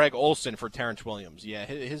Greg Olsen for Terrence Williams. Yeah,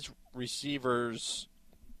 his receivers.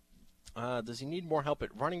 Does he need more help at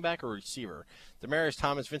running back or receiver? Demaryius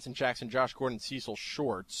Thomas, Vincent Jackson, Josh Gordon, Cecil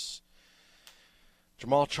Shorts,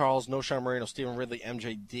 Jamal Charles, Knowshon Moreno, Stephen Ridley,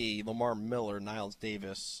 MJD, Lamar Miller, Niles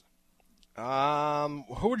Davis.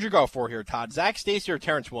 Who would you go for here, Todd? Zach Stacy or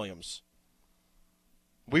Terrence Williams?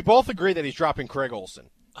 We both agree that he's dropping Craig Olsen.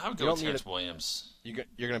 I would go with Terrence Williams. You're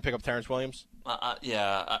going to pick up Terrence Williams?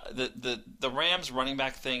 Yeah. The Rams running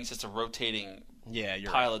back thing is just a rotating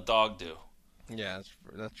pile right. of dog do. Yeah,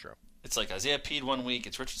 that's true. It's like Isaiah Peed one week,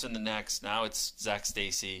 it's Richardson the next, now it's Zach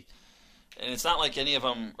Stacy. And it's not like any of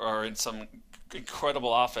them are in some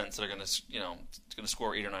incredible offense that are going to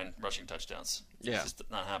score 8 or 9 rushing touchdowns. Yeah. It's just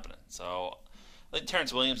not happening. So I think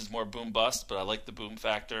Terrence Williams is more boom bust, but I like the boom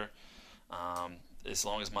factor. As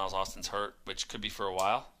long as Miles Austin's hurt, which could be for a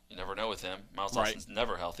while. You never know with him. Miles Austin's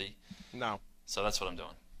never healthy. No. So that's what I'm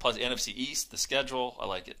doing. Plus the NFC East, the schedule, I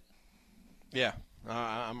like it. Yeah,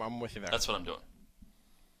 I'm with you there. That's what I'm doing.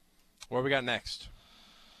 What we got next?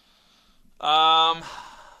 Toasty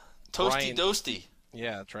Dosty.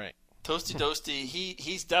 Yeah, that's right. Toasty Dosty.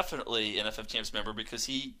 He's definitely an FF Champs member because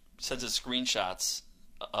he sends us screenshots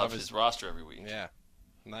of his roster every week. Yeah,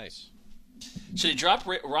 nice. Should he drop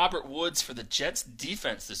Robert Woods for the Jets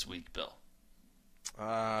defense this week, Bill?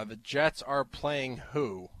 The Jets are playing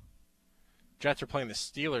who? Jets are playing the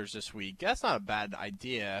Steelers this week. That's not a bad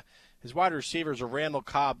idea. His wide receivers are Randall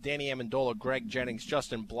Cobb, Danny Amendola, Greg Jennings,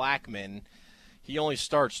 Justin Blackmon. He only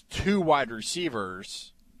starts 2 wide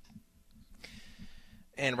receivers.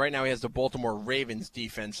 And right now he has the Baltimore Ravens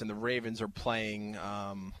defense, and the Ravens are playing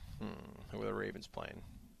who are the Ravens playing?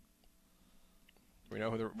 We know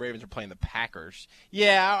who the Ravens are playing, the Packers.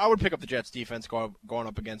 Yeah, I would pick up the Jets defense going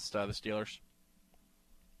up against the Steelers.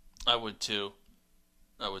 I would too.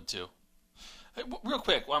 Hey, real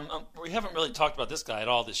quick, we haven't really talked about this guy at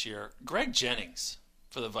all this year. Greg Jennings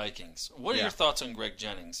for the Vikings. What are your thoughts on Greg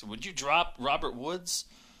Jennings? Would you drop Robert Woods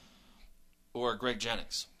or Greg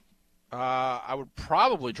Jennings? I would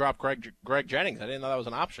probably drop Greg Jennings. I didn't know that was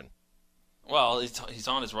an option. Well, he's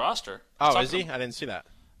on his roster. Oh, is he? I didn't see that.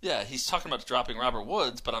 Yeah, he's talking about dropping Robert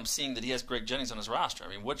Woods, but I'm seeing that he has Greg Jennings on his roster. I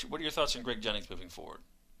mean, what are your thoughts on Greg Jennings moving forward?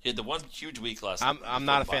 He had the one huge week last week. I'm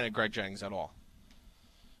not a fan of Greg Jennings at all.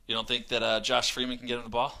 You don't think that Josh Freeman can get him the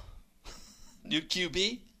ball? New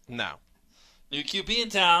QB? No. New QB in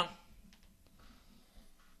town?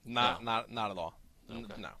 Not at all.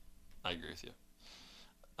 Okay. No. I agree with you.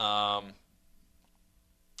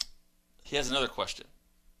 He has another question.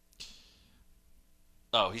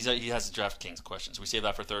 Oh, he has a DraftKings question. So we save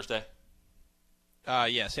that for Thursday?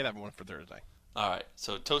 Yeah, save that one for Thursday. All right.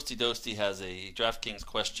 So Toasty Dosty has a DraftKings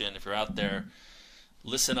question. If you're out there,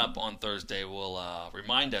 listen up on Thursday. We'll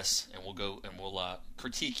remind us, and we'll go and we'll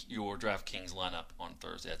critique your DraftKings lineup on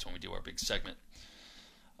Thursday. That's when we do our big segment.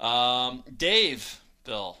 Dave,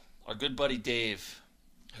 Bill, our good buddy Dave,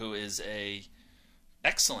 who is a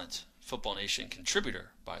excellent Football Nation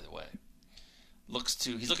contributor, by the way,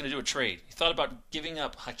 he's looking to do a trade. He thought about giving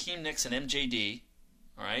up Hakeem Nicks and MJD.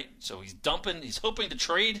 All right, so he's hoping to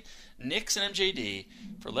trade Nicks and MJD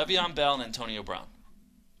for Le'Veon Bell and Antonio Brown.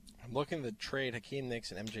 I'm looking to trade Hakeem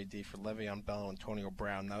Nicks and MJD for Le'Veon Bell and Antonio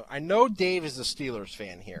Brown. Now, I know Dave is a Steelers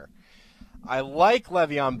fan here. I like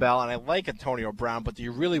Le'Veon Bell and I like Antonio Brown, but do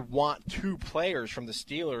you really want two players from the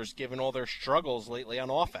Steelers given all their struggles lately on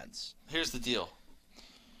offense? Here's the deal.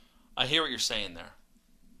 I hear what you're saying there.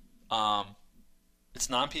 It's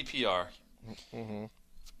non-PPR. Mm-hmm.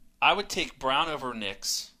 I would take Brown over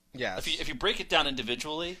Nicks. Yes. If you break it down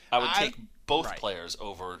individually, I would take both right. players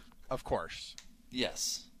over. Of course.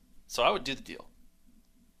 Yes. So I would do the deal.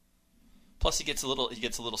 Plus, he gets a little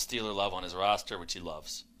Steeler love on his roster, which he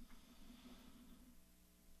loves.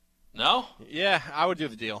 No? Yeah, I would do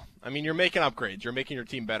the deal. I mean, you're making upgrades. You're making your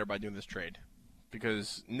team better by doing this trade.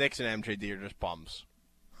 Because Nicks and MJD are just bums.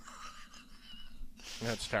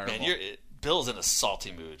 That's terrible. Man, Bill's in a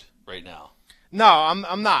salty mood right now. No,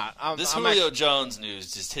 I'm not. This Julio Jones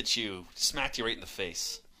news just hit you, smacked you right in the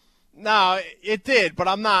face. No, it did, but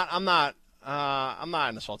I'm not in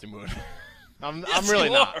a salty mood. I'm really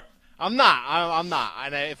not. I'm not.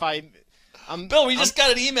 And Bill, we just got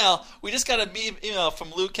an email. We just got an email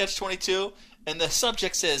from Luke Catch22, and the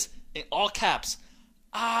subject says in all caps,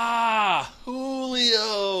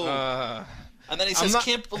 Julio. And then he says,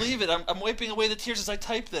 can't believe it. I'm wiping away the tears as I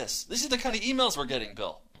type this. This is the kind of emails we're getting,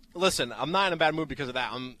 Bill. Listen, I'm not in a bad mood because of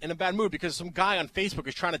that. I'm in a bad mood because some guy on Facebook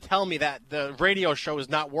is trying to tell me that the radio show is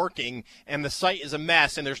not working and the site is a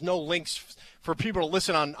mess and there's no links for people to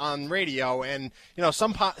listen on radio. And,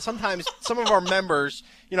 sometimes some of our members,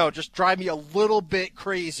 just drive me a little bit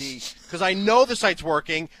crazy because I know the site's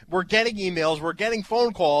working. We're getting emails. We're getting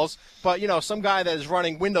phone calls. But, some guy that is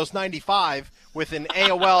running Windows 95 with an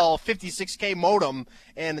AOL 56K modem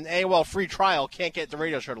and an AOL free trial can't get the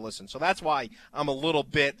radio show to listen. So that's why I'm a little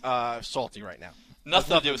bit salty right now.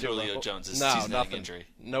 Nothing to do with Julio Jones' season-ending injury.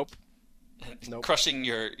 Nope. Crushing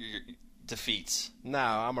your defeats. No,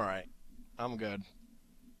 I'm all right. I'm good.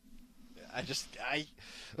 I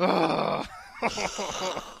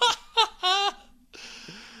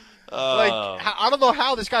don't know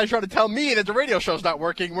how this guy's trying to tell me that the radio show's not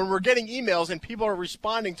working when we're getting emails and people are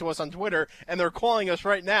responding to us on Twitter and they're calling us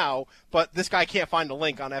right now, but this guy can't find a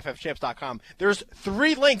link on ffchamps.com. There's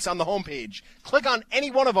 3 links on the homepage. Click on any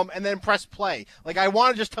one of them and then press play. I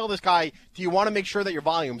want to just tell this guy, do you want to make sure that your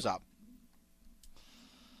volume's up?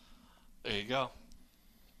 There you go.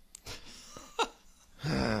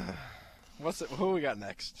 Who we got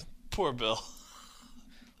next? Poor Bill.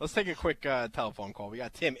 Let's take a quick telephone call. We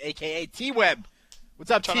got Tim, a.k.a. T-Web. What's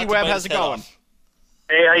up, T-Web? How's it going?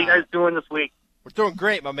 Hey, how you guys doing this week? We're doing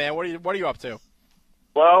great, my man. What are you up to?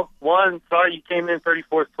 Well, sorry you came in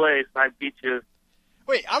 34th place, and I beat you.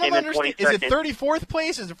 Wait, I don't understand. Is it 34th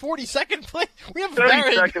place? Is it 42nd place? We have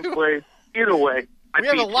 32nd place. Either way, we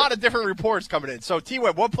have a lot of different reports coming in. So,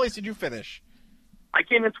 T-Web, what place did you finish? I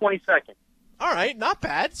came in 22nd. All right, not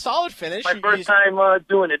bad. Solid finish. My first time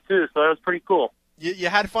doing it, too, so that was pretty cool. You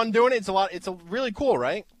had fun doing it? It's really cool,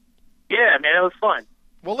 right? Yeah, man, it was fun.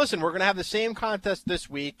 Well, listen, we're going to have the same contest this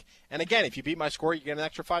week. And again, if you beat my score, you get an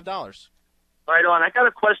extra $5. Right on. I got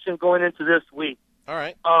a question going into this week. All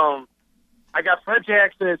right. I got Fred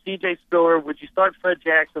Jackson and C.J. Spiller. Would you start Fred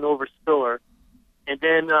Jackson over Spiller? And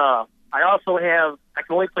then I can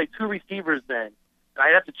only play 2 receivers then. I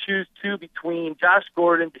have to choose 2 between Josh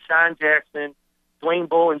Gordon, Deshaun Jackson, Dwayne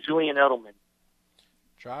Bowe, and Julian Edelman.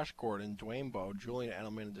 Josh Gordon, Dwayne Bowe, Julian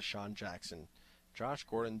Edelman, and Deshaun Jackson. Josh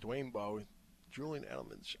Gordon, Dwayne Bowe, Julian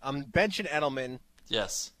Edelman. I'm benching Edelman.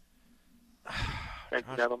 Yes.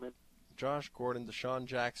 Benching Edelman. Josh Gordon, Deshaun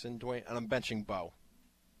Jackson, Dwayne, and I'm benching Bowe.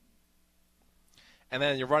 And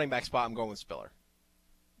then your running back spot, I'm going with Spiller.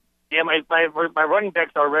 Yeah, my running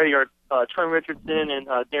backs already are Trent Richardson and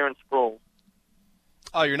Darren Sproles.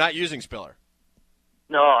 Oh, you're not using Spiller?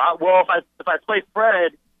 No, if I play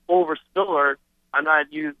Fred over Spiller, I'm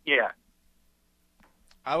not using. Yeah.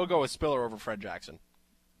 I would go with Spiller over Fred Jackson.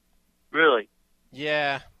 Really?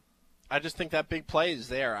 Yeah. I just think that big play is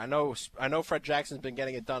there. I know Fred Jackson's been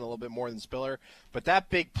getting it done a little bit more than Spiller, but that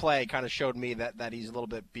big play kind of showed me that he's a little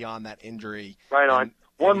bit beyond that injury. Right on.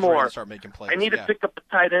 One more. Ready to start making plays. I need to pick up a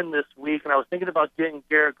tight end this week, and I was thinking about getting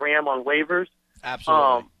Garrett Graham on waivers.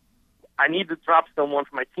 Absolutely. I need to drop someone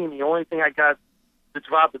for my team. The only thing I got to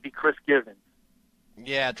drop would be Chris Givens.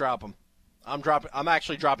 Yeah, drop him. I'm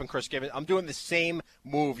actually dropping Chris Givens. I'm doing the same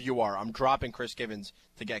move you are. I'm dropping Chris Givens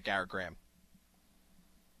to get Garrett Graham.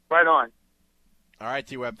 Right on. All right,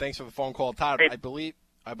 T-Web. Thanks for the phone call, Todd. Hey. I believe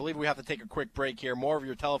we have to take a quick break here. More of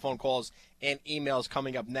your telephone calls and emails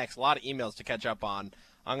coming up next. A lot of emails to catch up on.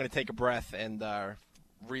 I'm going to take a breath and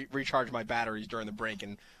recharge my batteries during the break,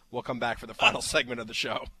 and we'll come back for the final segment of the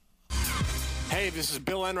show. Hey, this is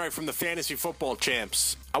Bill Enright from the Fantasy Football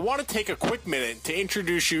Champs. I want to take a quick minute to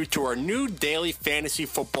introduce you to our new daily fantasy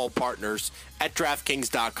football partners at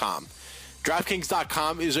DraftKings.com.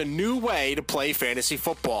 DraftKings.com is a new way to play fantasy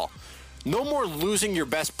football. No more losing your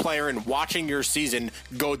best player and watching your season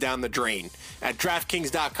go down the drain. At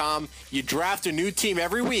DraftKings.com, you draft a new team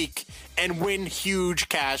every week and win huge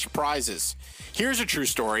cash prizes. Here's a true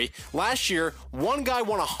story. Last year, one guy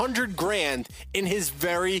won $100,000 in his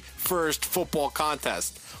very first football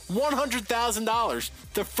contest. $100,000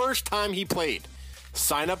 the first time he played.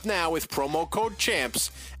 Sign up now with promo code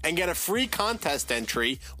CHAMPS and get a free contest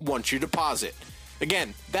entry once you deposit.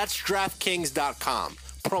 Again, that's DraftKings.com.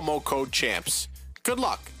 Promo code CHAMPS. Good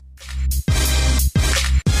luck.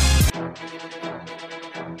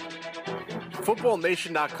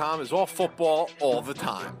 FootballNation.com is all football all the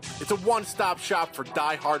time. It's a one-stop shop for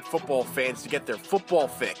die-hard football fans to get their football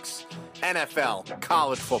fix. NFL,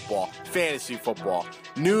 college football, fantasy football,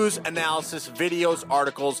 news, analysis, videos,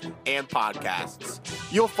 articles, and podcasts.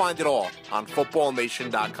 You'll find it all on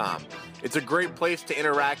FootballNation.com. It's a great place to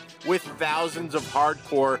interact with thousands of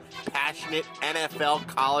hardcore, passionate NFL,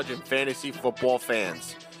 college, and fantasy football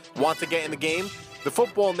fans. Want to get in the game? The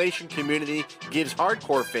Football Nation community gives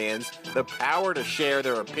hardcore fans the power to share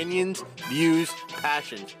their opinions, views,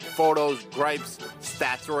 passions, photos, gripes,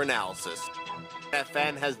 stats, or analysis.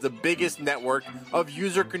 FN has the biggest network of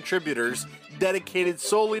user contributors dedicated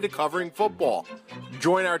solely to covering football.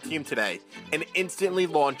 Join our team today and instantly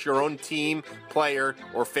launch your own team, player,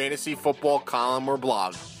 or fantasy football column or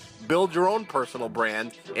blog. Build your own personal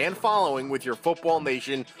brand and following with your Football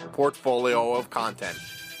Nation portfolio of content.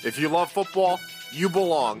 If you love football, you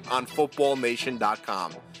belong on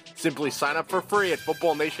FootballNation.com. Simply sign up for free at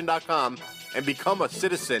FootballNation.com and become a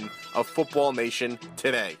citizen of Football Nation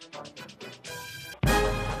today.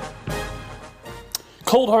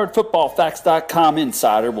 ColdHardFootballFacts.com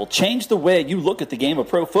Insider will change the way you look at the game of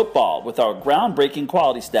pro football with our groundbreaking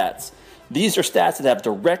quality stats. These are stats that have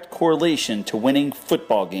direct correlation to winning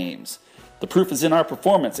football games. The proof is in our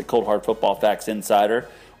performance at Cold Hard Football Facts Insider.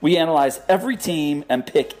 We analyze every team and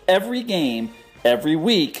pick every game every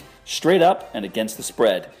week, straight up and against the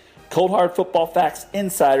spread. Cold Hard Football Facts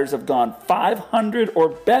Insiders have gone 500 or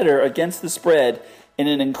better against the spread in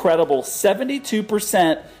an incredible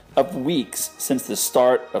 72% of weeks since the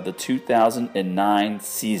start of the 2009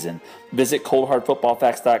 season. Visit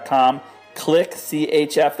coldhardfootballfacts.com, click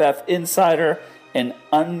CHFF Insider, and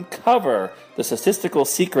uncover the statistical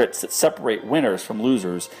secrets that separate winners from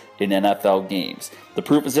losers in NFL games. The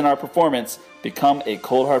proof is in our performance. Become a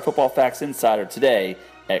Cold Hard Football Facts Insider today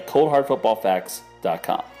at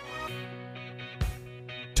coldhardfootballfacts.com.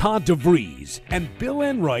 Todd DeVries and Bill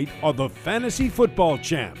Enright are the Fantasy Football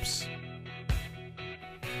Champs.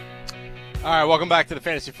 All right, welcome back to the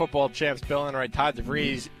Fantasy Football Champs. Bill Enright, Todd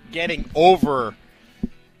DeVries getting over,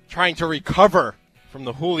 trying to recover from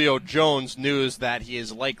the Julio Jones news that he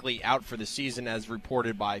is likely out for the season, as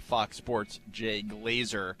reported by Fox Sports' Jay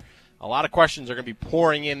Glazer. A lot of questions are going to be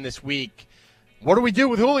pouring in this week. What do we do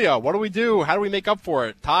with Julio? What do we do? How do we make up for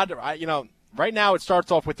it? Todd, right now it starts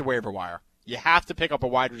off with the waiver wire. You have to pick up a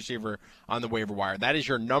wide receiver on the waiver wire. That is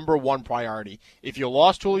your number one priority. If you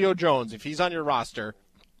lost Julio Jones, if he's on your roster,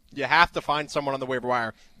 you have to find someone on the waiver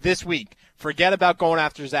wire this week. Forget about going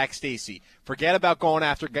after Zach Stacy. Forget about going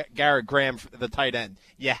after Garrett Graham, the tight end.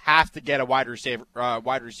 You have to get a wide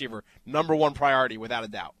receiver. Number one priority, without a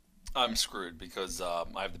doubt. I'm screwed because I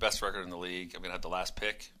have the best record in the league. I'm going to have the last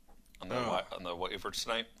pick on the waivers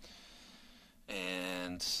tonight.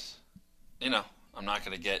 And, I'm not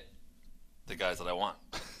going to get the guys that I want.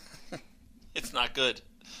 It's not good.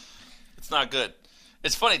 It's not good.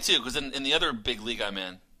 It's funny, too, because in the other big league I'm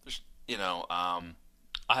in, I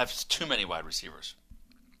have too many wide receivers.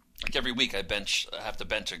 Like every week I have to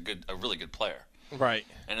bench a really good player. Right.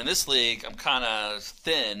 And in this league, I'm kind of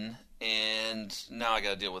thin, and now I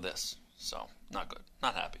got to deal with this. So, not good.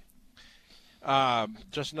 Not happy.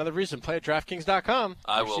 Just another reason, play at DraftKings.com.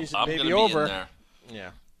 I will. I'm going to be over. in there. Yeah.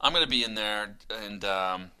 I'm going to be in there,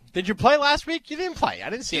 and did you play last week? You didn't play. I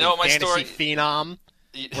didn't see any fantasy phenom,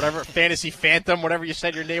 whatever, fantasy phantom, whatever you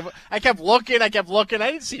said your name was. I kept looking. I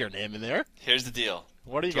didn't see your name in there. Here's the deal.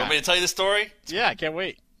 What do you got? Want me to tell you the story? Yeah, I can't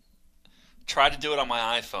wait. Tried to do it on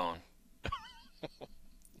my iPhone.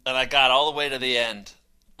 And I got all the way to the end.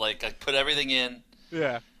 Like, I put everything in.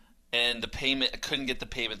 Yeah. And I couldn't get the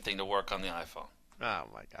payment thing to work on the iPhone. Oh,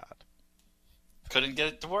 my God. Couldn't get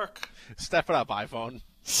it to work. Step it up, iPhone.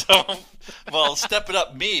 So, well, step it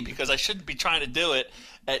up me, because I shouldn't be trying to do it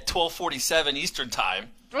at 12:47 Eastern time.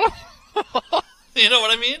 You know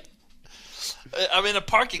what I mean? I'm in a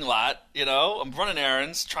parking lot, I'm running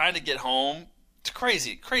errands, trying to get home. It's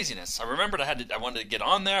craziness. I remembered I wanted to get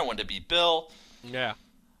on there. I wanted to beat Bill. Yeah.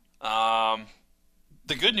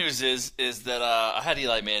 The good news is that I had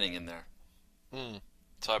Eli Manning in there.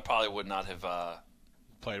 So I probably would not have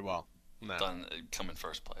played well. No. Come in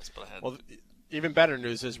first place, but I had. Well, even better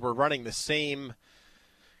news is we're running the same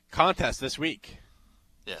contest this week.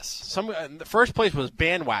 Yes. The first place was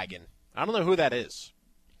Bandwagon. I don't know who that is.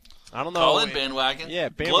 I don't know. Call in, Bandwagon. Yeah,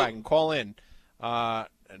 Bandwagon. Call in. And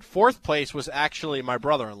fourth place was actually my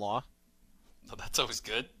brother-in-law. Oh, that's always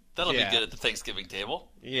good. That'll be good at the Thanksgiving table.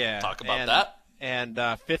 Yeah. Talk about that. And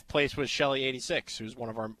fifth place was Shelly86, who's one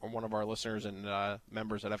of our listeners and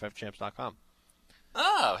members at ffchamps.com.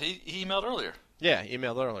 Oh, he emailed earlier. Yeah,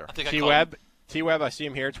 emailed earlier. I think T-Web, I see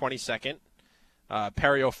him here, 22nd.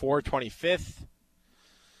 Perio4, 25th.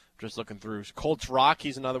 Just looking through. Colts Rock,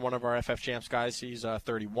 he's another one of our FF Champs guys. He's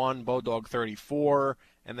 31. Bodog, 34.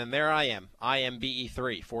 And then there I am,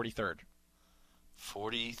 IMBE3, 43rd.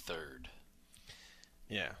 43rd.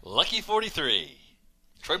 Yeah. Lucky 43.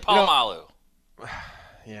 Troy Polamalu.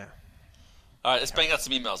 Yeah. All right, let's bang out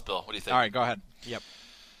some emails, Bill. What do you think? All right, go ahead. Yep.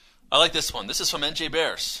 I like this one. This is from NJ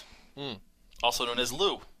Bears, also known as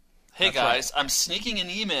Lou. Hey, That's guys, I'm sneaking an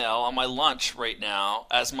email on my lunch right now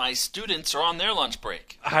as my students are on their lunch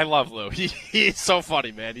break. I love Lou. He's so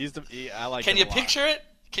funny, man. I like him Can you a lot. picture it?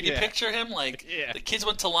 Can you picture him? Like, the kids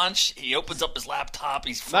went to lunch, he opens up his laptop,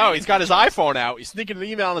 he's free. No, he's got his iPhone out. He's sneaking an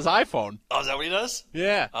email on his iPhone. Oh, is that what he does?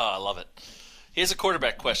 Yeah. Oh, I love it. Here's a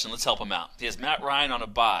quarterback question. Let's help him out. He has Matt Ryan on a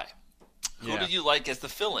bye. Who do you like as the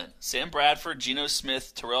fill-in? Sam Bradford, Geno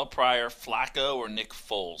Smith, Terrell Pryor, Flacco, or Nick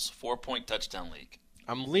Foles? 4-point touchdown league.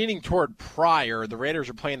 I'm leaning toward Pryor. The Raiders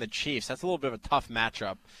are playing the Chiefs. That's a little bit of a tough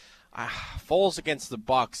matchup. Foles against the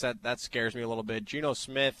Bucs, that scares me a little bit. Geno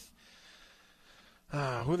Smith. Who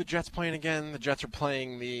are the Jets playing again? The Jets are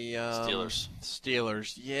playing the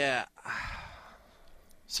Steelers. Yeah.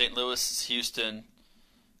 St. Louis, Houston,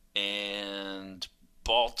 and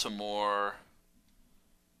Baltimore.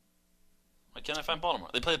 Why can't I find Baltimore?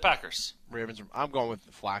 They play the Packers. Ravens. I'm going with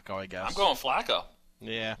Flacco, I guess. I'm going Flacco.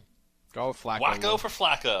 Yeah. Go with Flacco. Wacko for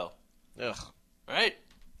Flacco. Ugh. Right?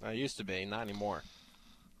 I used to be. Not anymore.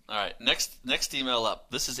 All right. Next email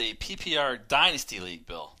up. This is a PPR Dynasty League,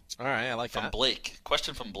 Bill. All right. I like that. From Blake.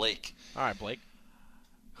 Question from Blake. All right, Blake.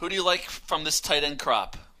 Who do you like from this tight end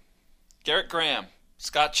crop? Garrett Graham,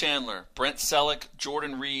 Scott Chandler, Brent Selleck,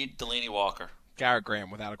 Jordan Reed, Delaney Walker. Garrett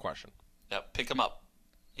Graham, without a question. Yep. Pick him up.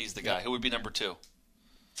 He's the guy. Who would be number 2?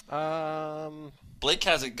 Blake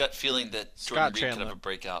has a gut feeling that Jordan Reed could have a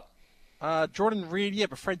breakout. Jordan Reed, yeah,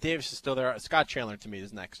 but Fred Davis is still there. Scott Chandler, to me,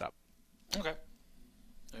 is next up. Okay.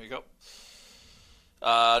 There you go.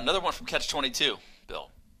 Another one from Catch-22, Bill.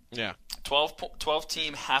 Yeah.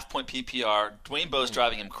 12-team half-point PPR. Dwayne Bowe's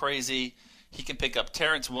driving him crazy. He can pick up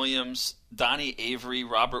Terrence Williams, Donnie Avery,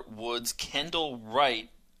 Robert Woods, Kendall Wright,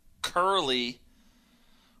 Curley,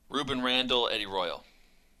 Ruben Randall, Eddie Royal.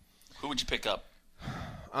 Who would you pick up?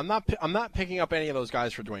 I'm not picking up any of those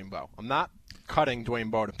guys for Dwayne Bowe. I'm not cutting Dwayne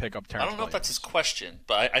Bowe to pick up Terrence I don't know if that's his question,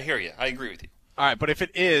 but I hear you. I agree with you. All right, but if it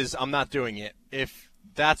is, I'm not doing it. If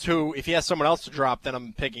he has someone else to drop, then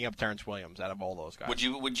I'm picking up Terrence Williams out of all those guys. Would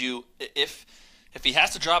you if he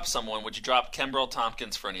has to drop someone, would you drop Kenbrell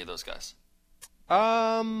Tompkins for any of those guys?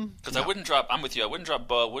 Because no. I wouldn't drop. I'm with you. I wouldn't drop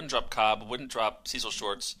Bowe. Wouldn't drop Cobb. Wouldn't drop Cecil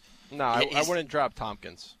Shorts. No, I wouldn't drop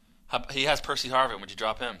Tompkins. He has Percy Harvin. Would you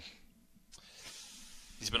drop him?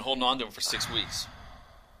 He's been holding on to him for 6 weeks.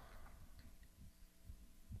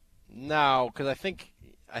 No, because I think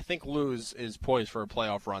Luz is poised for a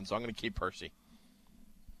playoff run, so I'm going to keep Percy.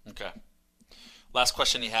 Okay. Last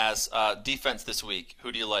question he has, defense this week.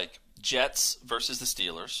 Who do you like? Jets versus the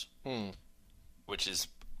Steelers, which is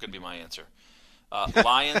going to be my answer.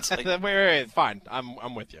 Lions. Wait, fine.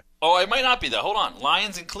 I'm with you. Oh, it might not be, though. Hold on.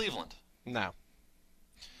 Lions in Cleveland. No.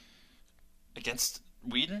 Against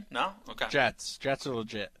Whedon? No? Okay. Jets are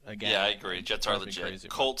legit again. Yeah, I agree. Jets are legit. Crazy,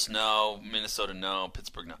 Colts, no. Minnesota, no.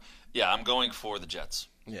 Pittsburgh, no. Yeah, I'm going for the Jets.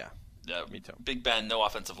 Yeah, me too. Big Ben, no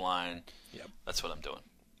offensive line. Yep. That's what I'm doing.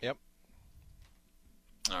 Yep.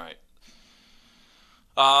 All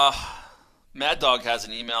right. Mad Dog has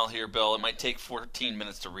an email here, Bill. It might take 14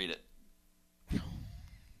 minutes to read it.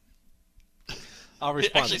 I'll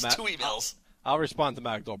respond. Actually, it's 2 emails. I'll respond to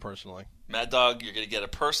Mad Dog personally. Mad Dog, you're going to get a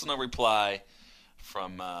personal reply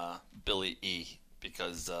from Billy E.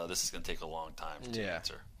 because this is going to take a long time to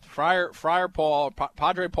answer. Friar Paul,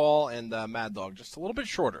 Padre Paul, and Mad Dog just a little bit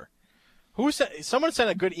shorter. Someone sent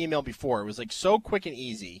a good email before. It was like so quick and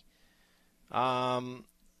easy. I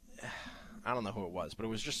don't know who it was, but it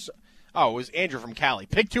was just. Oh, it was Andrew from Cali.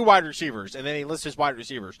 Pick 2 wide receivers, and then he lists his wide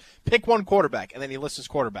receivers. Pick 1 quarterback, and then he lists his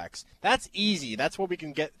quarterbacks. That's easy. That's what we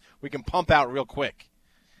can get. We can pump out real quick.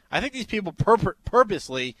 I think these people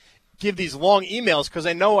purposely give these long emails because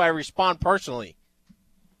they know I respond personally.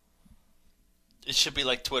 It should be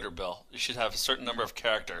like Twitter, Bill. You should have a certain number of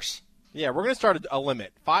characters. Yeah, we're going to start a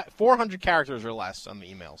limit. 400 characters or less on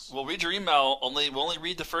the emails. We'll read your email. We'll only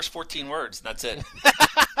read the first 14 words, and that's it.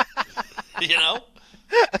 You know?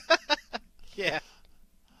 Yeah.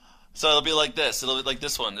 So it'll be like this. It'll be like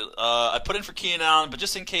this one. I put in for Keenan Allen, but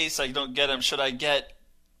just in case I don't get him, should I get?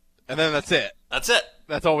 And then that's it. That's it.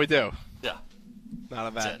 That's all we do. Yeah. Not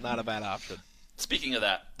a bad option. Speaking of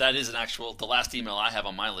that is the last email I have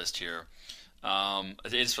on my list here.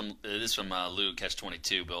 It is from Lou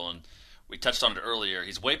Catch-22, Bill, and we touched on it earlier.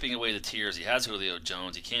 He's wiping away the tears. He has Julio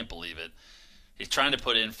Jones. He can't believe it. He's trying to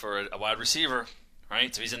put in for a wide receiver.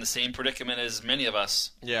 Right, so he's in the same predicament as many of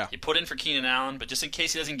us. Yeah. He put in for Keenan Allen, but just in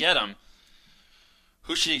case he doesn't get him,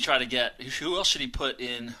 who should he try to get? Who else should he put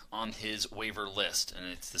in on his waiver list? And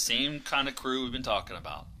it's the same kind of crew we've been talking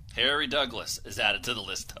about. Harry Douglas is added to the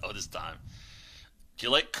list, though, this time. Do you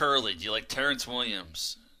like Curley? Do you like Terrence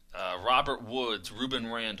Williams? Robert Woods? Ruben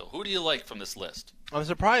Randall? Who do you like from this list? I'm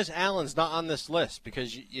surprised Allen's not on this list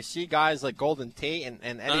because you see guys like Golden Tate and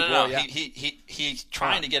Eddie No. Goya. He's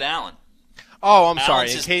trying to get Allen. Oh, I'm sorry.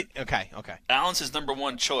 Okay. Allen's his number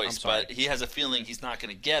 1 choice, but he has a feeling he's not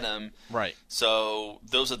going to get him. Right. So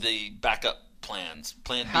those are the backup plans,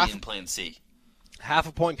 Plan B and Plan C. Half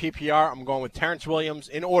a point PPR. I'm going with Terrence Williams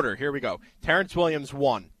in order. Here we go. Terrence Williams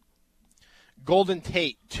 1. Golden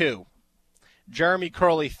Tate 2. Jeremy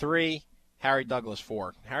Curley 3. Harry Douglas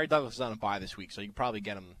 4. Harry Douglas is on a bye this week, so you can probably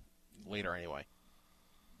get him later anyway.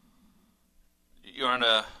 You're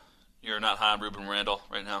not high on Ruben Randall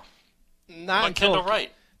right now. Not until Kendall Wright.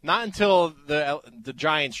 Not until the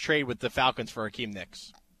Giants trade with the Falcons for Hakeem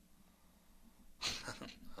Nicks.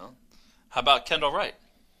 Well, how about Kendall Wright?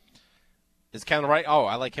 Is Kendall Wright? Oh,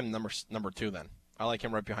 I like him number 2 then. I like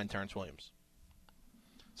him right behind Terrence Williams.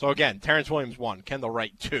 So again, Terrence Williams 1, Kendall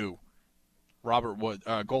Wright 2, Robert Wood,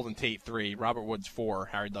 Golden Tate 3, Robert Woods 4,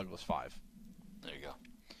 Harry Douglas 5. There you go.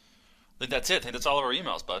 I think that's it. I think that's all of our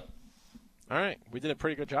emails, bud. All right, we did a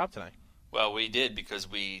pretty good job tonight. Well, we did because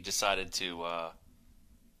we decided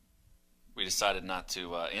not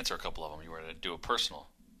to answer a couple of them. You were to do a personal.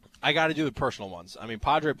 I got to do the personal ones. I mean,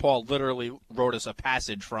 Padre Paul literally wrote us a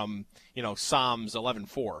passage from Psalms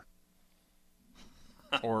 11:4,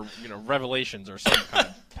 or Revelations or some kind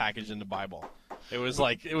of package in the Bible. It was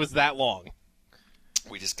that long.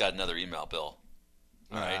 We just got another email, Bill.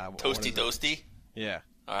 All right, Toasty Doasty. Yeah.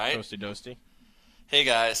 All right. Toasty Doasty. Hey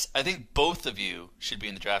guys, I think both of you should be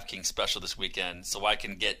in the DraftKings special this weekend, so I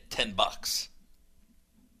can get $10.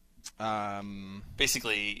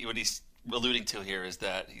 Basically, what he's alluding to here is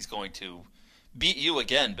that he's going to beat you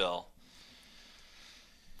again, Bill,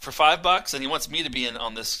 for $5, and he wants me to be in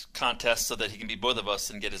on this contest so that he can beat both of us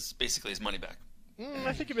and get his money back.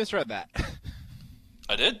 I think you misread that.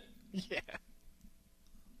 I did? Yeah.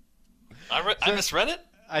 I misread it?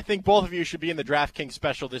 I think both of you should be in the DraftKings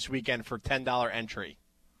special this weekend for $10 entry.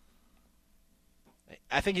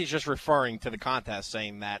 I think he's just referring to the contest,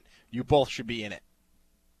 saying that you both should be in it.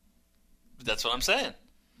 That's what I'm saying.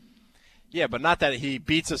 Yeah, but not that he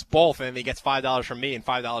beats us both and he gets $5 from me and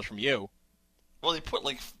 $5 from you. Well, he put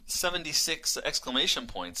like 76 exclamation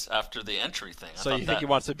points after the entry thing. So you think he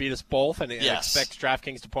wants to beat us both and expects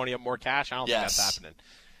DraftKings to pony up more cash? I don't think that's happening.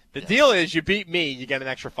 The deal is you beat me, you get an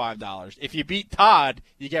extra $5. If you beat Todd,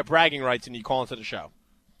 you get bragging rights and you call into the show.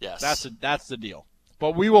 Yes. That's the deal.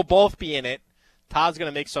 But we will both be in it. Todd's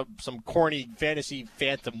going to make some corny fantasy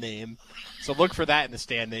phantom name, so look for that in the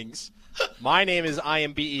standings. My name is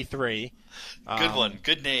IMBE3. Good one.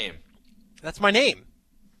 Good name. That's my name.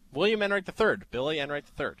 William Enright III. Billy Enright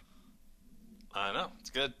III. I know. It's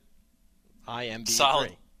good. IMBE3.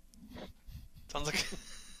 Solid. Sounds like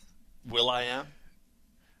Will I Am.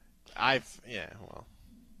 I've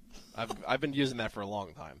been using that for a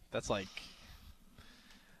long time. That's like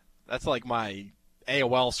my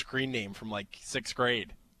AOL screen name from like 6th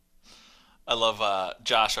grade. I love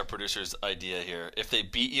Josh, our producer's idea here. If they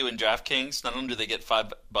beat you in DraftKings, not only do they get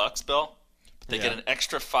 $5, Bill, but they get an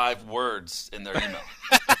extra 5 words in their email.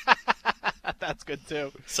 That's good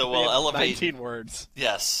too. So we'll elevate 19 words.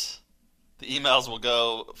 Yes. The emails will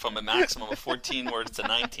go from a maximum of 14 words to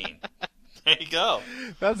 19. There you go.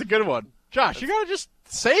 That's a good one. Josh, you got to just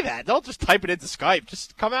say that. Don't just type it into Skype.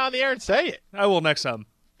 Just come out on the air and say it. I will next time.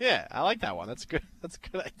 Yeah, I like that one. That's good. That's a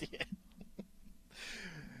good idea.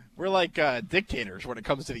 We're like dictators when it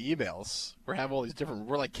comes to the emails.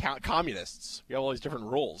 We're like communists. We have all these different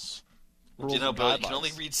rules. You know, Bill, you can only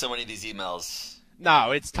read so many of these emails.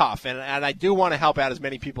 No, it's tough, and I do want to help out as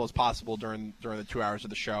many people as possible during the 2 hours of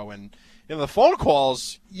the show. And the phone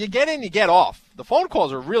calls, you get in, you get off. The phone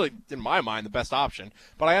calls are really, in my mind, the best option.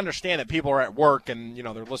 But I understand that people are at work and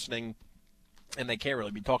they're listening, and they can't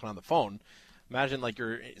really be talking on the phone. Imagine like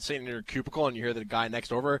you're sitting in your cubicle and you hear the guy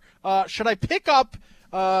next over. Should I pick up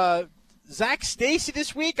Zach Stacy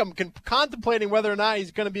this week? I'm contemplating whether or not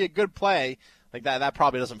he's going to be a good play. Like that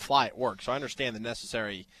probably doesn't fly at work. So I understand the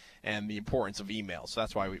necessary and the importance of emails. So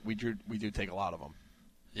that's why we do take a lot of them.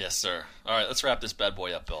 Yes, sir. All right, let's wrap this bad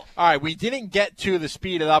boy up, Bill. All right, we didn't get to the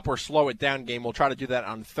speed it up or slow it down game. We'll try to do that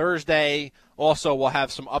on Thursday. Also, we'll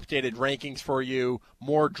have some updated rankings for you,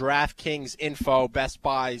 more DraftKings info, Best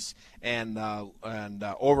Buys, and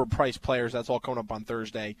overpriced players. That's all coming up on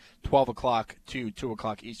Thursday, 12 o'clock to 2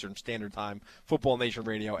 o'clock Eastern Standard Time. Football Nation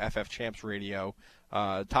Radio, FF Champs Radio.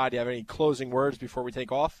 Todd, do you have any closing words before we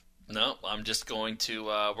take off? No, I'm just going to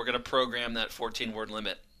we're going to program that 14-word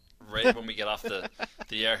limit right when we get off the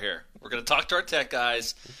air here. We're going to talk to our tech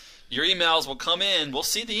guys. Your emails will come in. We'll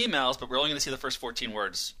see the emails, but we're only going to see the first 14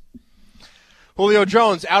 words. Julio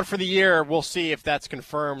Jones out for the year. We'll see if that's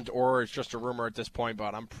confirmed or it's just a rumor at this point,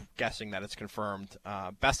 but I'm guessing that it's confirmed.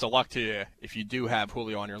 Best of luck to you if you do have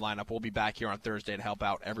Julio on your lineup. We'll be back here on Thursday to help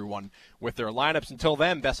out everyone with their lineups. Until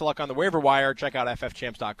then, best of luck on the waiver wire. Check out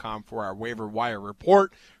ffchamps.com for our waiver wire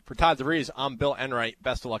report. For Todd DeVries, I'm Bill Enright.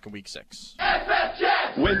 Best of luck in Week 6.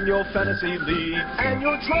 Win your fantasy league and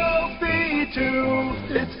your trophy too.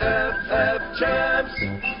 It's FF Champs,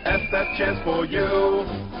 FF Champs for you.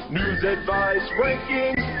 News, advice,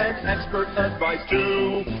 rankings, and expert advice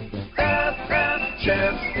too. FF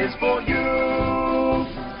Champs is for you.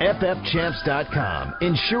 FFChamps.com,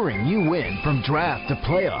 ensuring you win from draft to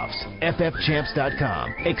playoffs.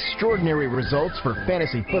 FFChamps.com, extraordinary results for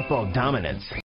fantasy football dominance.